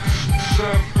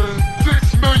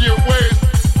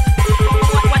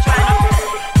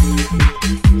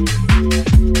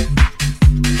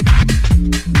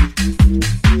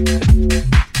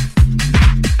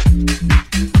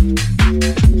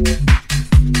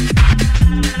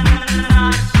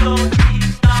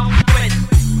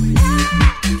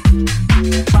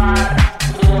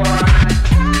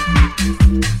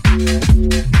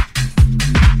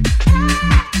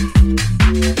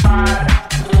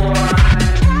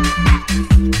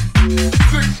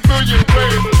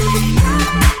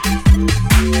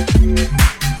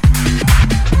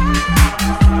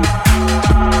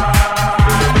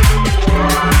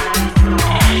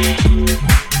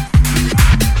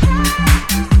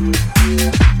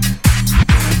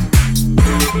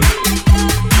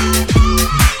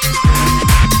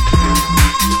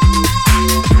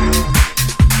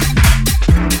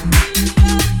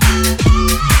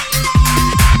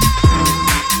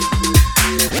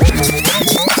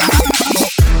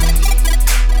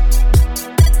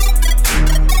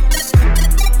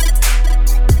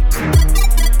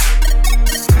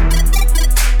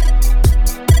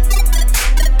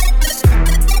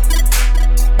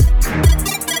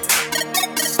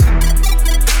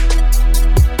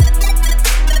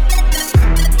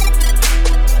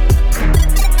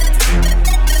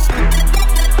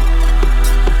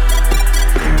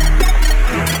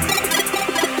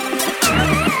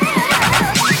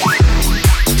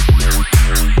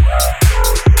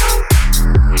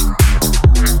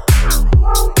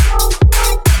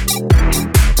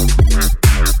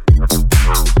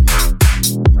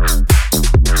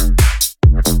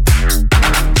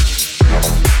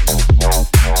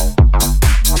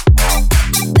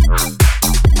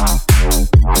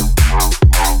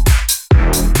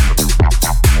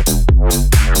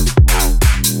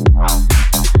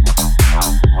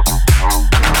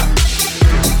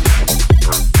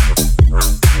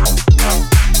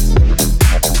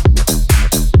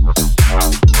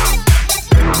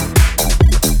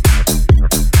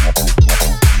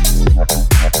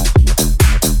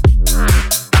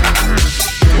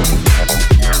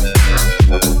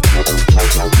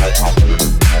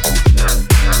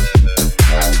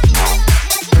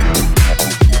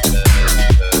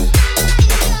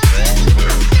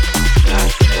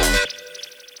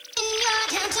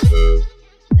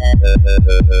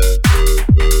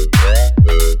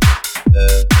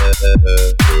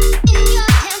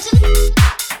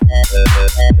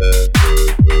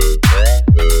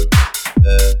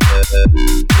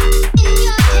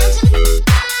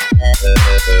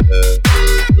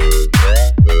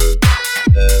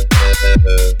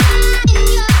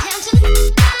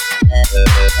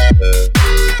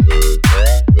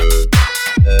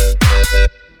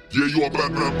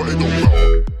 plan, but it don't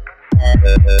matter.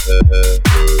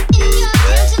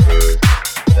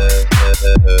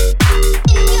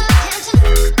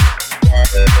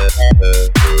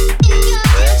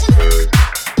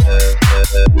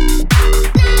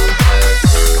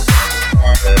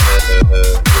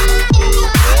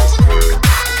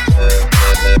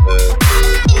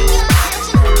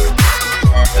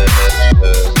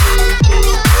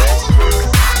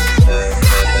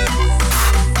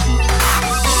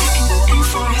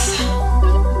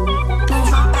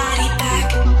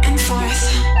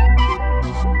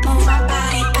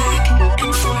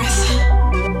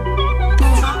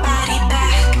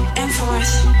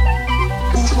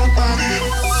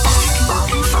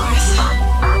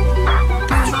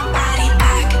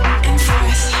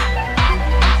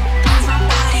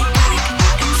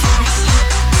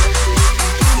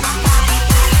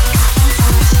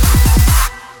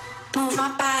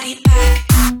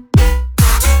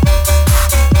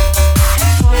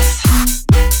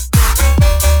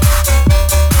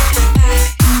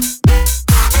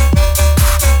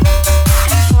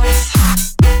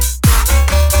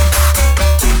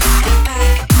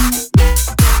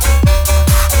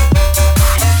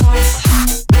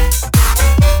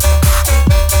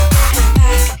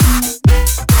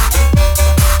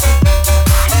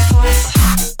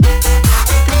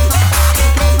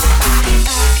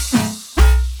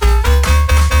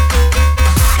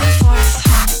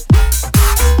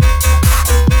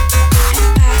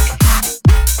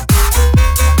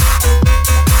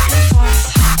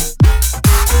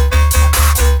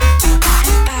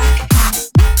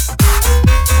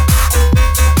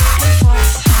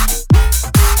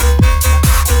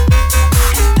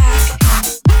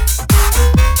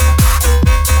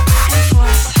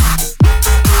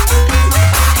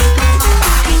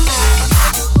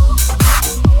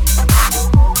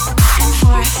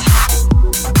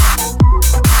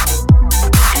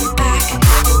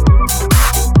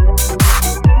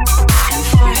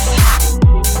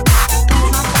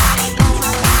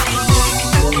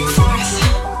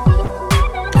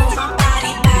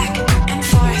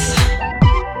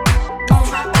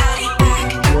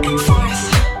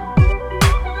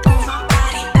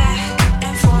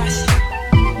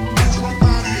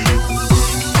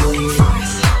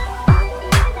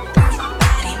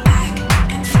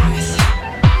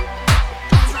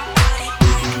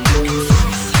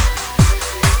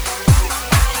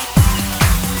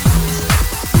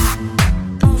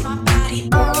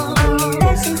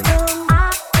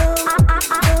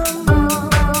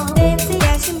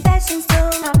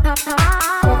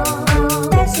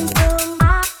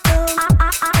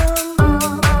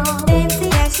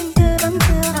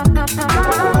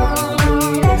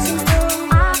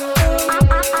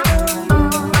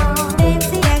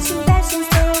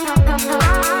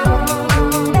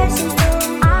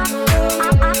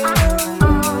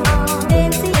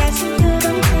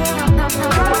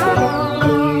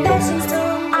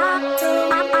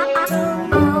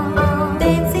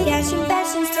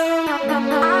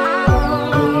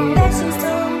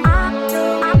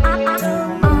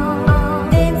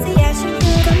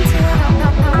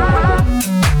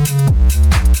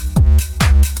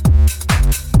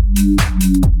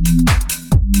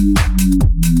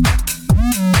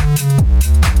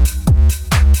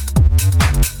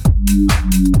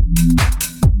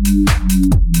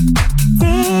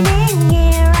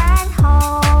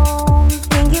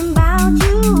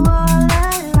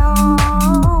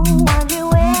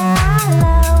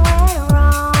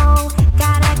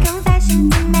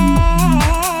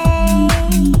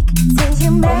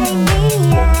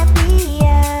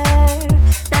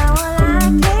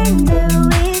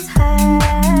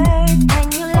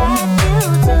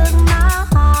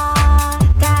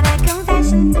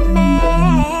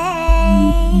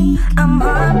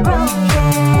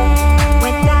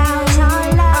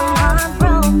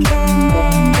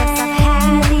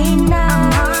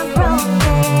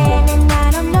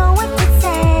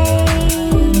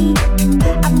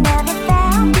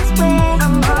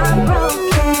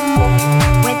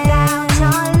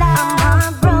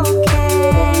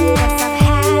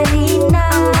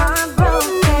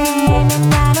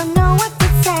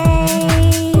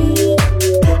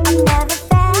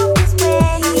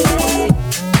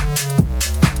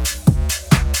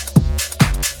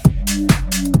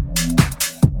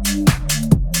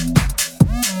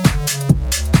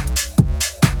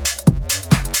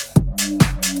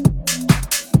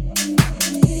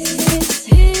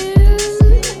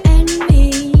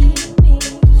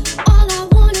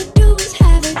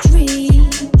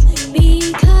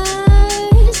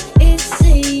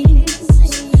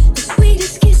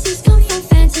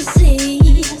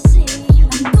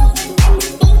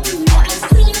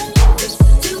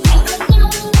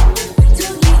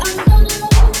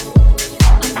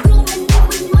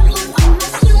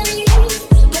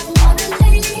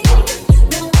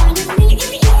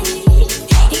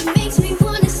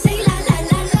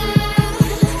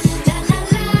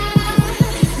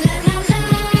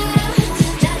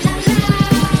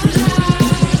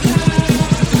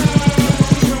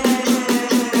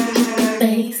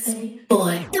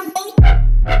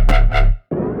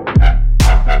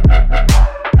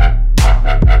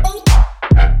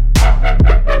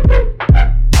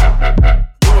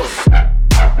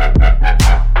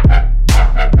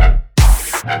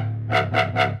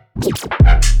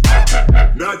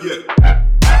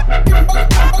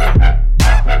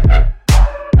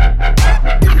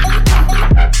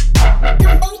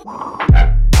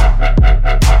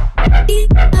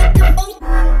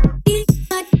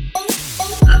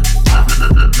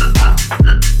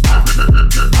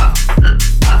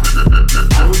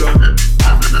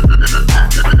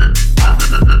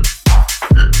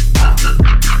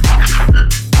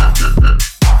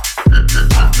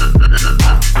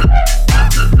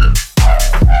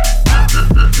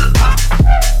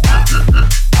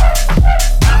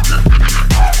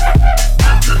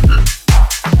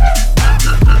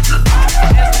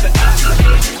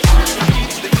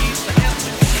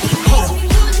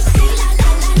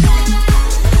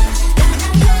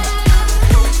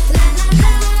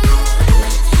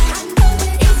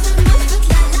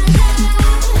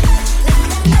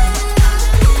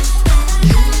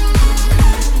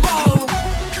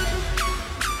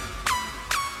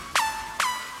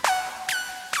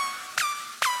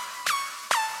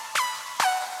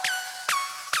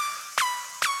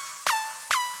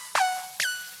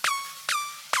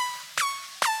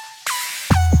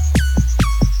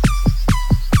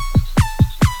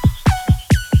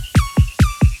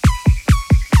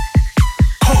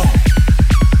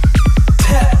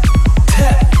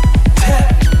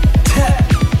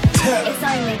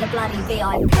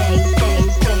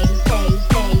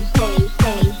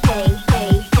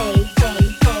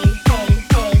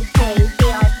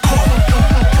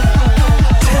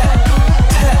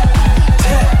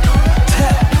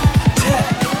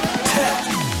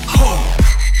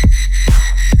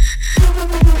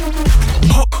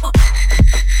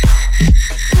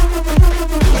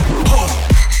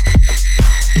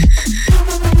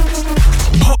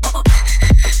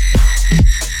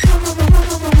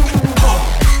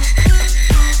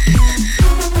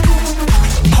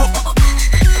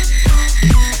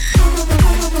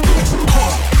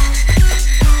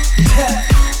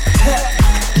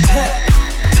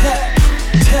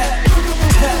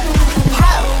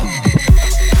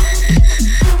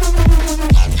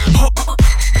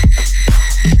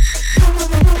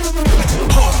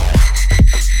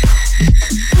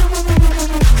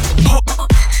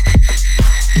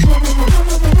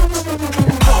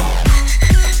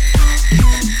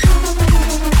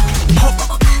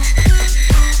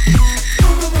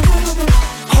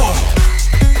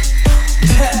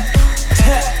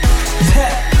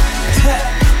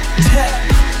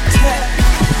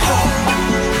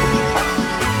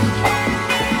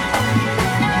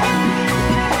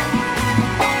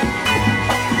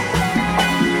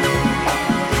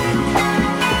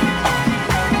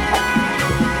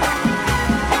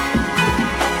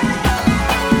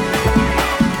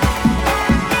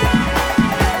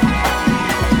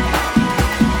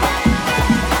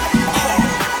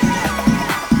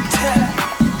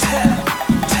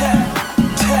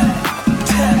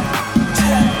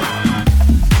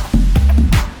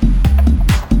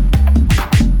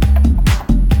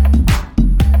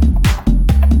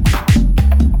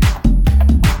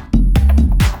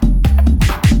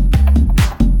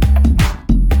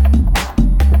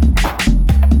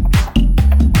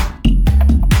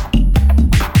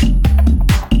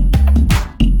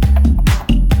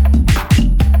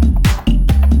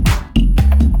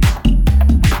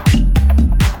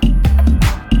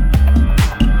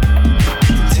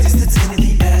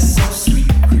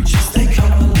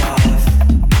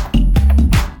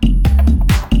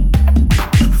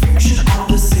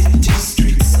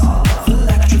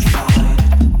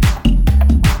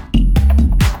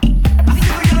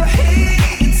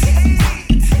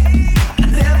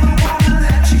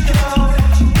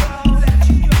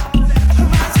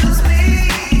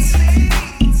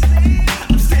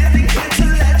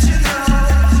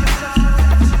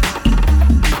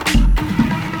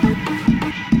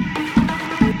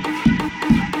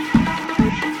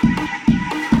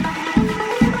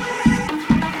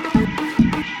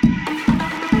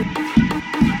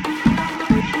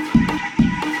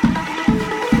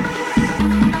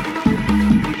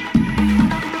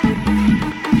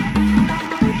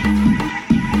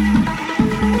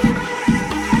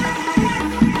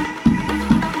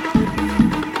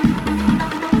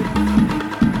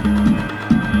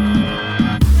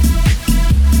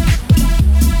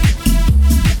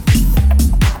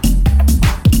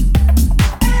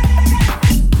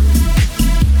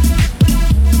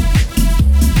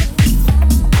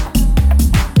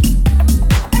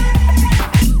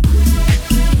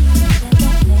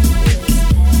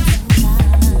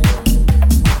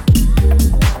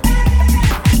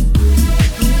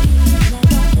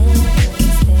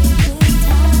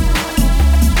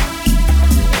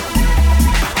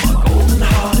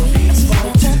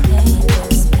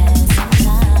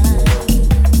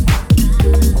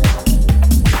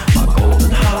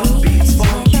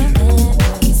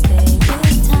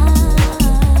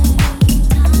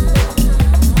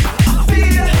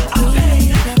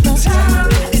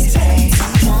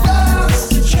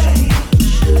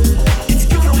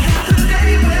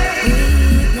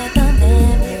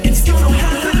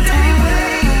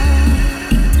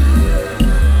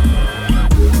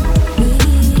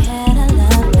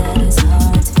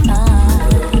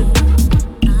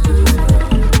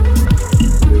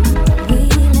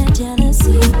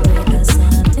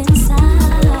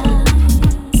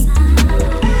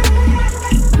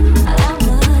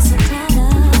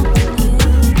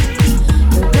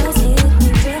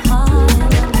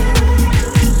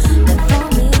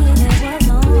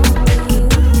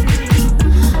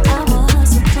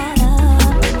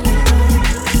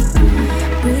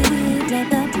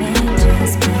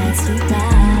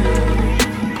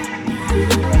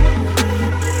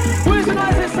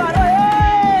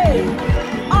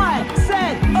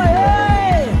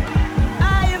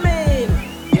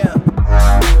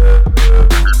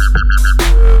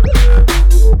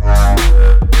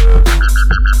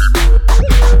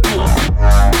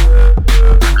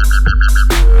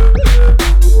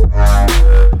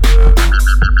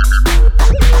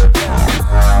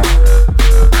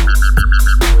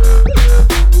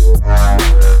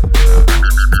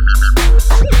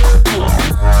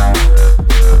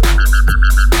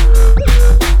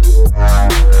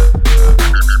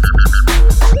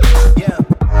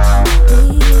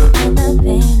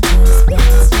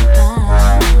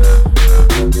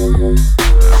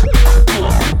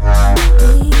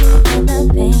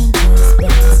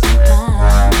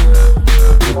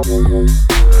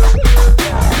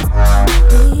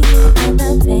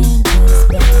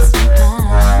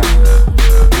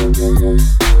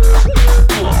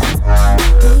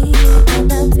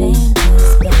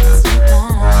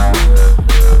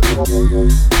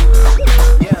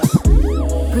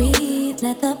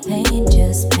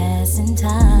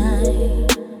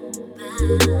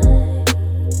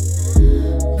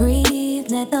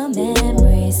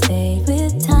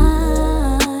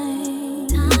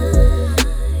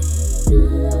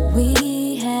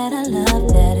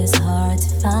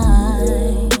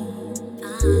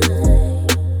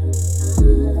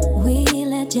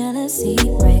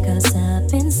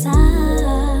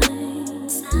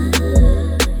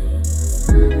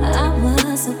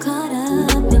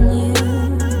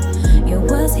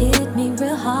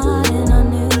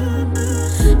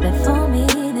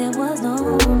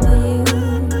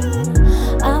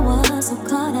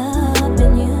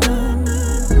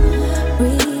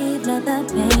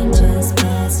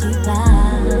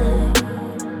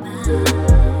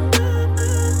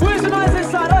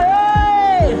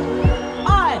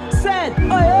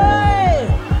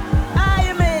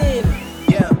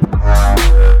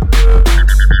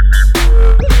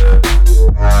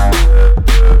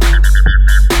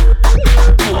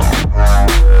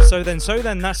 And so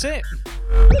then, that's it.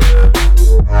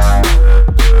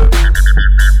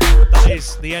 That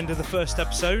is the end of the first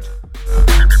episode.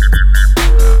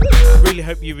 Really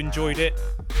hope you've enjoyed it.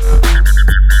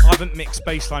 I haven't mixed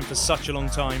bassline for such a long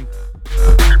time.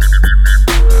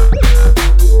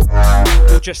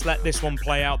 We'll just let this one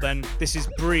play out then. This is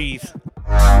Breathe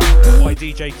by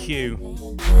DJ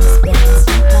Q.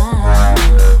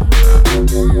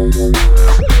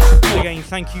 Again,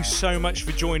 thank you so much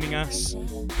for joining us.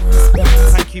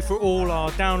 Thank you for all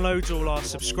our downloads, all our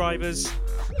subscribers.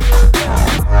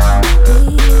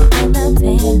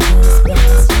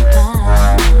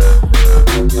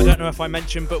 I don't know if I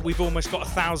mentioned, but we've almost got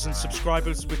 1,000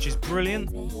 subscribers, which is brilliant.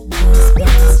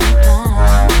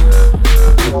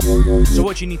 So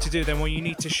what do you need to do then? Well, you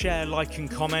need to share, like and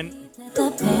comment.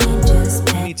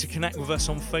 You need to connect with us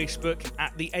on Facebook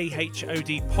at the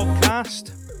AHOD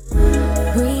Podcast.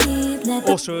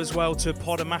 Also as well to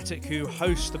Podomatic, who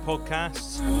host the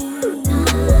podcasts.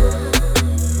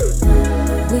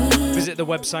 Visit the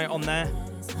website on there.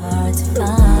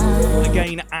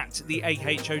 Again at the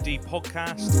AHOD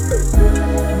Podcast.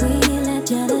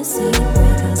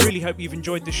 Really hope you've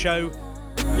enjoyed the show.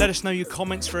 Let us know your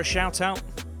comments for a shout out.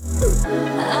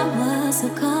 I was so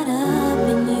caught up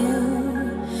in you.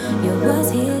 Your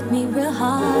words hit me real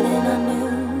hard and I knew.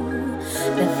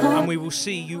 And we will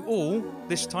see you all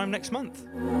this time next month.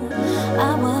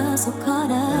 I was so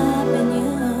caught up in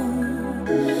you.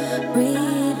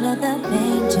 Breathe, let the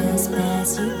pain just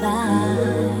pass you by.